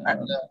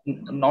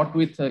not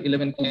with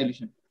 11q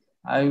deletion,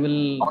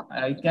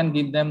 I can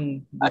give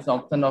them this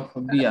option of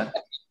BR.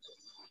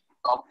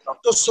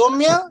 So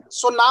Somya,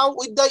 so now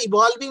with the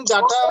evolving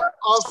data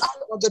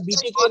of the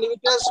BTK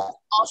inhibitors,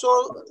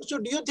 so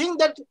do you think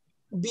that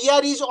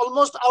BR is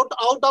almost out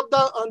of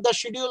the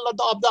schedule of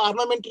the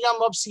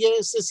armamentarium of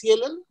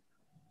CLL?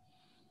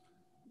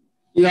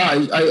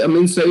 Yeah, I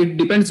mean, so it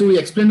depends. We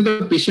explain to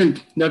the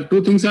patient that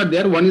two things are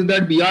there. One is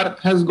that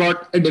BR has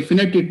got a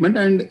definite treatment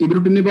and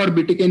ibrutinib or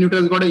BTK inhibitor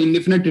has got an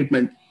indefinite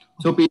treatment.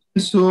 So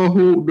patients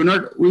who do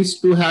not wish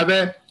to have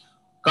a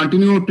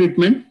continued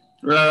treatment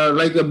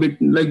like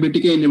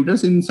BTK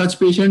inhibitors, in such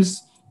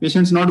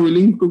patients not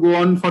willing to go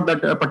on for that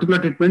particular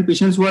treatment,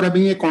 patients who are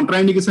having a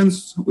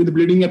contraindications with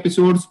bleeding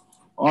episodes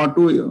or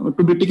to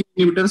BTK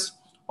inhibitors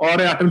or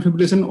atrial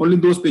fibrillation, only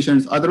those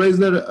patients. Otherwise,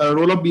 the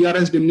role of BR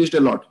has diminished a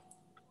lot.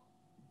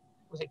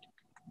 Right.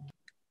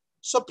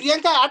 So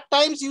Priyanka, at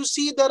times you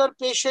see there are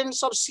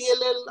patients of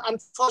CLL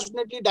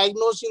unfortunately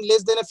diagnosed in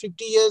less than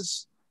 50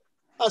 years,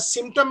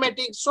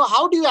 symptomatic. So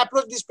how do you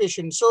approach these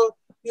patients? So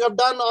you have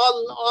done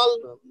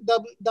all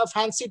the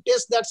fancy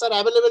tests that are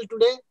available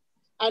today,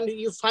 and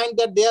you find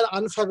that they are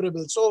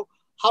unfavorable. So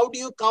how do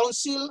you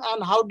counsel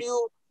and how do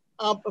you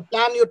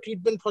plan your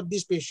treatment for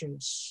these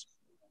patients?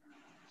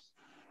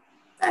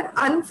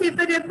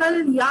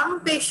 Unfavorable young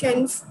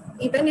patients,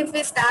 even if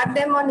we start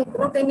them on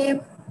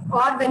ibrutinib,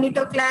 or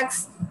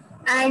venetoclax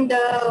and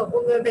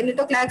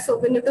venetoclax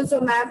or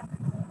venetoclax,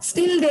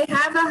 still they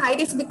have a high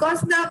risk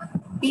because the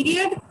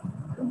period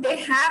they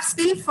have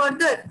still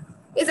further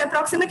is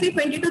approximately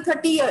 20 to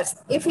 30 years.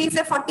 If he is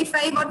a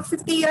 45 or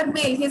 50-year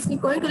male, he is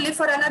going to live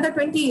for another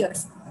 20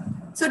 years.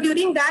 So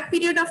during that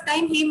period of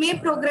time, he may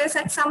progress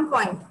at some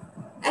point,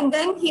 and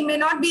then he may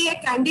not be a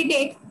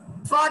candidate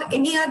for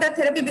any other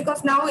therapy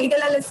because now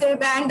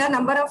EDLLSA and a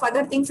number of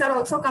other things are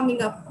also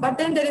coming up. But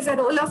then there is a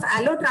role of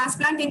allo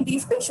transplant in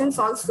these patients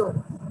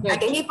also. Right.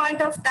 At any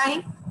point of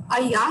time,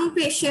 a young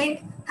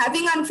patient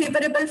having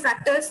unfavorable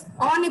factors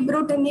on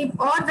ibrutinib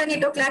or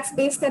venetoclax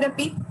based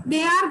therapy,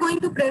 they are going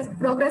to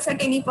progress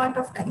at any point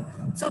of time.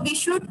 So we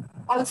should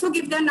also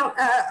give them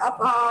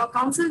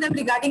counsel them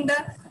regarding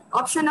the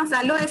option of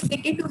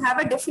allo-SCT to have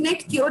a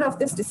definite cure of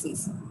this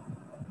disease.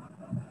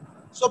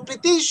 So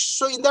Pritish,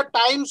 so in that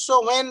time,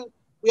 so when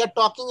we are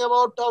talking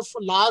about of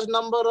large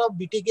number of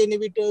BTK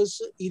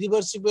inhibitors,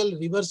 irreversible,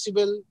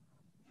 reversible,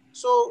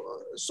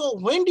 so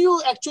when do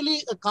you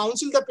actually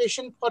counsel the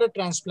patient for a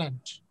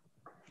transplant?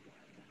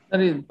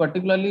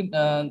 Particularly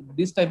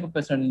this type of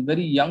patient,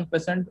 very young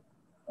patient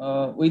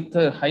with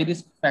high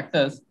risk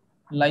factors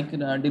like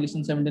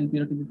deletion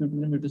 17p or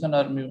TP53 mutation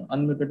or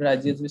unmutated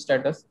IGSV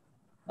status.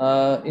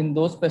 In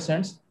those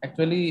patients,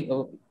 actually,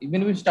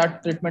 even if we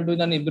start treatment with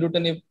an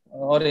ibrutinib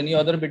or any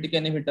other BTK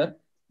inhibitor,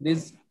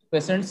 these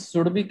patients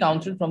should be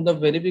counseled from the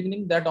very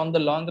beginning that on the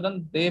long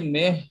run, they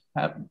may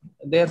have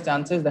their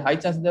chances, the high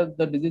chances that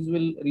the disease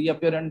will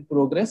reappear and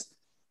progress.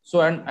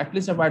 So, and at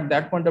least at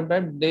that point of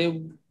time,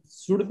 they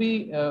should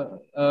be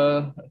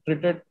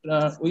treated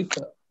with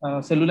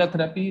cellular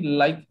therapy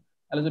like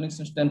allogeneic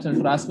stem cell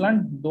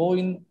transplant, though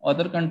in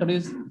other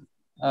countries,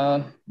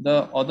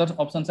 the other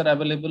options are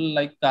available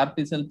like CAR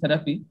T cell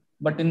therapy.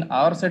 But in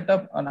our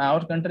setup, in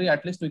our country,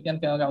 at least we can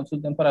counsel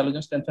them for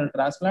allogeneic stem cell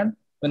transplant.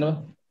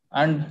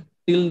 And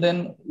till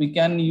then, we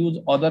can use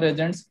other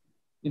agents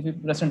if the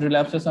patient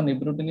relapses on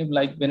ibrutinib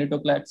like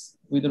venetoclax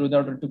with or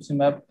without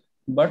rituximab.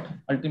 But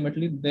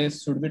ultimately, they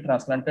should be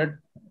transplanted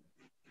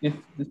if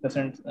this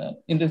patient,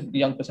 in this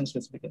young patient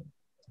specifically.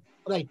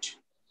 Right.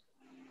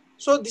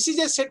 So this is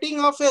a setting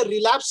of a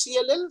relapse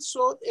CLL.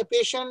 So a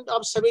patient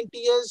of 70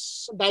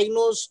 years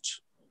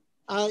diagnosed,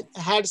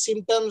 had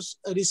symptoms,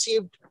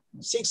 received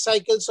 6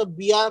 cycles of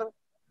BR,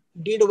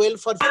 did well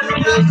for few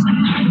years.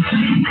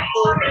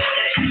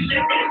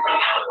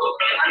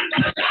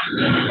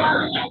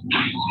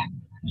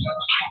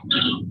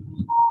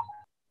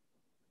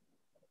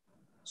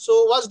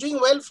 So was doing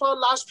well for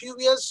last few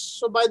years.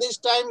 So by this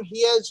time,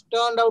 he has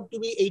turned out to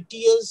be 80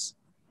 years.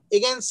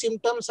 Again,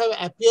 symptoms have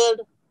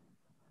appeared.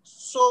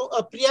 So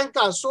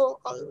Priyanka, so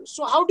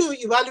how do you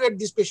evaluate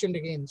this patient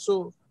again?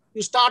 So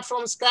you start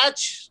from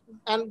scratch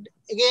and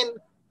again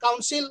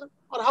counsel,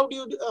 or how do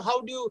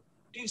you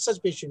treat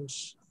such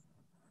patients?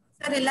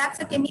 The relapse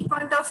at any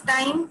point of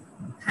time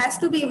has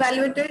to be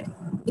evaluated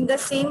in the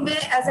same way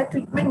as a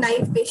treatment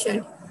naive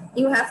patient.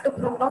 You have to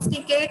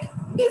prognosticate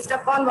based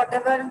upon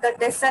whatever the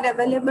tests are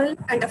available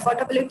and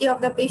affordability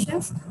of the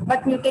patients,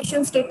 but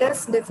mutation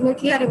status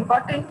definitely are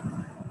important.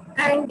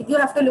 And you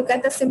have to look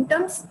at the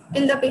symptoms.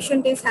 Till the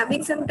patient is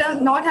having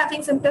symptoms, not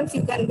having symptoms,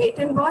 you can wait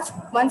and watch.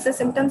 Once the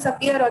symptoms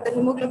appear or the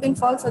hemoglobin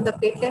falls or the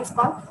platelets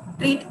fall,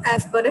 treat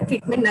as per a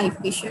treatment naive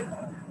patient.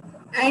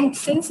 And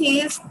since he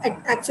is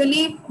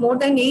actually more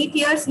than 8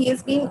 years, he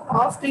has been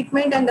off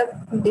treatment and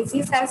the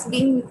disease has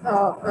been,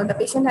 the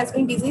patient has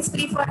been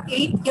disease-free for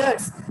 8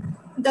 years.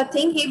 The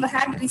thing he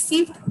had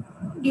received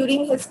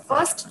during his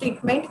first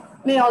treatment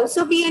may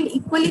also be an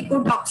equally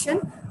good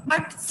option.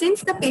 But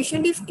since the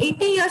patient is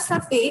 80 years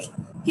of age,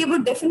 he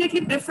would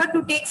definitely prefer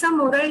to take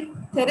some oral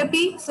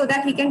therapy so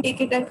that he can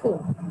take it at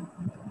home.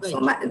 Right. So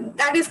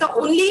that is the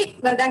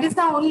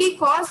only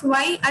cause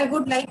why I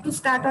would like to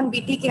start on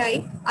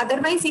BTKI.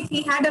 Otherwise, if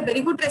he had a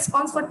very good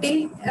response for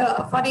 8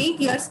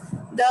 years,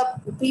 the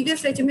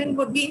previous regimen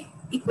would be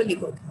equally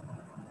good.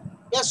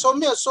 Yes,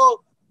 Soumya.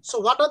 So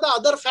what are the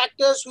other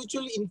factors which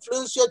will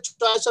influence your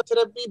choice of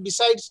therapy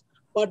besides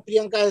what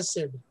Priyanka has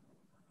said?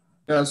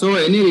 So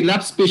any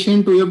relapse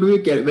patient, we have to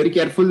be very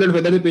careful that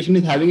whether the patient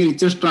is having a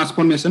richest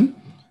transformation.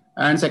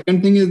 And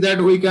second thing is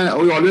that we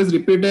always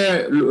repeat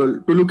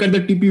to look at the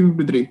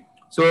TP53.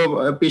 So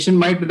a patient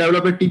might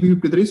develop a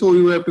TP53, so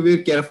we have to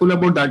be careful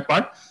about that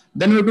part.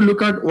 Then we have to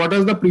look at what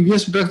are the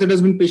previous drugs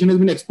that patient has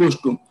been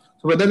exposed to.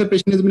 So whether the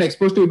patient has been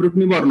exposed to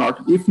ibrutinib or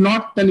not. If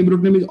not, then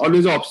ibrutinib is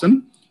always an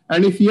option.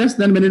 And if yes,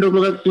 then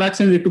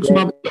venetoclax and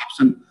rituximab is an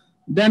option.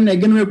 Then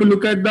again, we have to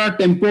look at the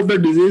tempo of the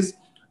disease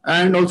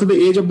and also the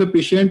age of the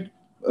patient.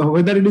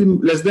 Whether it is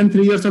less than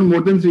 3 years or more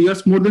than 3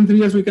 years,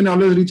 we can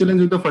always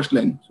re-challenge with the first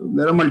line. So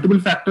there are multiple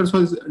factors.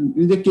 So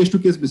it's a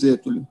case-to-case basis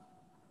actually.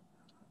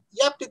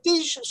 Yeah,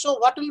 Pritish, so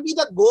what will be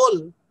the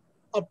goal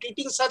of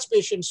treating such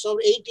patients? So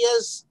 8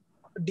 years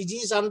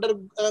disease under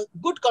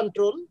good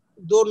control,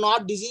 though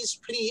not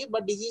disease-free,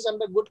 but disease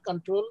under good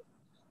control.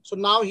 So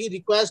now he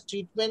requires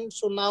treatment.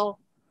 So now,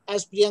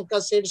 as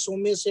Priyanka said,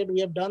 Soumya said,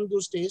 we have done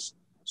those tests.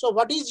 So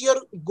what is your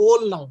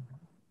goal now?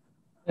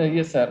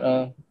 Yes,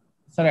 sir.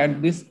 sir,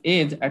 at this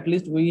age, at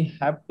least we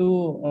have to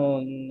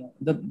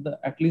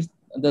at least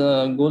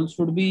the goal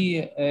should be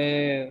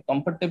a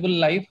comfortable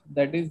life,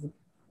 that is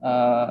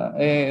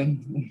a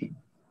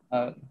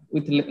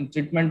with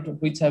treatment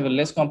which have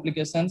less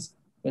complications.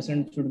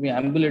 Patient should be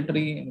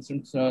ambulatory.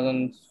 Patients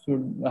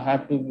should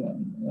have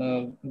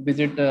to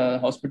visit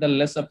hospital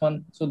less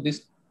often. So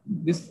these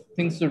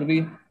things should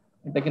be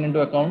taken into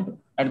account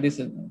at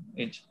this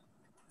age.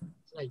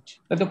 Right.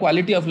 But the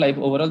quality of life,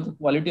 overall, the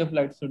quality of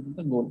life should be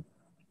the goal.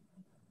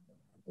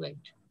 Right.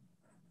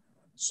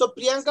 So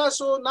Priyanka,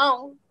 so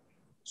now,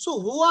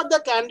 so who are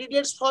the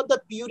candidates for the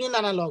purine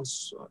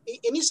analogs?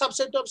 Any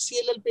subset of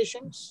CLL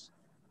patients?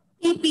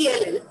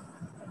 PPLL.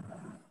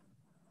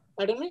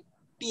 Pardon me?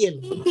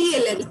 TL.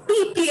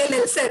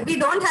 PPLL, sir. We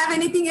don't have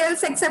anything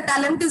else except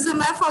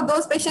alemtuzumab for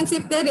those patients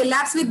if they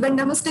relapse with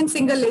bendamustine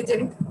single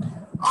agent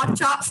or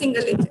CHOP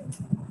single agent.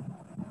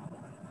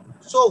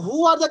 So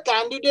who are the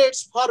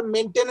candidates for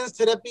maintenance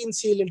therapy in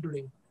CLL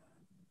today?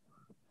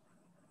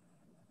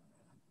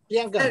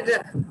 Priyanka.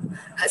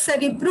 Sir,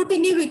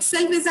 ibrutinib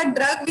itself is a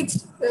drug which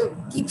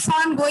keeps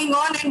on going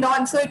on and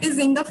on. So it is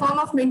in the form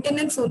of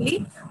maintenance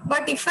only.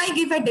 But if I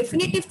give a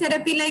definitive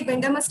therapy like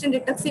bendamustine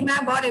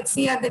rituximab or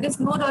FCR, there is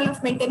no role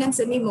of maintenance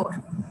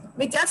anymore.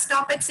 We just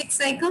stop at 6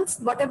 cycles,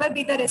 whatever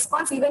be the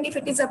response, even if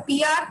it is a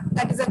PR,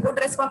 that is a good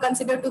response,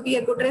 considered to be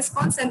a good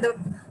response, and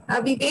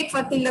we wait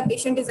for till the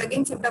patient is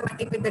again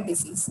symptomatic with the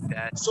disease.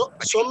 So,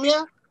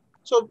 Soumya,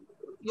 so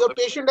your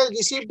patient has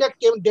received a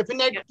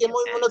definite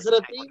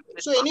chemoimmunotherapy.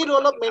 So any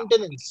role of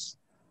maintenance?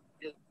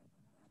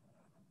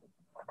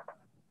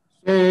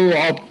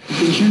 So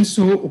patients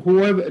who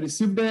have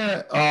received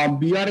a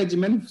BR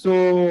regimen,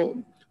 so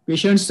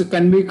patients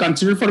can be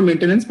considered for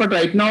maintenance, but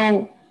right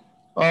now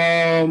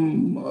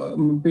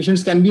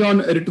patients can be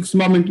on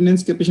rituximab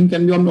maintenance, patient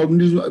can be on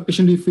obinutuzumab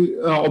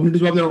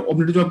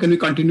can be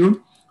continued.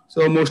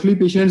 So mostly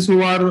patients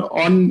who are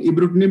on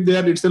ibrutinib, they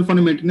are itself on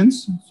a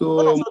maintenance.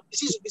 So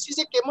this is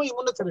a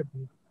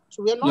chemoimmunotherapy.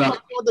 So we are not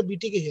talking about the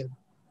BTK here.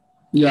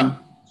 Yeah.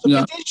 So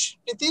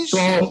Pritish.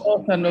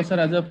 So no, sir.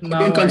 As of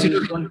now, I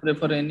don't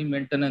prefer any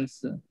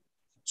maintenance.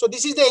 So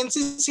this is the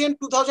NCCN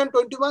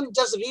 2021.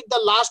 Just read the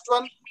last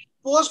one.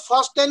 Post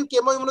first-line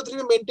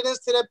chemoimmunotherapy maintenance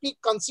therapy,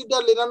 consider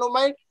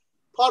lenalidomide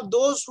for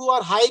those who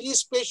are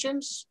high-risk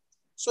patients.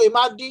 So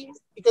MRD,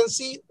 you can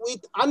see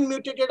with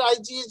unmutated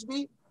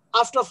IGHB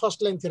after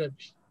first-line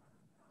therapy.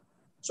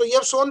 So you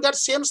have shown that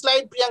same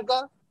slide,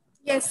 Priyanka?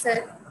 Yes,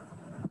 sir.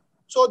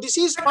 So this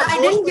is for I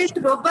didn't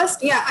get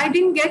robust. Yeah, I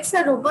didn't get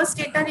the robust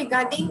data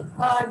regarding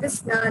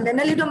this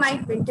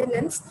lenalidomide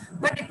maintenance,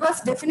 but it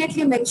was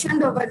definitely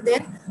mentioned over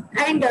there.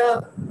 And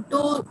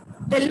to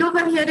tell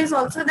over here is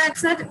also that,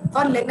 sir,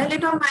 for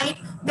lenalidomide,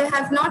 they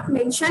have not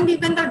mentioned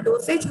even the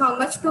dosage, how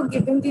much to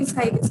give in these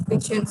high-risk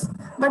patients.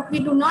 But we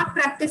do not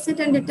practice it,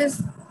 and it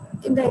is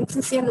in the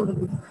NCCN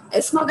only.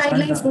 ESMO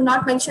guidelines do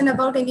not mention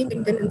about any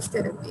maintenance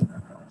therapy.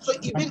 So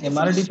even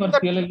MRD for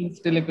CLL is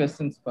still a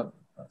question for.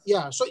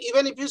 Yeah, so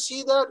even if you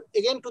see the,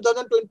 again,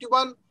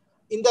 2021,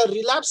 in the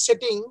relapse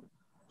setting,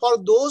 for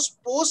those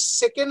post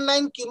second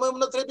line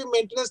chemoimmunotherapy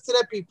maintenance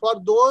therapy,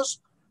 for those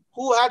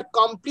who had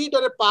complete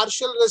or a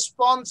partial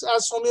response,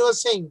 as Somi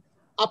was saying,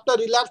 after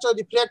relapse or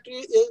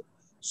refractory,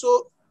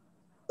 so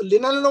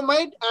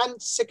lenalidomide,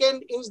 and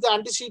second is the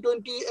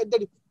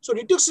anti-CD20. So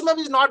rituximab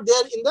is not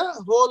there in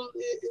the whole,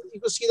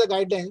 you can see the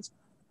guidelines.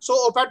 So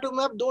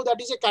ofatumumab, though,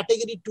 that is a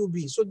category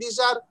 2B. So these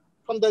are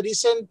from the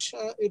recent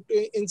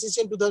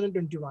NCCN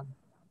 2021.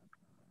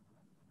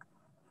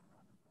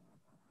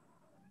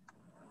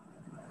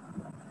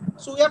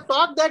 So we have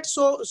talked that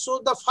so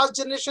the first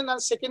generation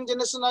and second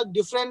generation are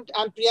different,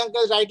 and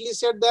Priyanka rightly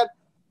said that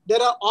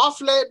there are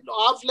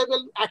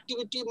off-level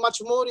activity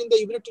much more in the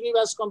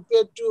ibrutinib as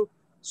compared to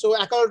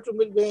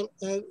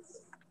acalabrutinib.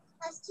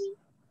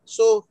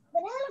 So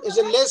there's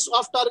a less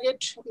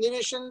off-target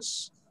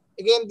inhibitions.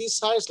 Again, this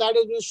slide has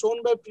been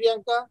shown by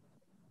Priyanka.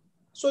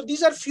 So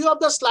these are few of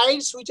the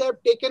slides which I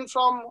have taken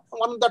from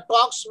one of the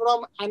talks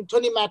from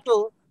Anthony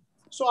Matto.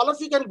 So all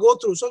of you can go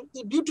through. So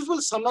the beautiful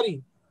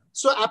summary.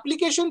 So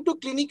application to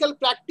clinical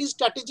practice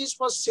strategies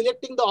for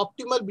selecting the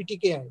optimal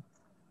BTKI.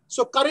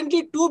 So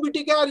currently 2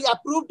 BTKI are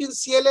approved in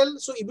CLL.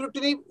 So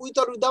ibrutinib with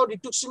or without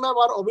rituximab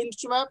or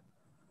obinutuzumab.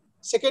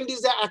 Second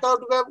is the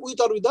acalabrutinib with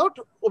or without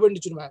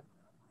obinutuzumab.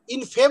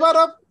 In favor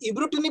of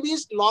ibrutinib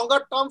is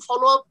longer term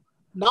follow-up,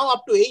 now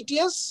up to 8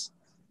 years.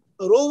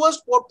 A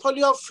robust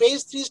portfolio of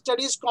phase 3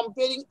 studies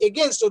comparing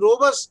against a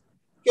robust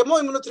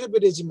chemoimmunotherapy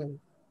regimen.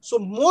 So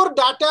more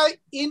data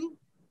in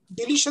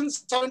deletion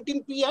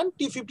 17p and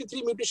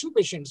T53 mutation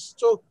patients.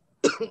 So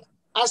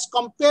as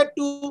compared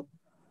to,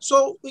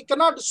 so we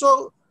cannot,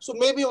 so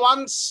maybe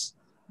once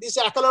this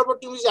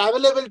acalabrutinib is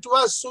available to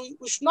us, so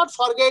we should not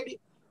forget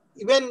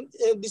even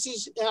this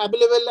is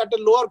available at a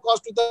lower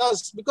cost with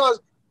us, because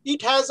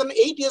it has an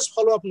 8 years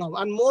follow-up now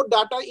and more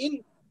data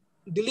in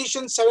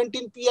deletion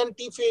 17p and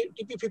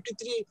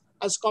TP53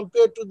 as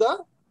compared to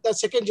the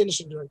second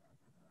generation drug.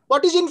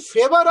 What is in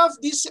favor of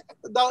this,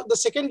 the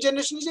second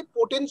generation is a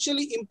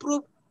potentially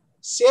improved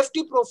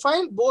safety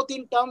profile, both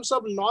in terms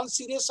of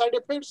non-serious side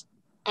effects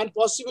and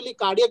possibly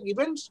cardiac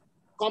events,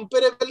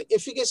 comparable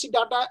efficacy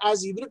data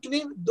as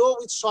ibrutinib, though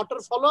with shorter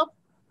follow-up,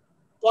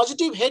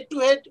 positive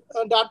head-to-head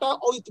data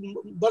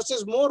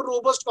versus more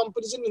robust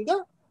comparison in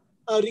the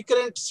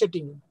recurrent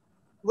setting.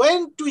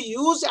 When to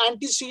use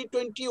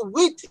anti-CD20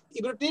 with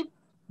ibrutinib,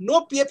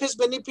 no PFS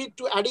benefit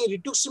to adding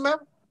rituximab,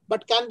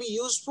 but can be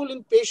useful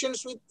in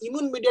patients with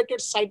immune-mediated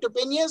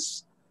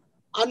cytopenias.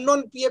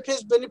 Unknown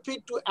PFS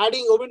benefit to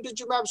adding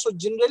obinutuzumab, so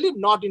generally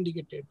not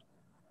indicated.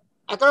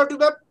 According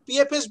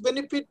PFS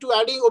benefit to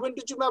adding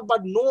obinutuzumab,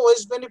 but no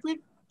OS benefit,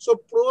 so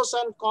pros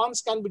and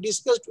cons can be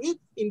discussed with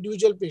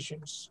individual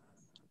patients.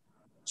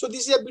 So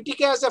this is a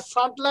BTK as a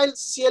frontline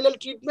CLL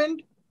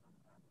treatment.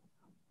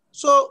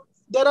 So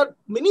there are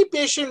many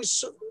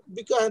patients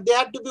because they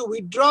had to be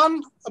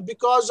withdrawn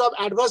because of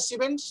adverse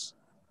events.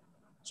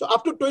 So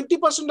up to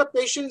 20% of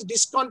patients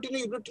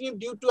discontinue ibrutinib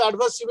due to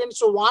adverse events.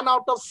 So 1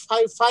 out of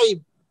 5.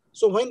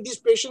 So when these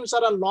patients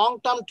are on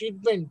long-term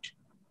treatment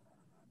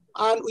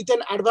and with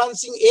an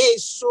advancing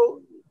age,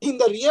 so in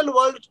the real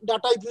world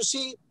data, if you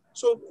see,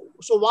 so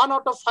 1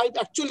 out of 5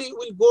 actually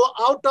will go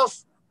out of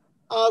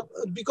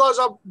because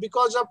of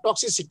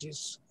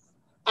toxicities,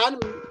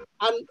 and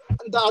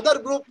the other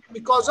group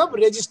because of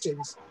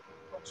resistance.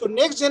 So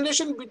next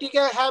generation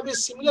BTK have a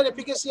similar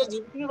efficacy as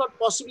ibrutinib, but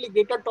possibly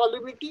greater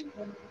tolerability.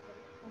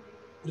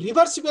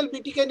 Reversible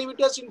BTK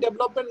inhibitors in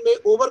development may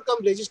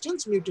overcome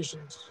resistance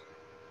mutations.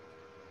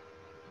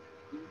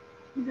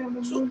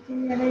 So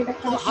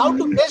how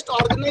to best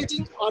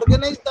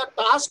organize the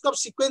task of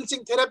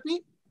sequencing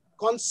therapy,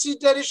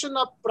 consideration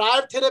of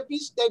prior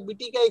therapies like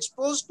BTK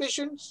exposed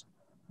patients,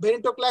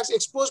 venetoclax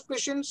exposed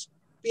patients,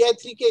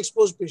 PI3K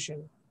exposed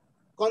patients.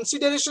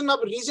 Consideration of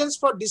reasons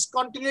for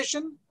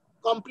discontinuation,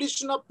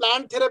 completion of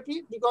planned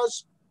therapy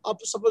because of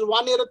suppose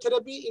 1 year of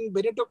therapy in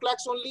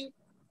venetoclax only,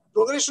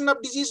 progression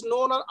of disease,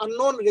 known or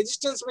unknown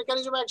resistance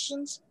mechanism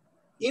actions,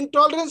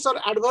 intolerance or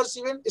adverse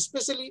event,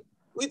 especially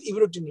with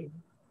ibrutinib.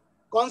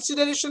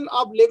 Consideration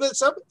of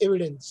levels of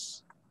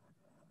evidence.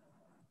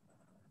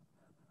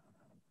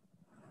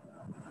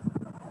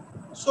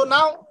 So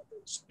now,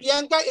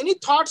 Priyanka, any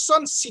thoughts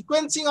on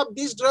sequencing of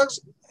these drugs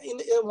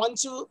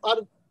once you are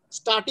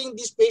starting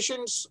these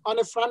patients on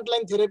a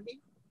frontline therapy?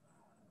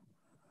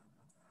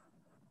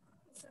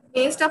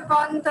 Based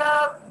upon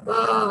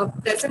the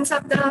presence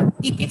of the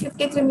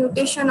TP53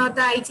 mutation or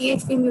the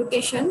IGHV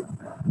mutation,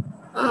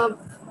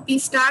 we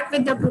start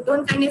with the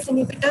proton kinase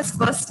inhibitors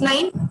first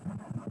line.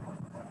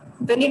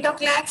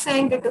 Venetoclax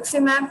and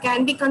rituximab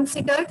can be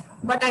considered,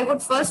 but I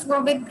would first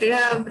go with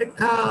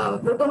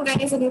proton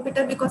kinase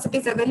inhibitor because it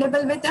is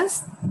available with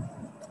us.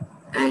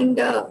 And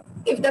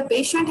if the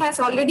patient has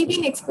already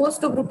been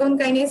exposed to proton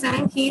kinase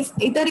and he is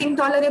either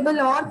intolerable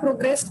or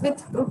progressed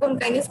with proton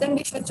kinase, then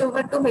we switch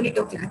over to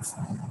venetoclax.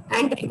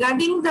 And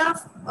regarding the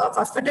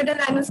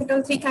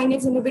phosphatidylinositol 3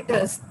 kinase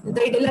inhibitors, the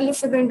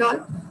idelalisib and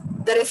all,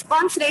 the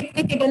response rate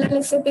with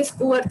idelalisib is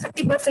poor,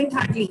 30%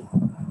 hardly,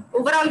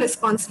 overall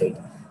response rate.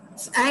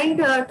 And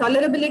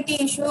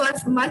tolerability issues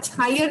are much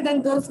higher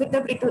than those with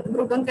the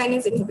proton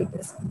kinase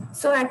inhibitors.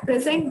 So at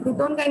present,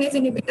 proton kinase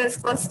inhibitors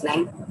first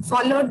line,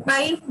 followed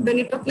by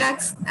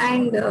venetoclax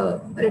and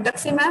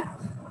rituximab,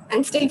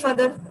 and still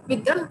further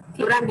with the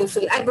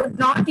chlorambucil. I would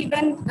not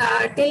even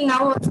till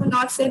now also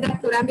not say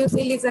that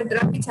chlorambucil is a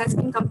drug which has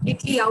been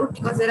completely out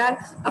because there are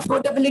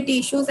affordability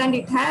issues and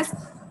it has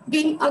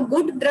been a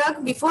good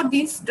drug before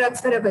these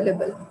drugs were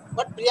available.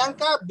 But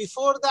Priyanka,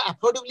 before the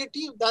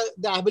affordability,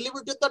 the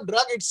availability of the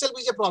drug itself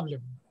is a problem.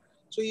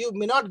 So you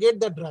may not get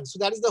the drug. So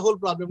that is the whole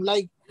problem.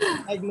 Like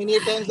many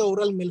times the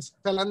oral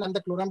melphalan and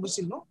the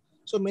chlorambucil, no?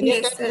 So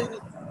many times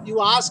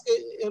you ask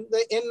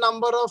the n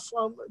number of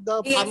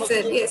the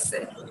pharmacy. Yes,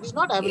 sir. It is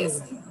not available.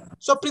 Yes.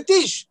 So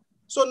Pritish,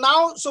 so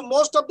now,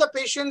 most of the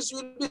patients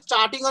will be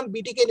starting on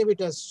BTK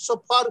inhibitors.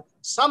 So for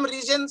some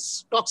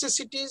reasons,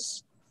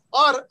 toxicities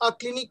or a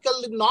clinical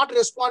not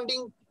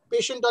responding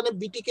patient on a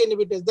BTK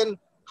inhibitor, then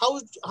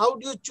how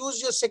do you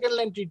choose your second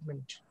line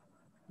treatment?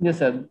 Yes,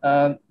 sir.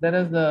 There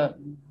is the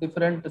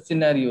different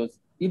scenarios.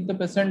 If the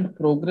patient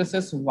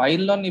progresses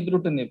while on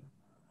ibrutinib,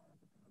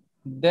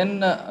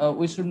 then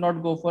we should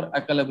not go for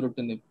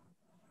acalabrutinib.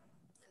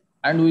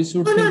 And we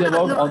should think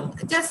about...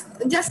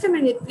 Just a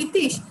minute,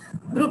 Pritish.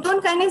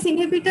 Proton kinase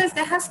inhibitors,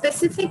 they have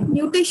specific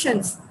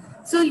mutations.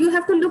 So you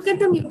have to look at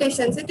the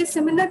mutations. It is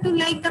similar to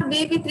like the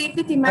way we treat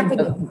with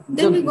imatinib.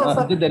 Then we go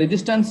for... The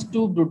resistance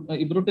to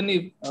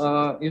ibrutinib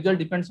usually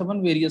depends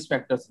upon various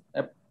factors.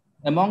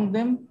 Among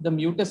them, the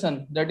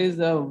mutation that is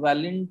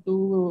valine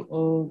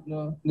to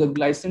the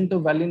glycine to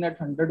valine at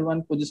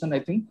 101 position, I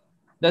think.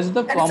 That's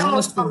the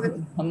commonest.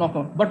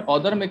 But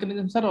other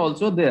mechanisms are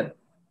also there,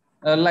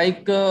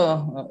 like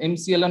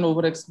MCL and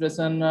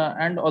overexpression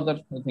and other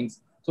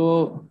things.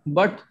 So,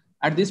 but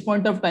at this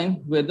point of time,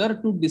 whether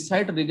to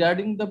decide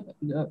regarding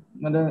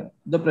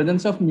the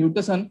presence of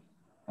mutation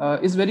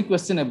is very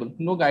questionable.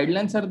 No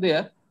guidelines are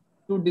there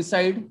to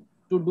decide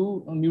to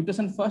do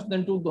mutation first,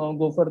 then to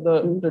go for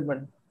the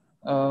treatment,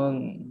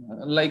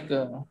 like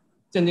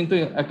changing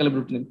to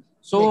acalabrutinib.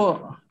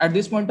 So at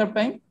this point of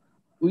time,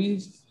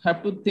 we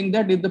have to think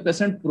that if the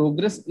patient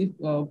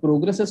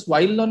progresses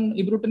while on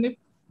ibrutinib,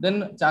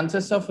 then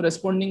chances of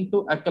responding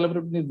to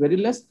acalabrutinib very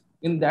less.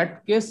 In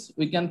that case,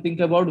 we can think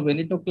about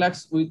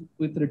venetoclax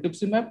with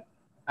rituximab.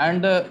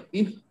 And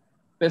if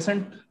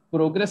patient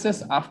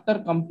progresses after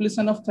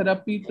completion of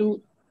therapy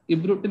to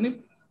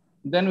ibrutinib,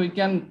 then we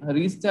can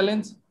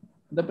re-challenge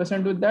the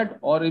patient with that,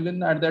 or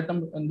even at that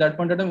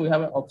point of time, we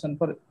have an option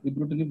for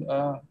ibrutinib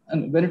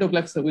and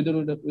venetoclax with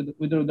or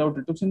without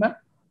rituximab.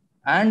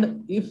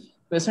 And if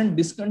patient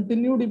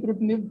discontinued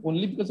ibrutinib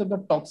only because of the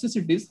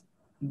toxicities,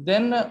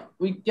 then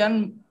we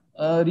can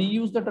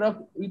reuse the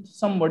drug with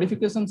some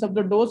modifications of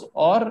the dose,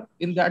 or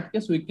in that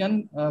case, we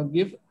can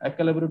give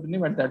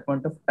acalabrutinib at that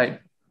point of time.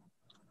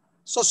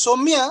 So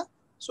Soumya,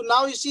 so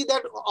now you see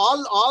that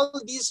all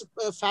these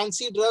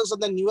fancy drugs or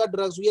the newer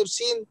drugs we have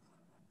seen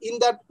in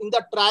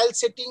the trial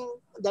setting,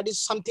 that is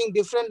something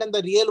different, and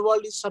the real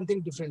world is something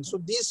different. So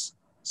this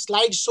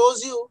slide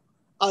shows you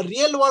a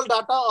real world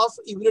data of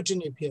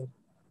ibrutinib here.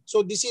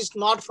 So this is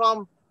not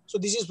from, so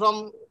this is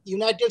from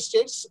United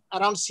States,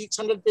 around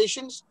 600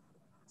 patients.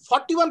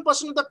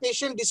 41% of the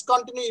patient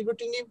discontinued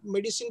ibrutinib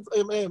medicine,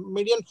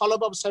 median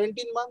follow-up of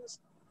 17 months.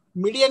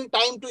 Median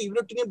time to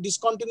ibrutinib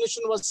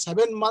discontinuation was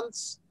 7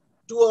 months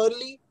too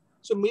early.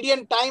 So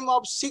median time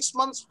of 6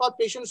 months for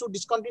patients who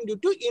discontinued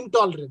due to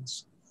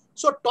intolerance.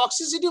 So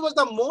toxicity was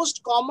the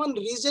most common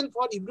reason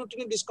for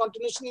ibrutinib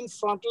discontinuation in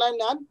frontline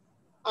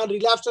and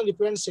relapse and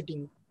recurrent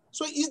setting.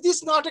 So is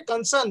this not a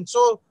concern?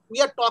 So we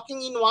are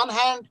talking in one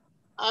hand,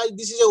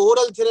 this is a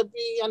oral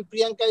therapy, and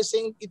Priyanka is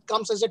saying it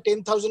comes as a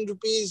 10,000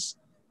 rupees.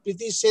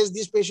 Priti says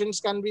these patients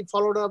can be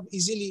followed up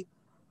easily.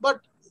 But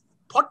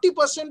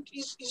 40%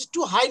 is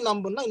too high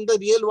number in the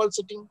real world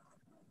setting.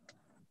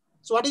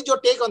 So what is your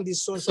take on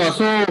this? So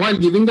while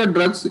giving the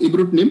drugs,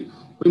 ibrutinib,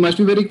 we must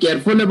be very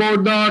careful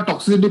about the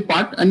toxicity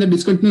part and the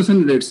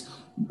discontinuation rates.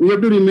 We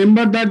have to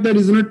remember that the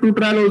Resonet 2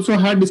 trial also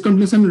had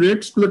discontinuation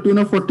rates to the tune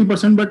of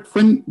 40%, but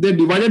when they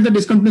divided the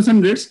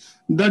discontinuation rates,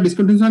 the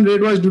discontinuation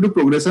rate was due to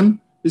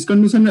progression.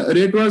 Discontinuation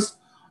rate was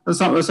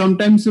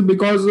sometimes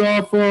because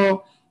of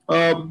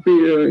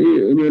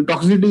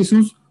toxicity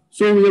issues.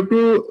 So we have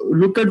to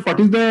look at what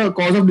is the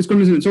cause of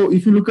discontinuation. So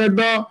if you look at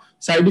the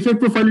side effect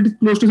profile, it is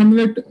close to something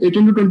like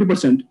 18 to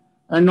 20%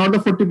 and not the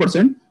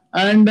 40%.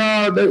 And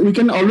we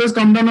can always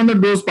come down on the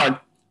dose part.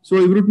 So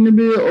ibrutinib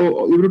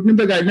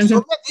the guidelines.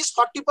 So this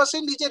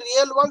 40% is a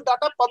real world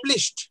data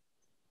published.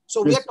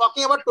 So we are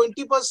talking about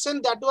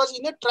 20% that was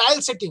in a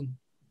trial setting.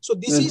 So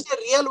this is a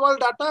real world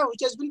data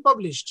which has been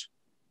published.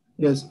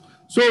 Yes.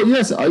 So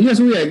yes,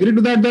 we agree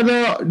to that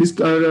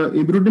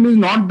ibrutinib is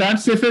not that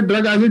safe a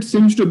drug as it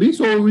seems to be.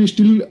 So we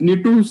still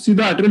need to see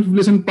the arterial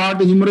fibrillation part,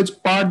 the hemorrhage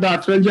part, the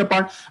arthralgia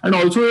part, and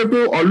also we have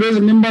to always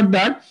remember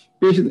that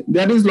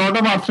there is a lot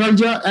of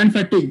arthralgia and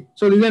fatigue.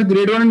 So these are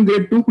grade 1 and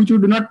grade 2, which you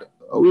do not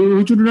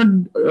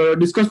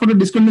discuss for the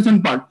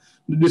discontinuation part.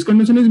 The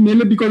discontinuation is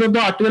mainly because of the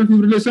arterial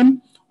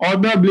fibrillation or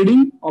the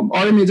bleeding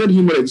or a major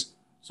hemorrhage.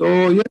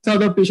 So yes,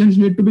 the patients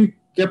need to be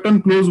kept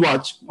on close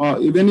watch,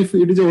 even if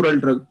it is an oral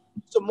drug.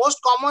 So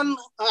most common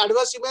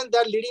adverse events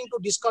that leading to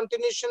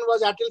discontinuation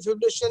was arterial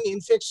fibrillation,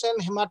 infection,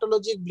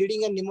 hematologic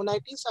bleeding, and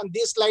pneumonitis. And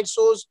this slide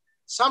shows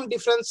some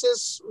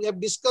differences we have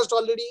discussed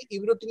already,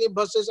 ibrutinib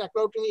versus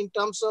acalabrutinib in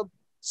terms of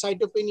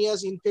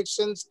cytopenias,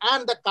 infections,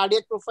 and the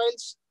cardiac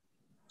profiles.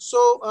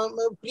 So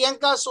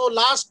Priyanka, so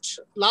last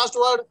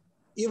word,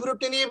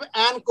 ibrutinib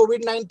and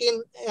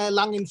COVID-19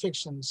 lung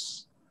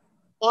infections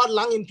or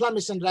lung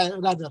inflammation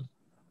rather.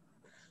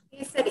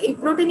 Yes, sir.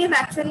 Ibrutinib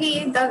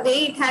actually, the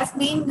way it has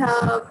been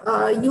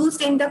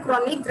used in the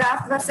chronic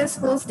graft versus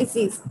host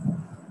disease.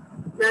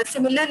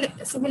 Similarly,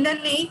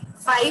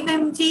 5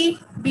 mg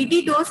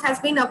BD dose has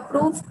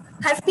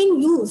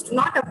been used,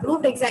 not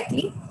approved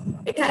exactly.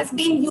 It has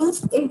been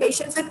used in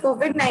patients with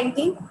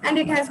COVID-19, and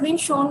it has been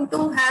shown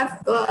to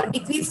have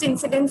decreased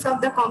incidence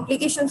of the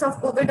complications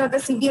of COVID or the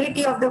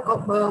severity of the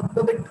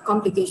COVID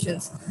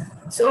complications.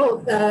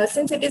 So,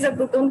 since it is a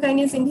proton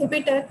kinase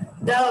inhibitor,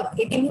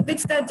 it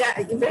inhibits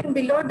even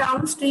below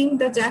downstream,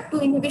 the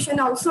JAK2 inhibition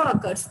also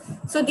occurs.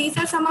 So, these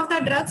are some of the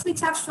drugs which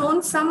have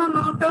shown some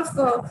amount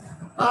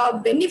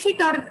of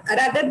benefit, or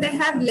rather they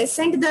have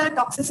lessened the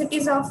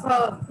toxicities of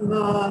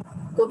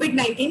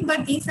COVID-19,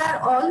 but these are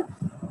all,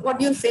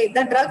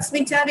 the drugs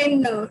which are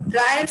in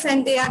trials,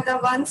 and they are the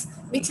ones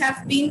which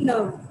have been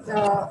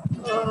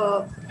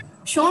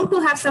shown to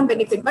have some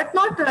benefit, but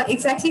not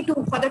exactly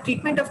for the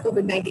treatment of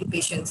COVID-19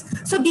 patients.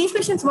 So these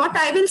patients, what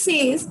I will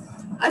say is,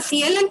 a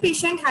CLN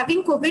patient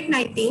having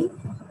COVID-19,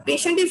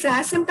 patient is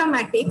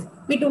asymptomatic,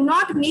 we do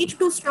not need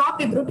to stop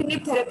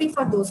ibrutinib therapy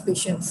for those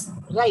patients.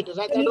 Right.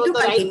 That was the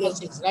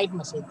right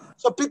message.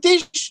 So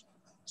Pritish,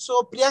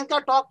 so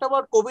Priyanka talked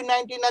about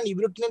COVID-19 and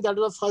ibrutinib, that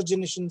was the first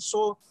generation.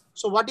 So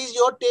what is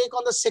your take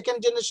on the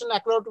second generation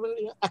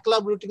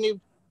acalabrutinib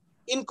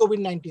in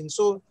COVID-19?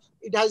 So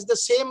it has the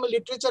same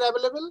literature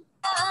available?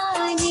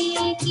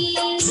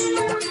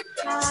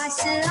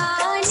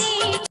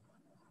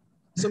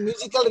 So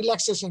musical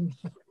relaxation.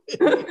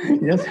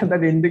 Yes,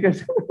 that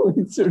indicates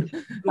we should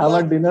have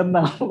a dinner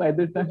now by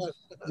the time.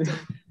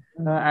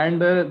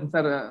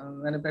 Sir,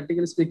 when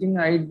practically speaking,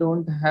 I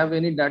don't have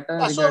any data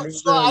regarding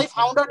so I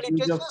found out use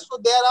literature. of. So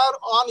there are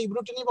on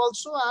ibrutinib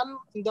also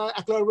and the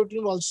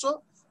acalabrutinib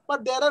also,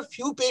 but there are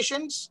few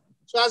patients.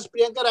 So as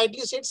Priyanka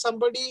rightly said,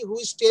 somebody who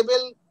is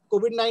stable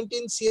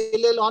COVID-19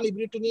 CLL on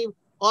ibrutinib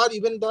or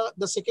even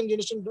the second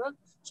generation drug,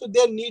 so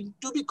they need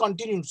to be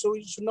continued. So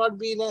it should not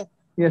be in a.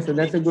 Yes, sir,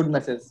 that's a good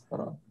message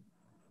for all.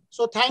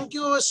 So thank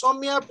you,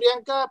 Soumya,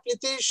 Priyanka,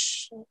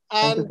 Pritesh,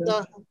 and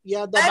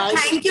yeah, the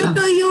thank you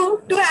to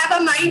you to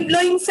have a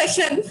mind-blowing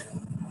session.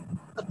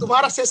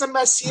 तुम्हारा session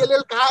में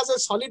CLL कहाँ से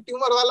solid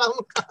tumor वाला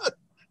हूँ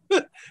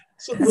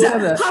so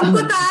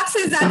हमको तो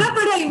आपसे ज़्यादा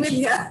पढ़ाई मिल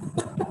गया.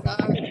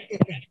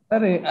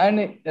 And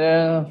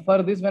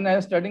for this, when I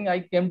was studying, I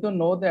came to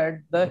know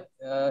that the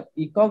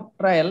ECOG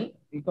trial,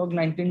 ECOG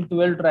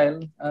 1912 trial,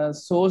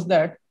 shows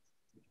that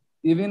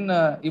even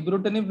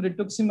ibrutinib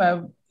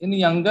rituximab in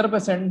younger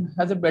patient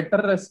has a better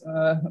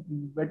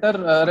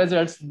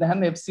results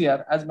than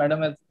FCR, as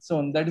madam has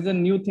shown. That is a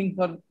new thing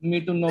for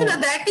me to know. No,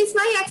 that is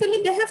why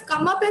actually they have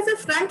come up as a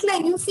front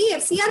line. You see,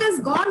 FCR has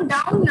gone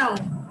down now.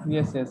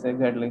 Yes,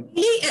 exactly.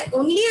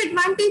 Only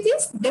advantage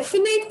is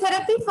definite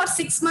therapy for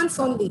 6 months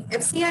only.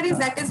 FCR is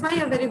that is why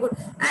a very good,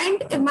 and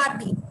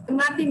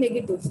MRD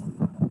negative.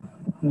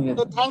 Yes.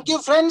 So thank you,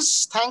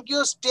 friends. Thank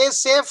you. Stay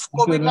safe.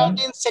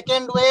 COVID-19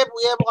 second wave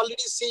we have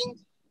already seen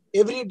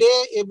every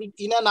day,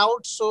 in and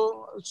out.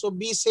 So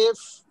be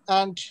safe,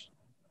 and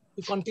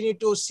we continue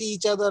to see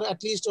each other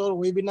at least over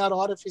webinar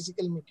or a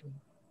physical meeting.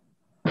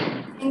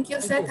 Thank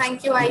you, sir.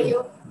 Thank you,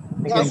 IU.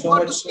 Thank you so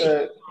much,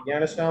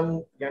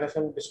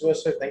 Ghanshyam, Biswas,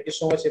 sir. Thank you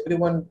so much,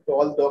 everyone, to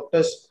all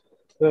doctors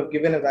who have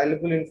given a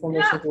valuable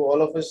information to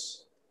all of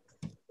us.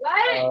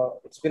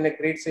 It's been a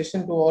great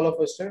session to all of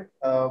us, sir.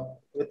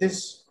 With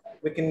this,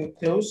 we can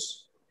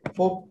close.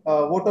 Hope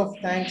vote of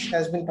thanks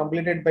has been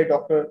completed by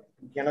Dr.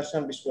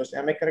 Ghanshyam Biswas.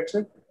 Am I correct,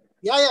 sir?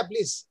 Yeah,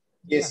 please.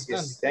 Yes.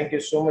 Thank you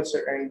so much,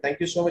 sir, and thank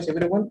you so much,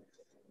 everyone.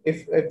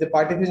 If the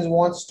participants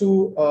wants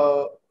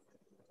to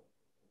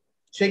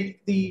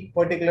check the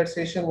particular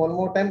session one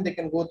more time, they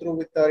can go through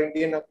with our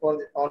Indian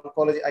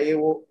Oncology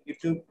IAO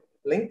YouTube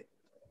link.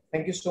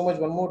 Thank you so much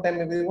one more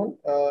time, everyone.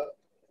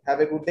 Have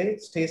a good day.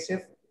 Stay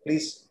safe.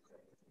 Please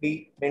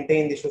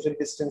maintain the social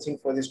distancing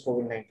for this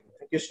COVID-19.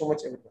 Thank you so much,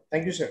 everyone.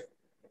 Thank you, sir.